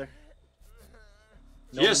no mither?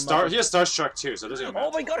 He has Starstruck too, so it doesn't even matter.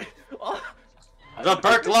 Oh my god! Oh. The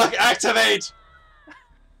Berk Luck activate!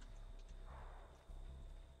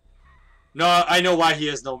 No, I know why he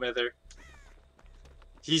has no mither.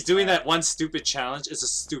 He's doing that one stupid challenge. It's a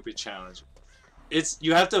stupid challenge. It's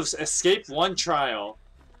you have to escape one trial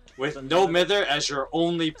with no mither as your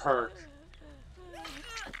only perk.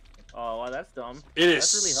 Oh, wow, that's dumb. It is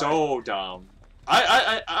That's really so hard. dumb.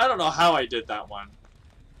 I don't know how I did that one.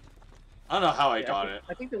 I don't know how I got it.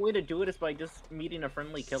 I think the way to do it is by just meeting a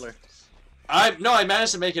friendly killer. I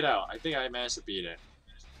managed to make it out. I think I managed to beat it.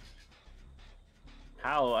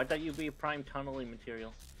 How? I thought you'd be prime tunneling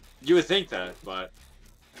material. You would think that, but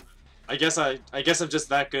I guess I'm just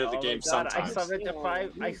that good at the Oh game my God, sometimes. I summoned the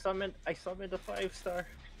 5. I summoned a 5-star.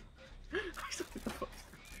 I summoned the 5-star.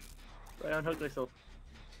 I unhooked myself.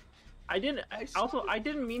 I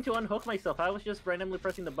didn't mean to unhook myself. I was just randomly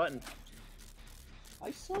pressing the button. I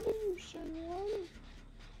summoned you, Shenron.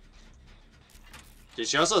 Okay,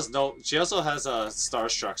 she also has a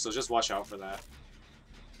Starstruck, so just watch out for that.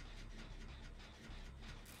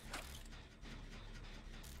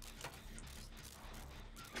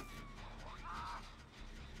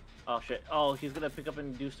 Oh shit. Oh, he's gonna pick up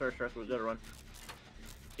and do Starstruck. We gotta run.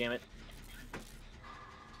 Damn it.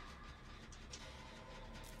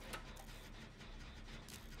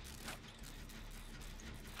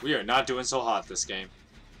 We are not doing so hot this game.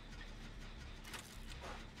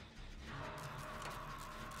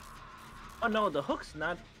 Oh no, the hook's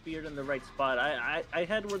not feared in the right spot. I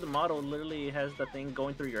had where the model literally has the thing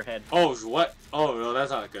going through your head. Oh, what? Oh, no, that's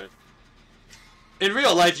not good. In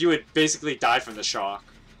real life, you would basically die from the shock.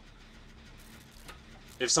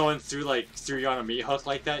 If someone threw you on a meat hook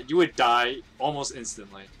like that, you would die almost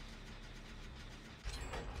instantly.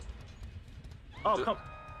 Oh, come.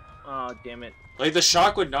 Oh, damn it. Like, the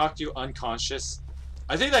shock would knock you unconscious.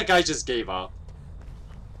 I think that guy just gave up.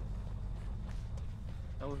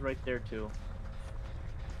 That was right there, too.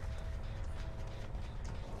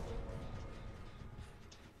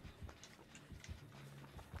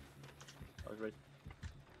 That was right.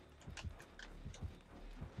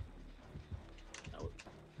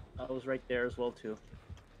 That was right there as well, too.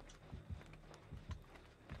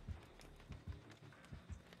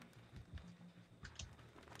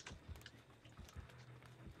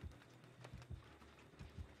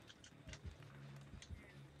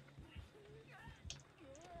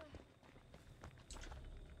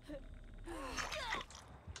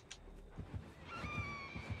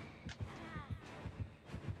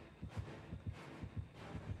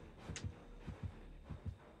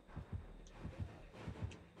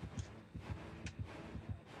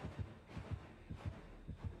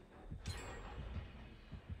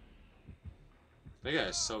 That guy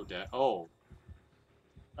is so dead. Oh.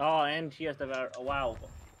 Oh, and he has to have oh, wow.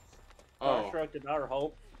 Oh. Starstruck did not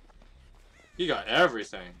hope. He got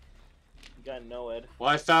everything. You got no Ed. Well,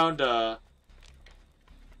 I found a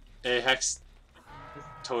hex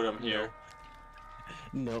totem here.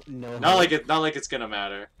 No. Not like it's gonna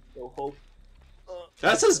matter. No hope.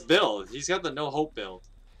 That's his build. He's got the no hope build.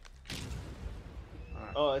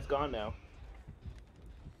 Oh, it's gone now.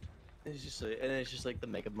 It's just and it's just like the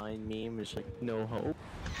Megamind meme. It's like no hope.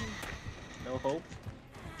 No hope.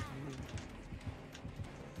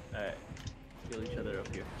 Alright. Kill each other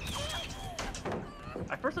up here.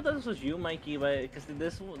 At first I thought this was you, Mikey, but because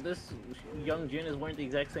this young Jin is wearing the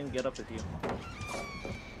exact same getup as you.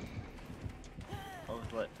 Oh,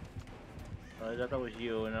 what? I thought it was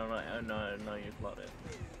you, and I'm like, oh, no, you're Claudette.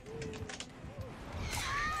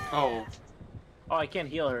 Oh, Oh, I can't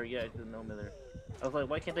heal her. Yeah, I didn't know there. I was like,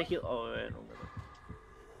 why can't I heal? Oh, I don't know.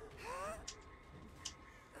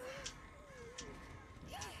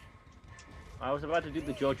 I was about to do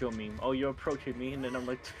the JoJo meme. Oh, you're approaching me, and then I'm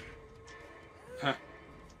like, huh.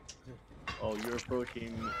 oh, you're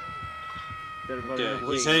approaching me. Instead of running Okay,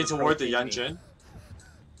 away, he's you're heading toward the approaching me. Yunjin.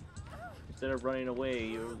 Instead of running away,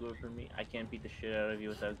 you're going for me. I can't beat the shit out of you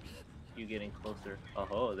without you getting closer.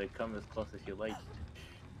 Oh, they come as close as you like.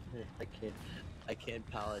 I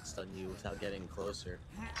can't pallet stun you without getting closer.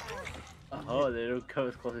 Oh, they don't come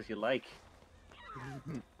as close as you like.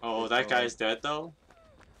 Oh, It's that all guy's dead though?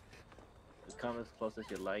 They come as close as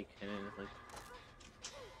you like, and then it's like.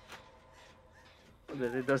 And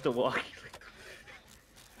then it does the walking.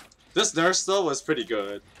 This nurse though was pretty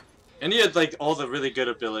good. And he had like all the really good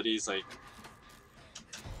abilities, like...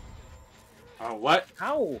 Oh, what?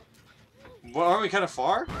 How? Well, aren't we kind of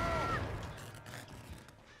far? Ah,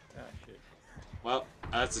 shit. Well,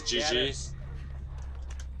 that's a Yeah, GG's.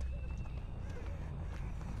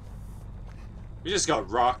 We just got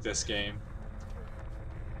rocked this game.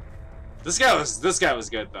 This guy was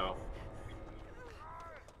good though.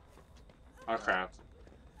 Oh crap.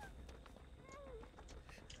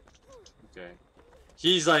 Okay.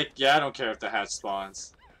 He's like, yeah, I don't care if the hatch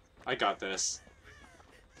spawns. I got this.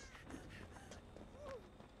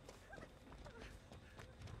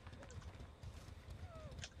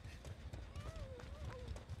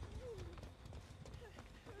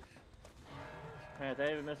 Man, I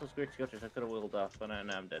have missile spirit sculptures. I could have wheeled off, but now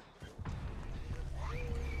I'm dead.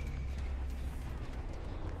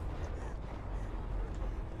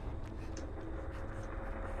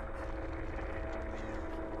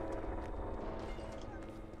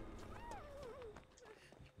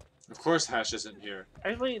 Of course Hash isn't here.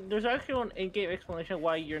 Actually, there's actually an in-game explanation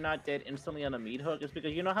why you're not dead instantly on a meat hook. It's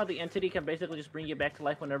because you know how the entity can basically just bring you back to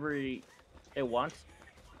life whenever it wants?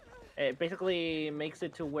 It basically makes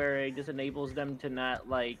it to where it just enables them to not,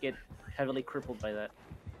 like, get heavily crippled by that.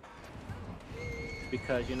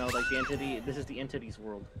 Because, you know, like, the entity, this is the entity's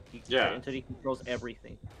world. Yeah. The entity controls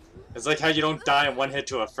everything. It's like how you don't die in one hit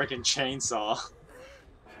to a freaking chainsaw.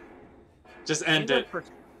 Just end it.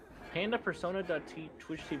 Panda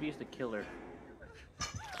Persona.Twitch TV is the killer.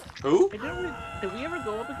 Who? Hey, did we ever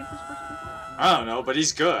go up against this person before? I don't know, but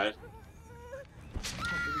he's good. Oh,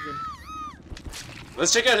 pretty good.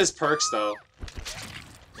 Let's check out his perks though.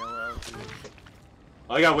 No,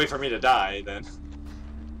 Well, I gotta wait for me to die, then.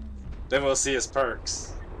 Then we'll see his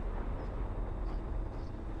perks.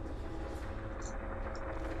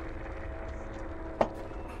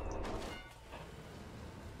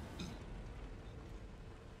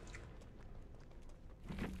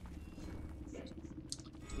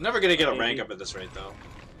 I'm never gonna get a rank up at this rate, though.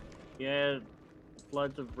 yeah,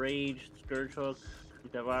 Floods of Rage, Scourge Hook,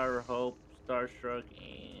 Devour Hope, Starstruck,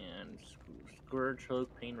 and Scourge Hook,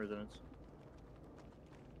 Pain Resonance.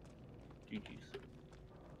 GG's.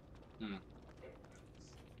 Hmm.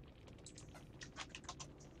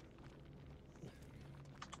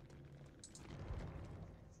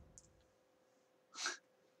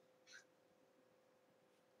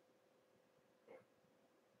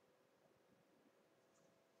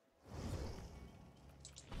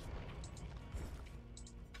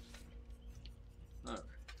 Alright,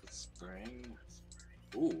 let's bring...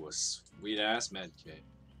 Ooh, a sweet-ass medkit.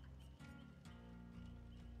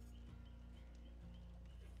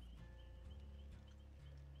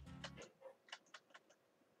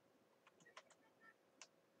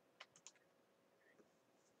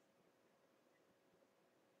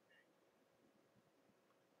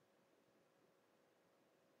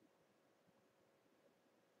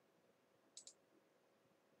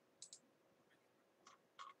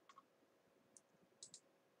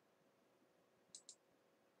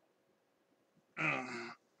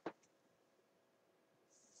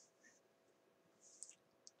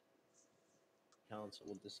 Council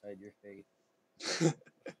will decide your fate.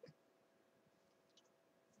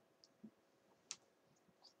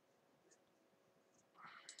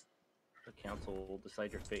 The council will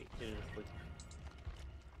decide your fate. It is like...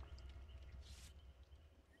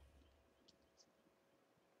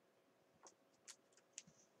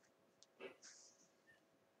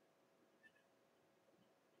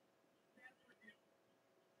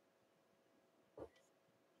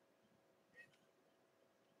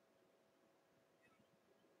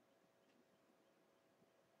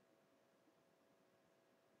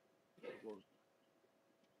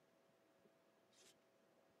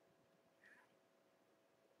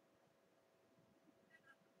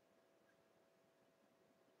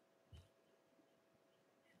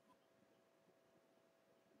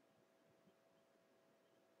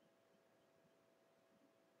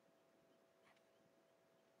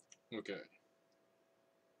 Okay.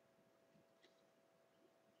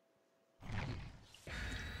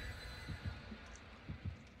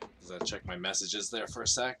 Let's check my messages there for a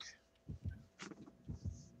sec.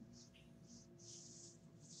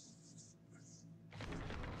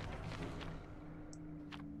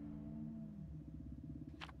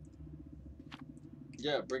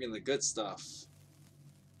 Yeah, bringing the good stuff.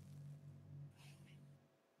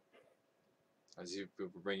 As you were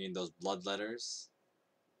bringing those blood letters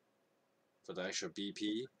for the extra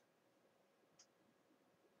BP.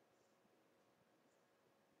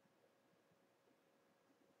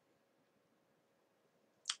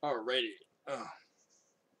 Alrighty.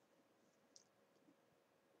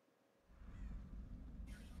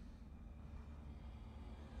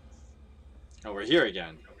 Oh, we're here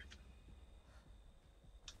again.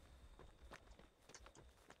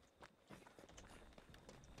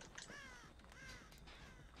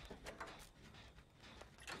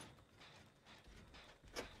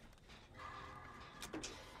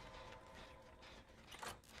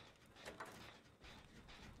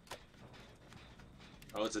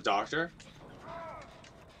 Oh, it's a doctor?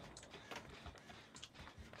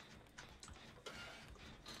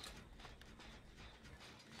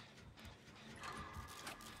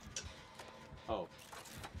 Oh.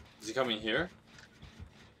 Is he coming here?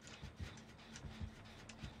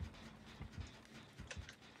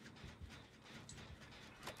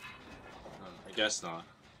 I guess not.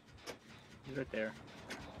 He's right there.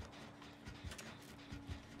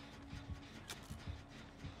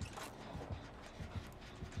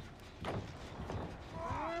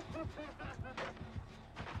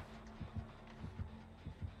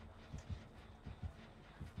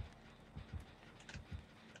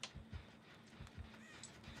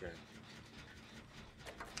 Okay.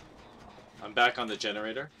 I'm back on the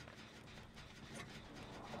generator.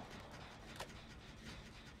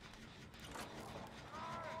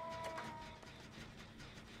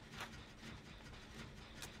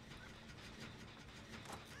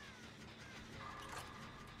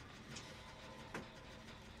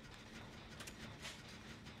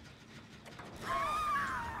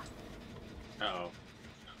 Uh-oh.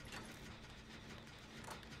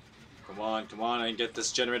 Come on, I can get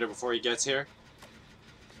this generator before he gets here.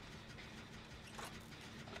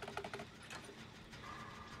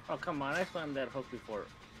 Oh, come on. I slammed that hook before.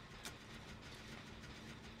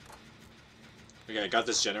 Okay, I got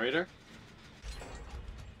this generator.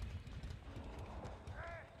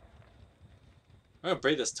 I'm gonna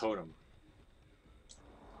break this totem.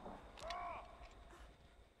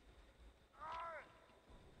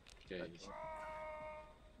 Okay.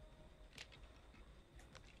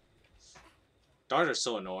 Doctor's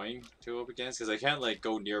so annoying to go up against because I can't like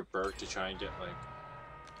go near Burke to try and get like.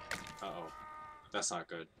 Uh-oh, that's not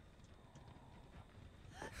good.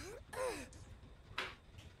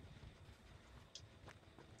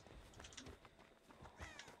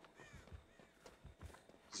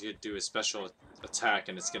 He's gonna do a special attack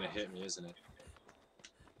and it's gonna hit me, isn't it?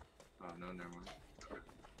 Oh no, never mind.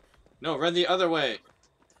 No, run the other way.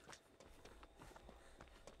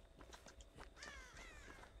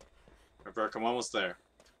 Right, Burke, I'm almost there.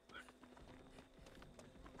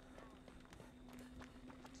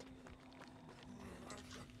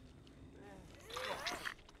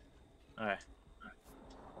 Alright.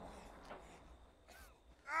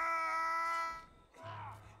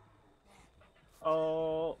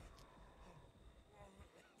 Oh.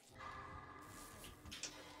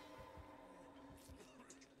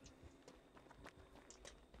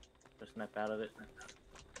 Just snap out of it.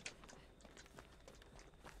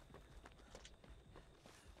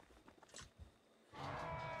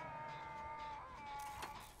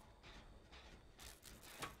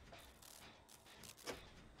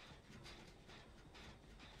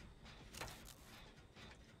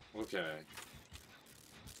 Okay.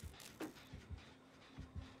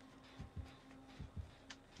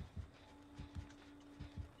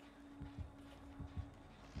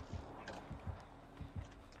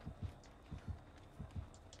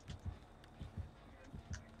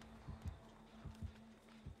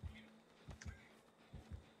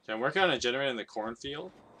 Okay, I'm working on a generator in the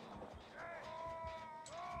cornfield.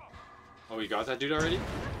 Oh, we got that dude already?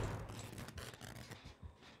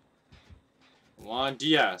 Come on,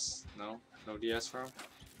 DS. No? No DS for him?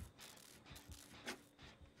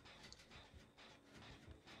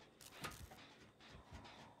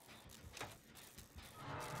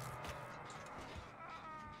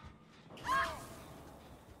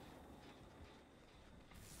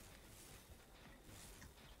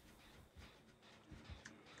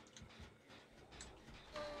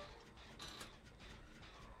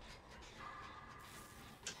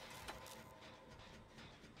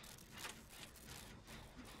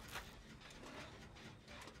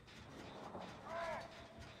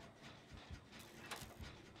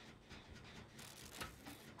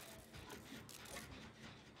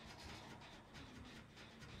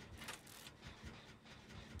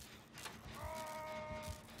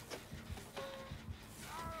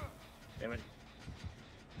 Damn it.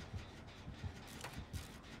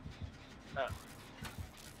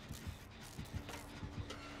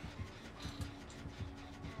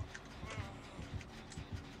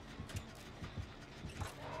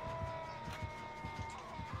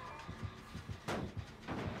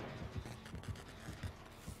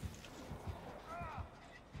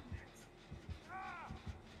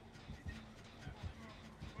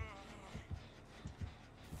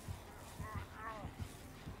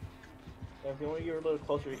 If you were a little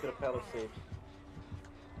closer, you could have palace saved.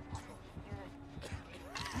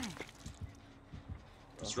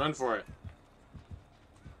 Just run for it.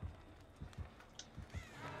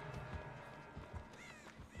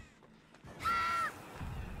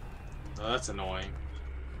 Oh, that's annoying.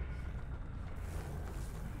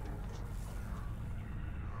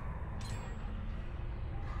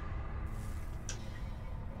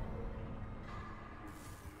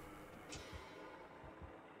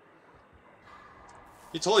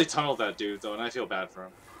 He totally tunneled that dude, though, and I feel bad for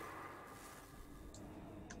him.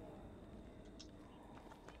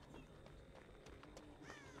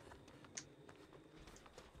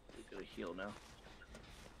 He's gonna heal now.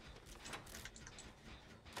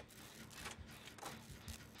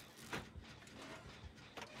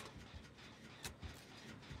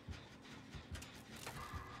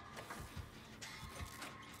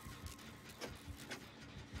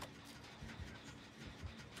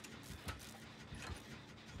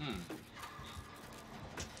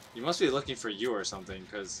 You must be looking for you or something,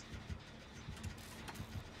 because...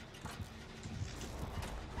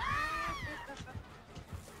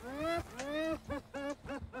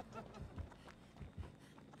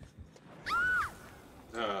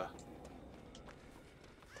 You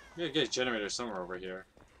gotta get a generator somewhere over here.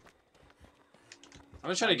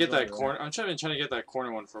 I'm trying to get that corner. I'm trying to get that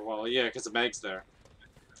corner one for a while. Yeah, because the mag's there.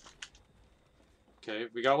 Okay,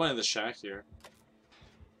 we got one in the shack here.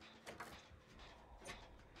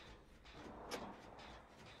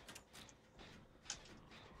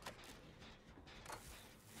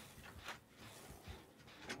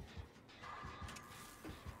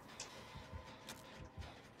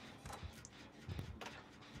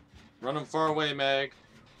 Run him far away, Meg.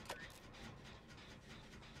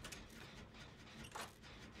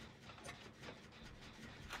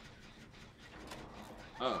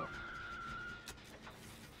 Oh.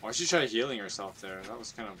 Why'd she try healing herself there? That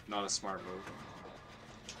was kind of not a smart move.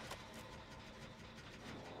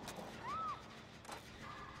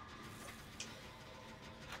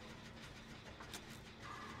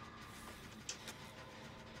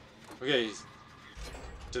 Okay.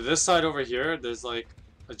 To this side over here, there's like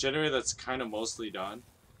a generator that's kind of mostly done.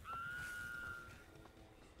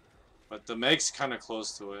 But the Meg's kind of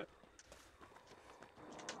close to it.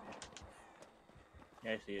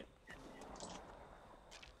 Yeah, I see it.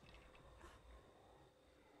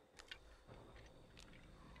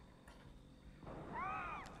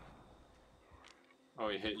 Oh,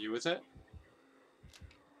 he hit you with it?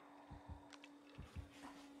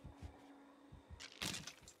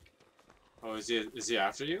 Oh, is he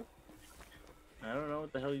after you? I don't know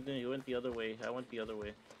what the hell you doing. You went the other way. I went the other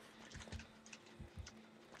way.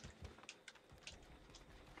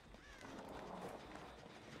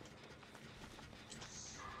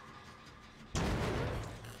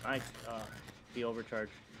 The overcharge.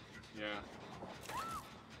 Yeah.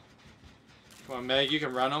 Come on, Meg, you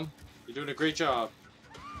can run him. You're doing a great job.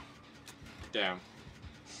 Damn.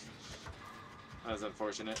 That was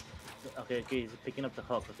unfortunate. Okay, he's picking up the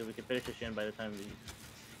hook. Okay, we can finish the shin by the time we...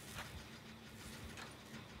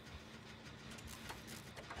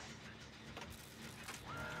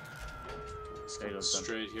 There you go,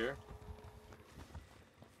 straight here.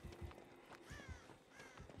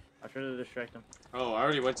 I'll try to distract him. Oh, I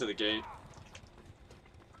already went to the gate.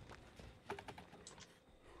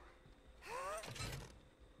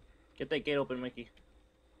 Get that gate open, Mickey.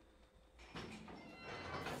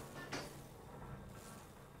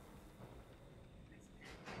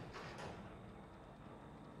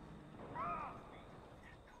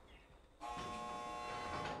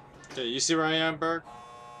 Okay, you see where I am, Burke?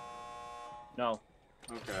 No.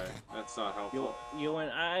 Okay, that's not helpful. You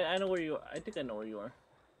went... I know where you are. I think I know where you are.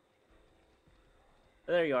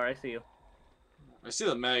 There you are, I see you. I see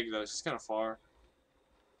the Meg, though. She's kind of far.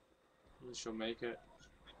 Maybe she'll make it.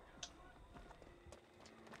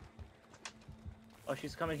 Oh,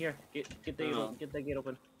 she's coming here. Get that gate open.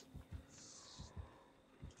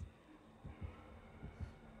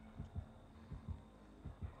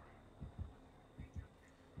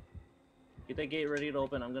 Get that gate ready to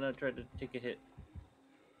open. I'm gonna try to take a hit.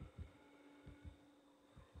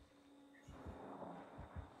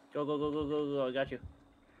 Go, go, go, go, go, go. I got you.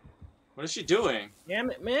 What is she doing?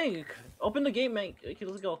 Damn it, Meg! Open the gate, Meg. Okay,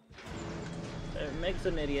 let's go. Meg's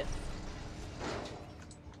an idiot.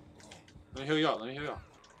 Let me heal you up. Let me heal you up.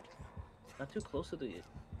 Not too close to the gate.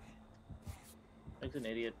 Meg's an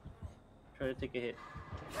idiot. Try to take a hit.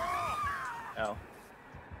 Ow.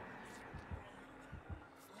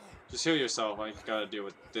 Just heal yourself. I gotta deal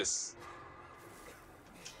with this.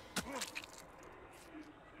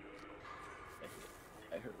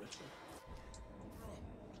 I heard whisper.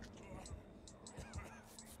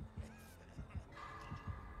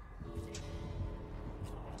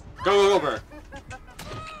 Go over.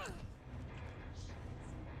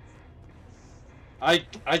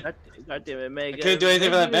 God damn it, Meg. I can't do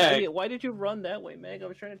anything for that Meg. Why did you run that way, Meg? I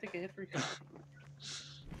was trying to take a hit for you.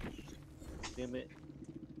 Damn it.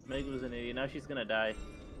 Meg was an idiot. Now she's gonna die.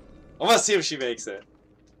 I want to see if she makes it.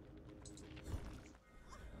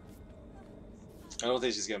 I don't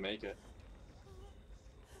think she's gonna make it.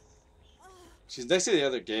 She's next to the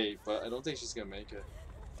other gate, but I don't think she's gonna make it.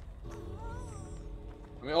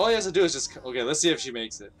 I mean, all he has to do is just... Okay, let's see if she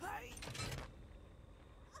makes it.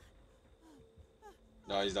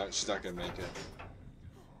 No, he's not. She's not gonna make it.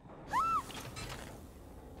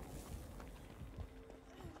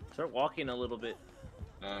 Start walking a little bit.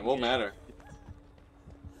 It won't matter.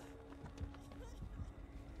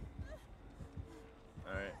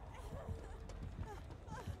 Alright.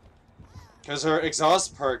 Because her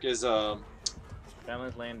exhaust perk is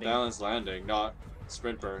Balance landing. balance landing, not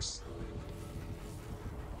sprint burst.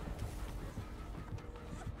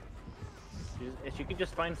 If she could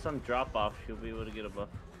just find some drop off, she'll be able to get a buff.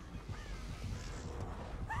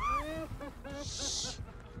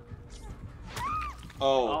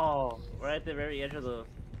 Oh. Oh, right at the very edge of the.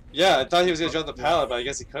 Yeah, I thought he was gonna jump the pallet, but I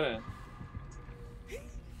guess he couldn't.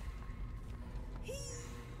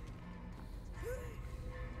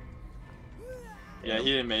 Yeah, he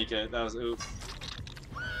didn't make it. That was oops.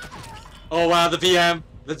 Oh wow, the VM!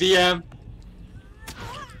 The VM!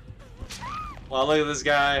 Wow, look at this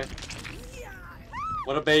guy.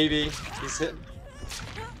 What a baby. He's hitting.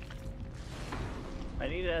 I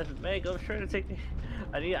need to ask Meg. I was trying to take.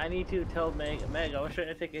 I need to tell Meg. Meg, I was trying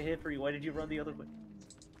to take a hit for you. Why did you run the other way?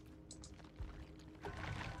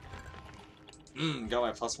 Got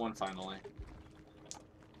my +1 finally.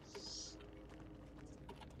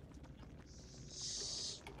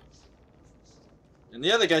 And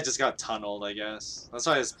the other guy just got tunneled, I guess. That's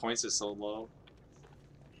why his points are so low.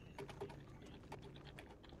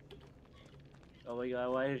 Oh my god,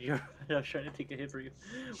 why did you... I was trying to take a hit for you.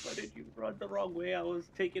 Why did you run the wrong way? I was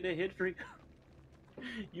taking a hit for you.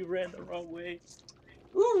 You ran the wrong way.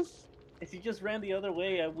 Oof! If you just ran the other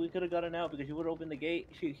way, we could have gotten out because you would have opened the gate.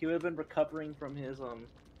 He would have been recovering from his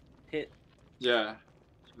hit. Yeah.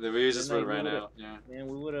 We just And would have then ran we out, yeah. And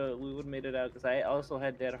we would have made it out because I also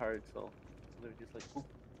had dead hard, so we were just like, oop.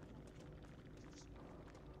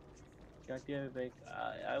 God damn it, Meg.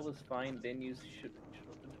 I was fine. Then you should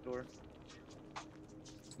open the door.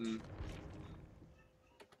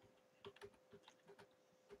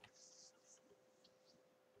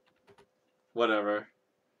 Whatever.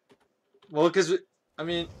 Well, because, I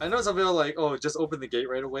mean, I know some people are like, oh, just open the gate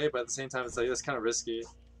right away, but at the same time, it's like, that's kind of risky.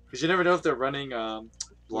 Because you never know if they're running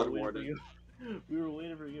Blood Warden. We were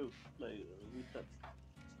waiting for you. Like, we thought...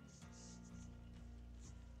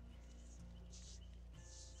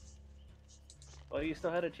 Oh, you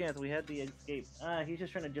still had a chance. We had the escape. He's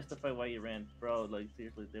just trying to justify why you ran. Bro, like,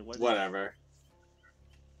 seriously. There wasn't... Whatever.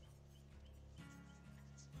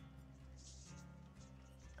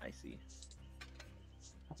 I see.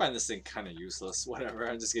 I find this thing kind of useless. Whatever,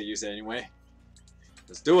 I'm just gonna use it anyway.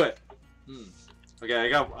 Let's do it! Okay, I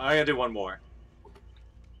gotta do one more.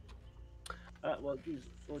 Well, Jesus.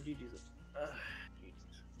 Well, GG's.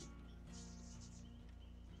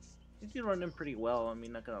 You run them pretty well. I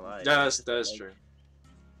mean, not gonna lie. Yeah, that's true.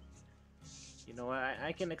 You know,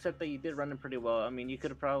 I can accept that you did run them pretty well. I mean, you could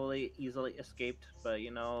have probably easily escaped, but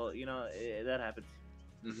you know, that happens.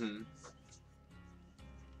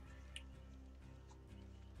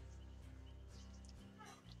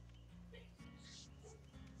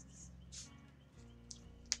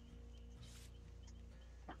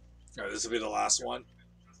 Alright, this will be the last one.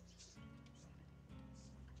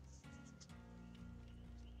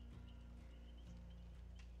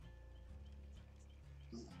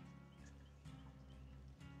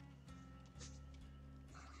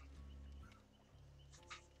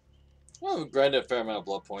 Well, we grinded a fair amount of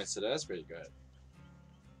blood points today. That's pretty good.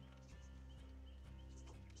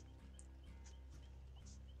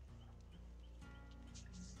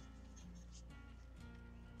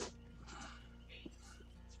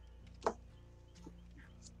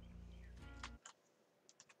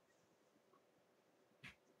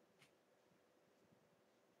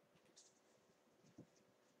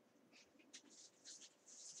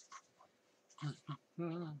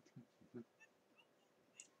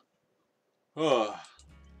 Oh.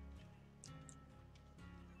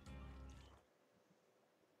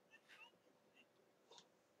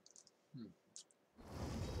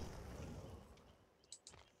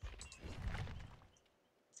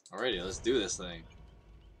 Alrighty, let's do this thing.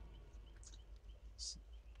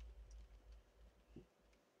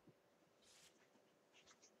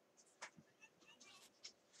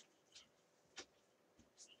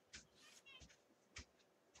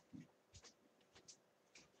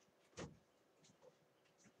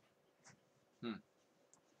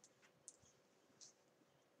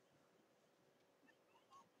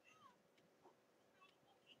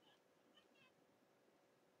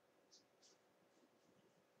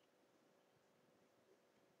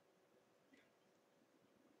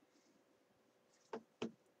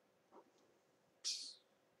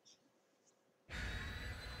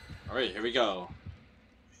 Alright, here we go.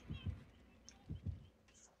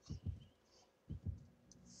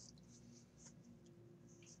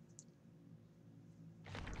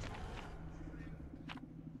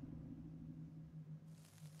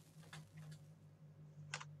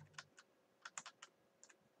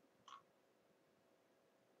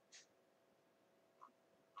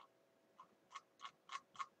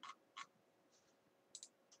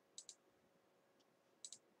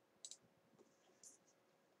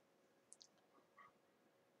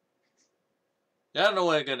 Yeah, I don't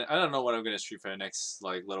know what I'm gonna stream for the next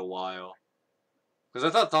like little while.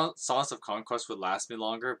 Because I thought Songs of Conquest would last me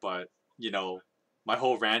longer, but you know, my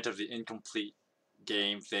whole rant of the incomplete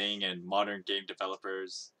game thing and modern game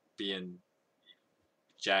developers being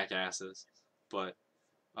jackasses. But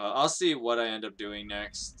I'll see what I end up doing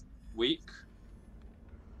next week.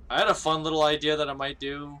 I had a fun little idea that I might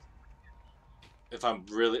do if I'm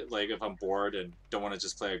really if I'm bored and don't want to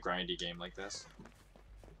just play a grindy game like this.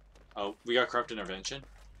 Oh, we got Corrupt Intervention.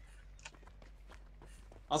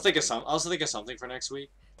 I'll think of some. I'll also think of something for next week.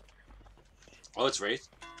 Oh, it's Wraith.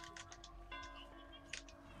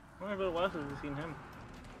 I wonder if it was since we've seen him.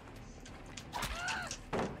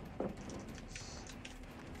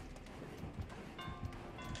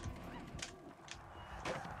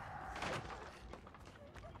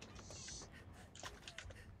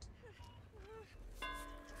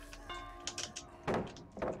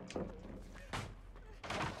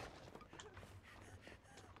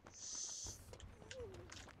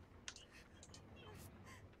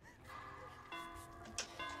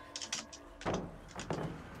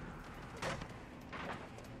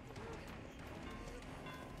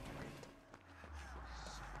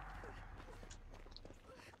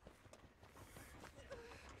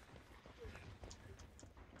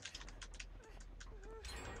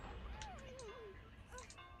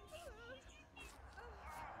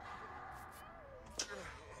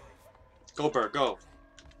 Go, Bird, go.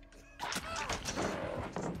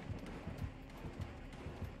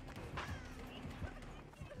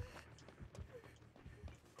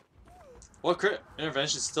 What crit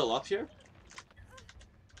intervention's still up here?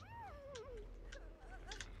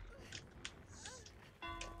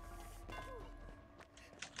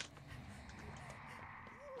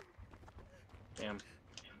 Damn.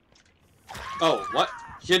 Oh, what?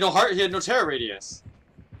 He had no heart. He had no terror radius.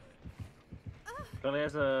 So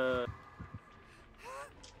there's a.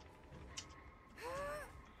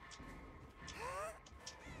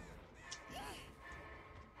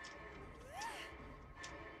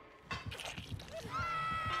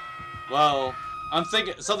 Well, I'm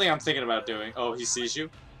thinking about doing. Oh, he sees you.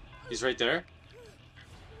 He's right there.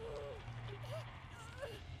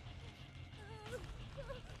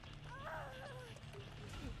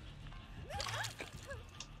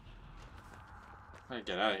 I gotta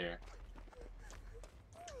get out of here.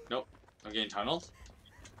 Nope. I'm getting tunneled.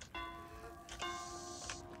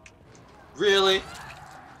 Really?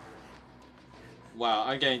 Wow,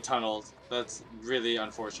 I'm getting tunneled. That's really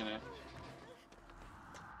unfortunate.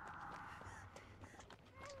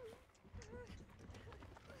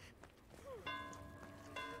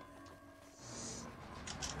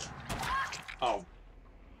 Oh.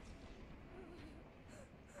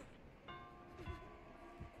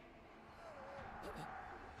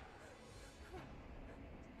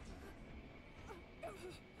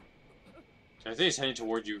 I think he's heading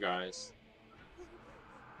toward you guys.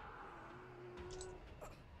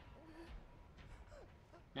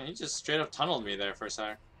 Man, he just straight up tunneled me there for a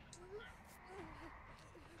sec.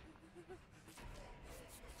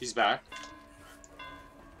 He's back.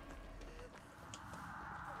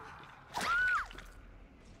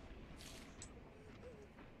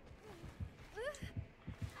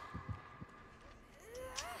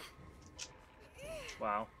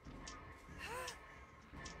 Wow.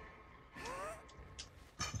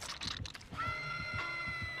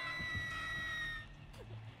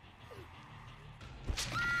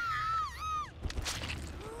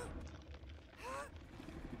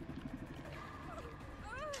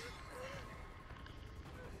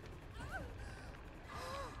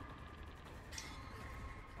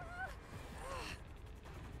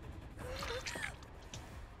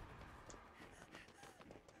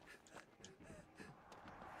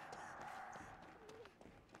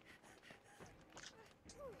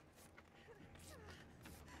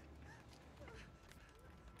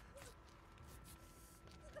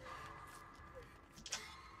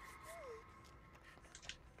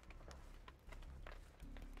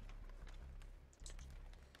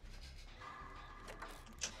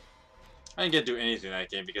 I didn't get to do anything in that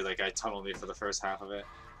game because that guy tunneled me for the first half of it.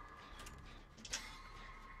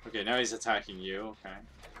 Okay, now he's attacking you. Okay.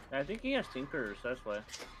 I think he has Tinkers, that's why.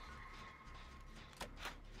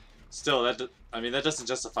 Still, I mean, that doesn't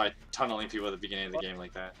justify tunneling people at the beginning of the game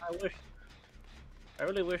like that. I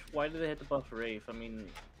really wish, why did they hit the buff Wraith? I mean...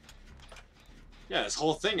 Yeah, this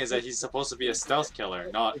whole thing is that he's supposed to be a stealth killer,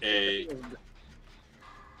 not a...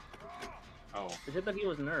 Oh. They said that he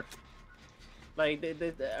was nerfed. Like,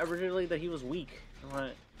 they originally that he was weak.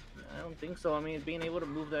 Like, I don't think so. I mean, being able to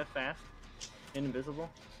move that fast, invisible,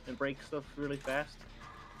 and break stuff really fast,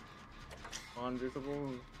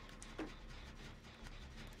 invisible.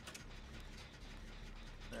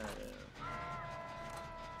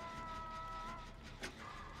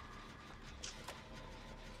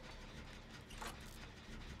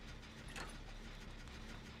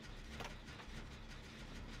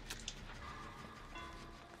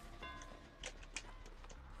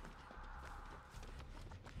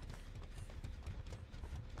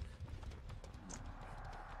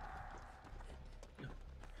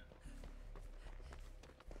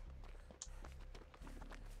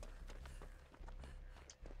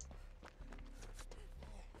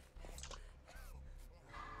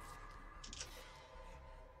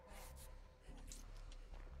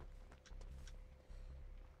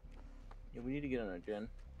 Yeah, we need to get on a gen.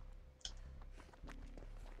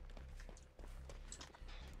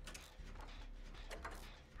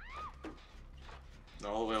 They're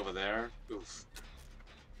all the way over there? Oof.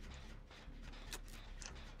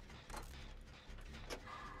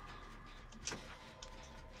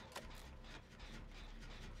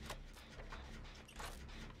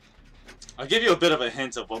 I'll give you a bit of a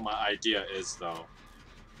hint of what my idea is, though.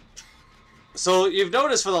 So, you've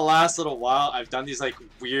noticed for the last little while, I've done these, like,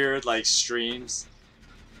 weird, like, streams.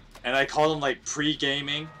 And I call them, like,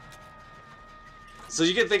 pre-gaming. So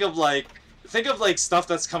you can think of, like, stuff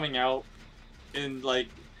that's coming out in, like,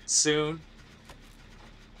 soon.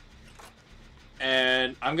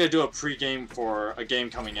 And I'm gonna do a pre-game for a game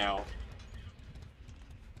coming out.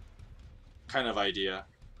 Kind of idea.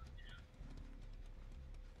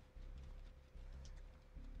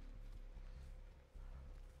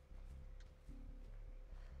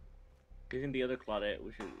 Isn't the other Claudette?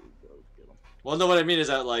 We should go get them. Well, no, what I mean is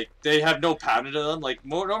that, like, they have no pattern to them. Like,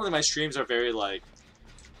 normally my streams are very, like,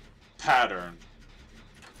 pattern.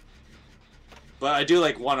 But I do,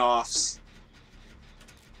 like, one-offs.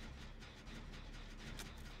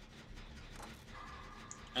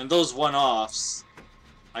 And those one-offs,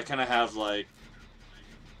 I kind of have, like...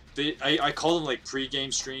 I call them, like,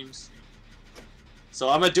 pre-game streams. So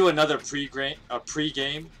I'm gonna do another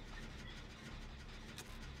pre-game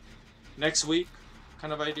next week,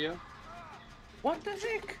 kind of idea. What the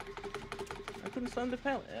heck? I couldn't stun the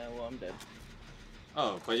pellet. Yeah, well, I'm dead.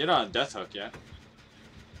 Oh, but you're not on Death Hook yet.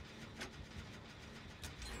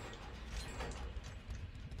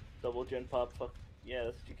 Double gen pop. Fuck. Yeah,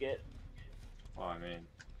 that's what you get. Well, I mean,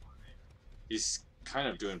 he's kind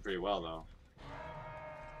of doing pretty well, though.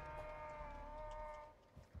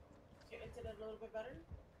 Is your internet a little bit better?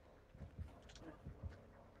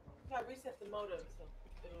 I reset the modem, so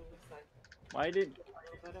it'll reset.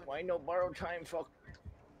 Why no borrow time? Fuck.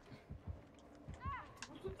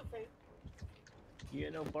 What's with the face? Yeah,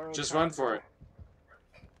 no borrow. Just time. run for it.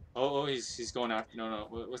 Oh, he's going after. No.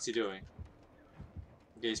 What's he doing?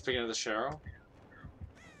 Okay, he's picking up the Sharo.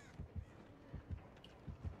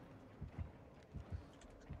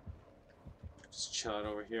 Just chill out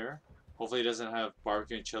over here. Hopefully he doesn't have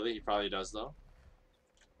barbecue and chili. He probably does, though.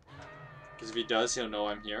 Because if he does, he'll know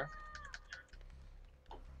I'm here.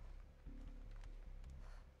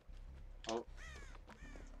 Oh.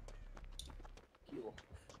 Cool.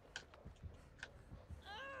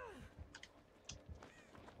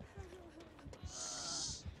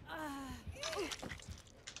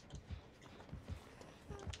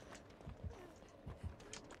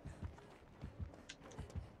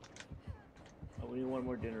 Oh, we need one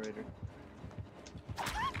more generator.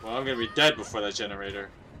 Well, I'm gonna be dead before that generator.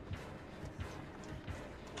 Generator.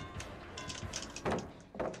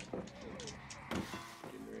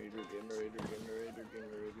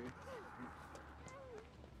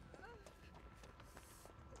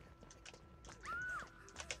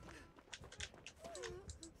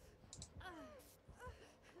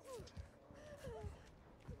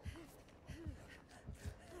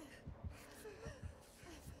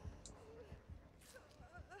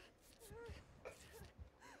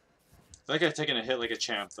 That guy's taking a hit like a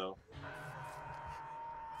champ, though.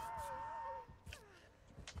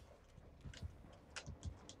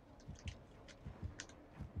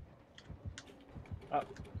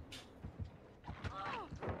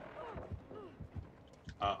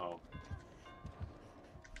 Uh-oh.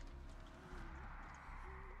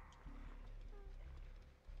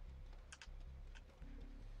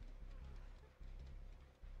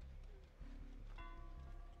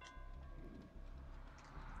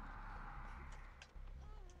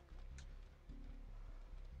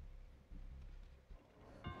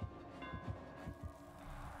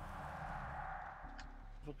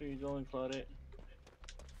 Where are you going, Claudette?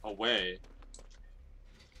 Away.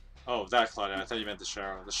 Oh, that Claudette. I thought you meant the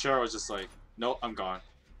Cheryl. The Cheryl was just like, nope, I'm gone.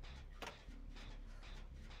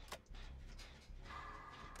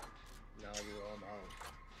 Now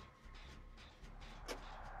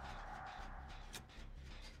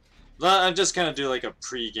you're on I'm just gonna do like a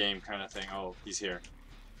pre-game kind of thing. Oh, he's here.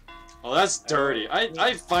 Oh, that's dirty.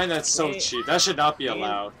 I find that so cheap. That should not be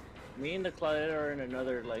allowed. Me and the Claudette are in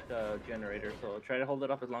another like generator, so try to hold it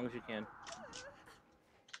off as long as you can.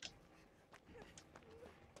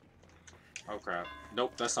 Oh crap.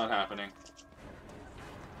 Nope, that's not happening.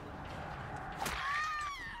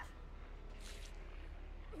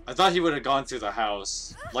 I thought he would have gone through the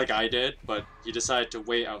house like I did, but he decided to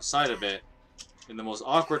wait outside of it in the most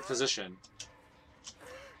awkward position.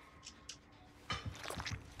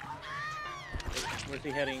 Where's he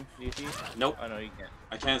heading? Do you see? Nope. Oh no, you can't.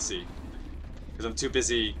 I can't see. Because I'm too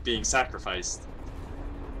busy being sacrificed.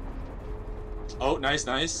 Oh, nice,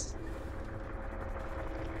 nice.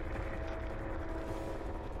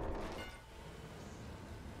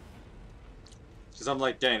 Because I'm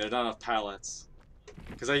like, dang, there's not enough pallets.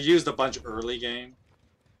 Because I used a bunch early game.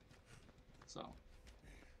 So.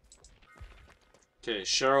 Okay,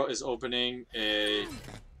 Cheryl is opening a...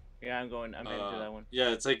 Yeah, I'm heading to that one.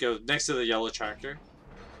 Yeah, it's like next to the yellow tractor.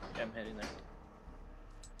 Yeah, I'm heading there.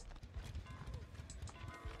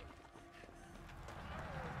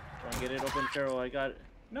 Try and get it open, Cheryl. I got it.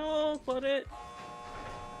 No, put it.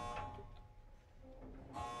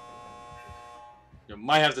 You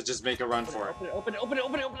might have to just make a run for it. Open it, open it, open it,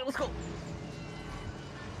 open it, open it. Let's go. Oh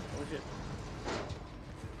shit.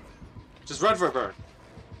 Just run for it, Bird.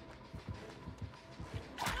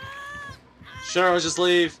 Cheryl, just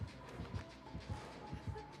leave.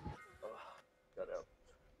 Got out.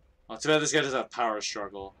 Oh, too bad this guy doesn't have power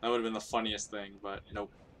struggle. That would have been the funniest thing, but nope.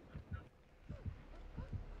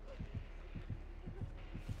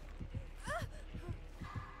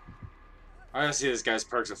 I gotta see this guy's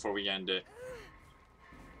perks before we end it.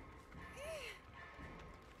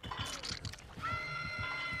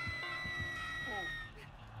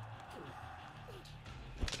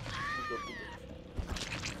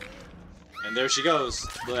 And there she goes.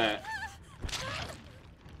 Bleh.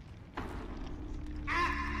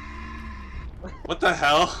 What the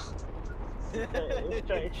hell?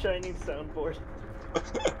 Shining soundboard.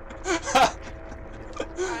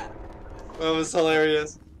 That was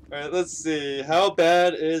hilarious. Alright, let's see. How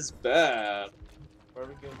bad is bad?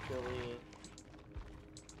 Barbecue and chili.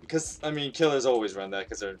 Because, I mean, killers always run that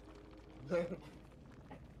because they're...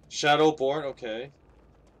 Shadowborn? Okay.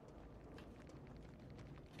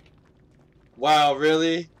 Wow,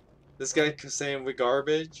 really? This guy saying we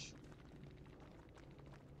garbage?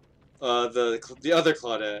 The other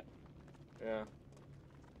Claudette. Yeah.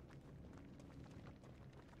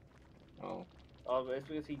 Oh. Oh, it's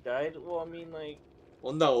because he died? Well, I mean, like...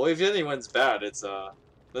 Well, no, if anyone's bad, it's,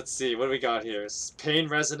 let's see, what do we got here? Pain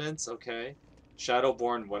Resonance, okay.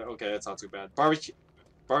 Shadowborn, what? Okay, that's not too bad.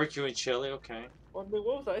 Barbecue and chili, okay. Well, I mean,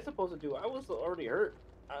 what was I supposed to do? I was already hurt.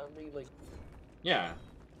 I mean, like... Yeah.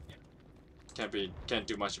 Can't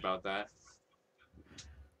do much about that.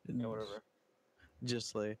 Yeah, whatever.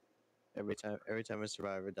 Just like every time a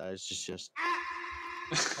survivor dies, just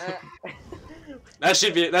That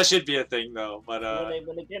should be a thing though, but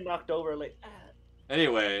when they get knocked over, like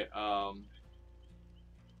anyway, we'll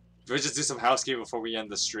just do some housekeeping before we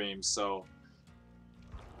end the stream. So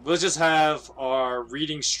we'll just have our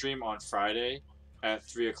reading stream on Friday at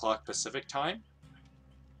 3 o'clock Pacific time.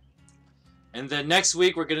 And then next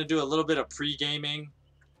week we're gonna do a little bit of pre-gaming.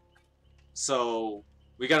 So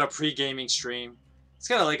we got a pre-gaming stream. It's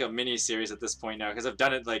kind of like a mini series at this point now because I've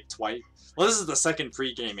done it like twice. Well, this is the second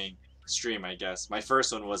pre-gaming stream, I guess. My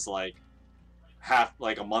first one was like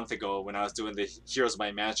a month ago when I was doing the Heroes of Might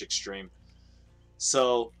and Magic stream.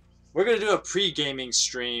 So we're gonna do a pre-gaming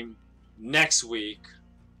stream next week,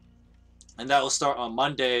 and that will start on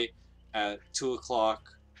Monday at 2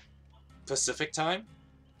 o'clock Pacific time.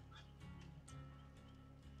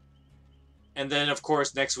 And then, of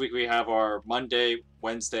course, next week we have our Monday,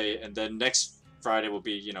 Wednesday, and then next Friday will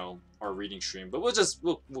be, you know, our reading stream. But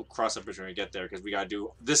we'll cross up when we get there because we gotta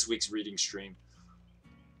do this week's reading stream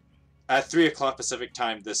at 3 o'clock Pacific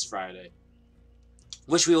time this Friday,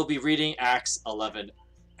 which we will be reading Acts 11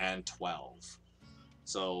 and 12.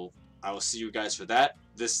 So I will see you guys for that.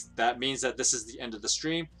 That means that this is the end of the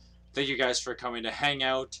stream. Thank you guys for coming to hang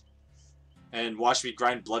out and watch me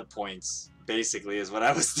grind blood points, basically, is what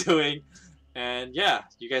I was doing. And yeah,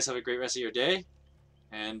 you guys have a great rest of your day,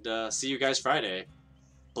 and see you guys Friday.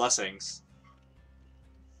 Blessings.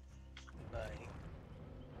 Bye.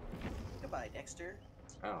 Goodbye, Dexter.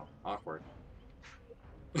 Oh, awkward.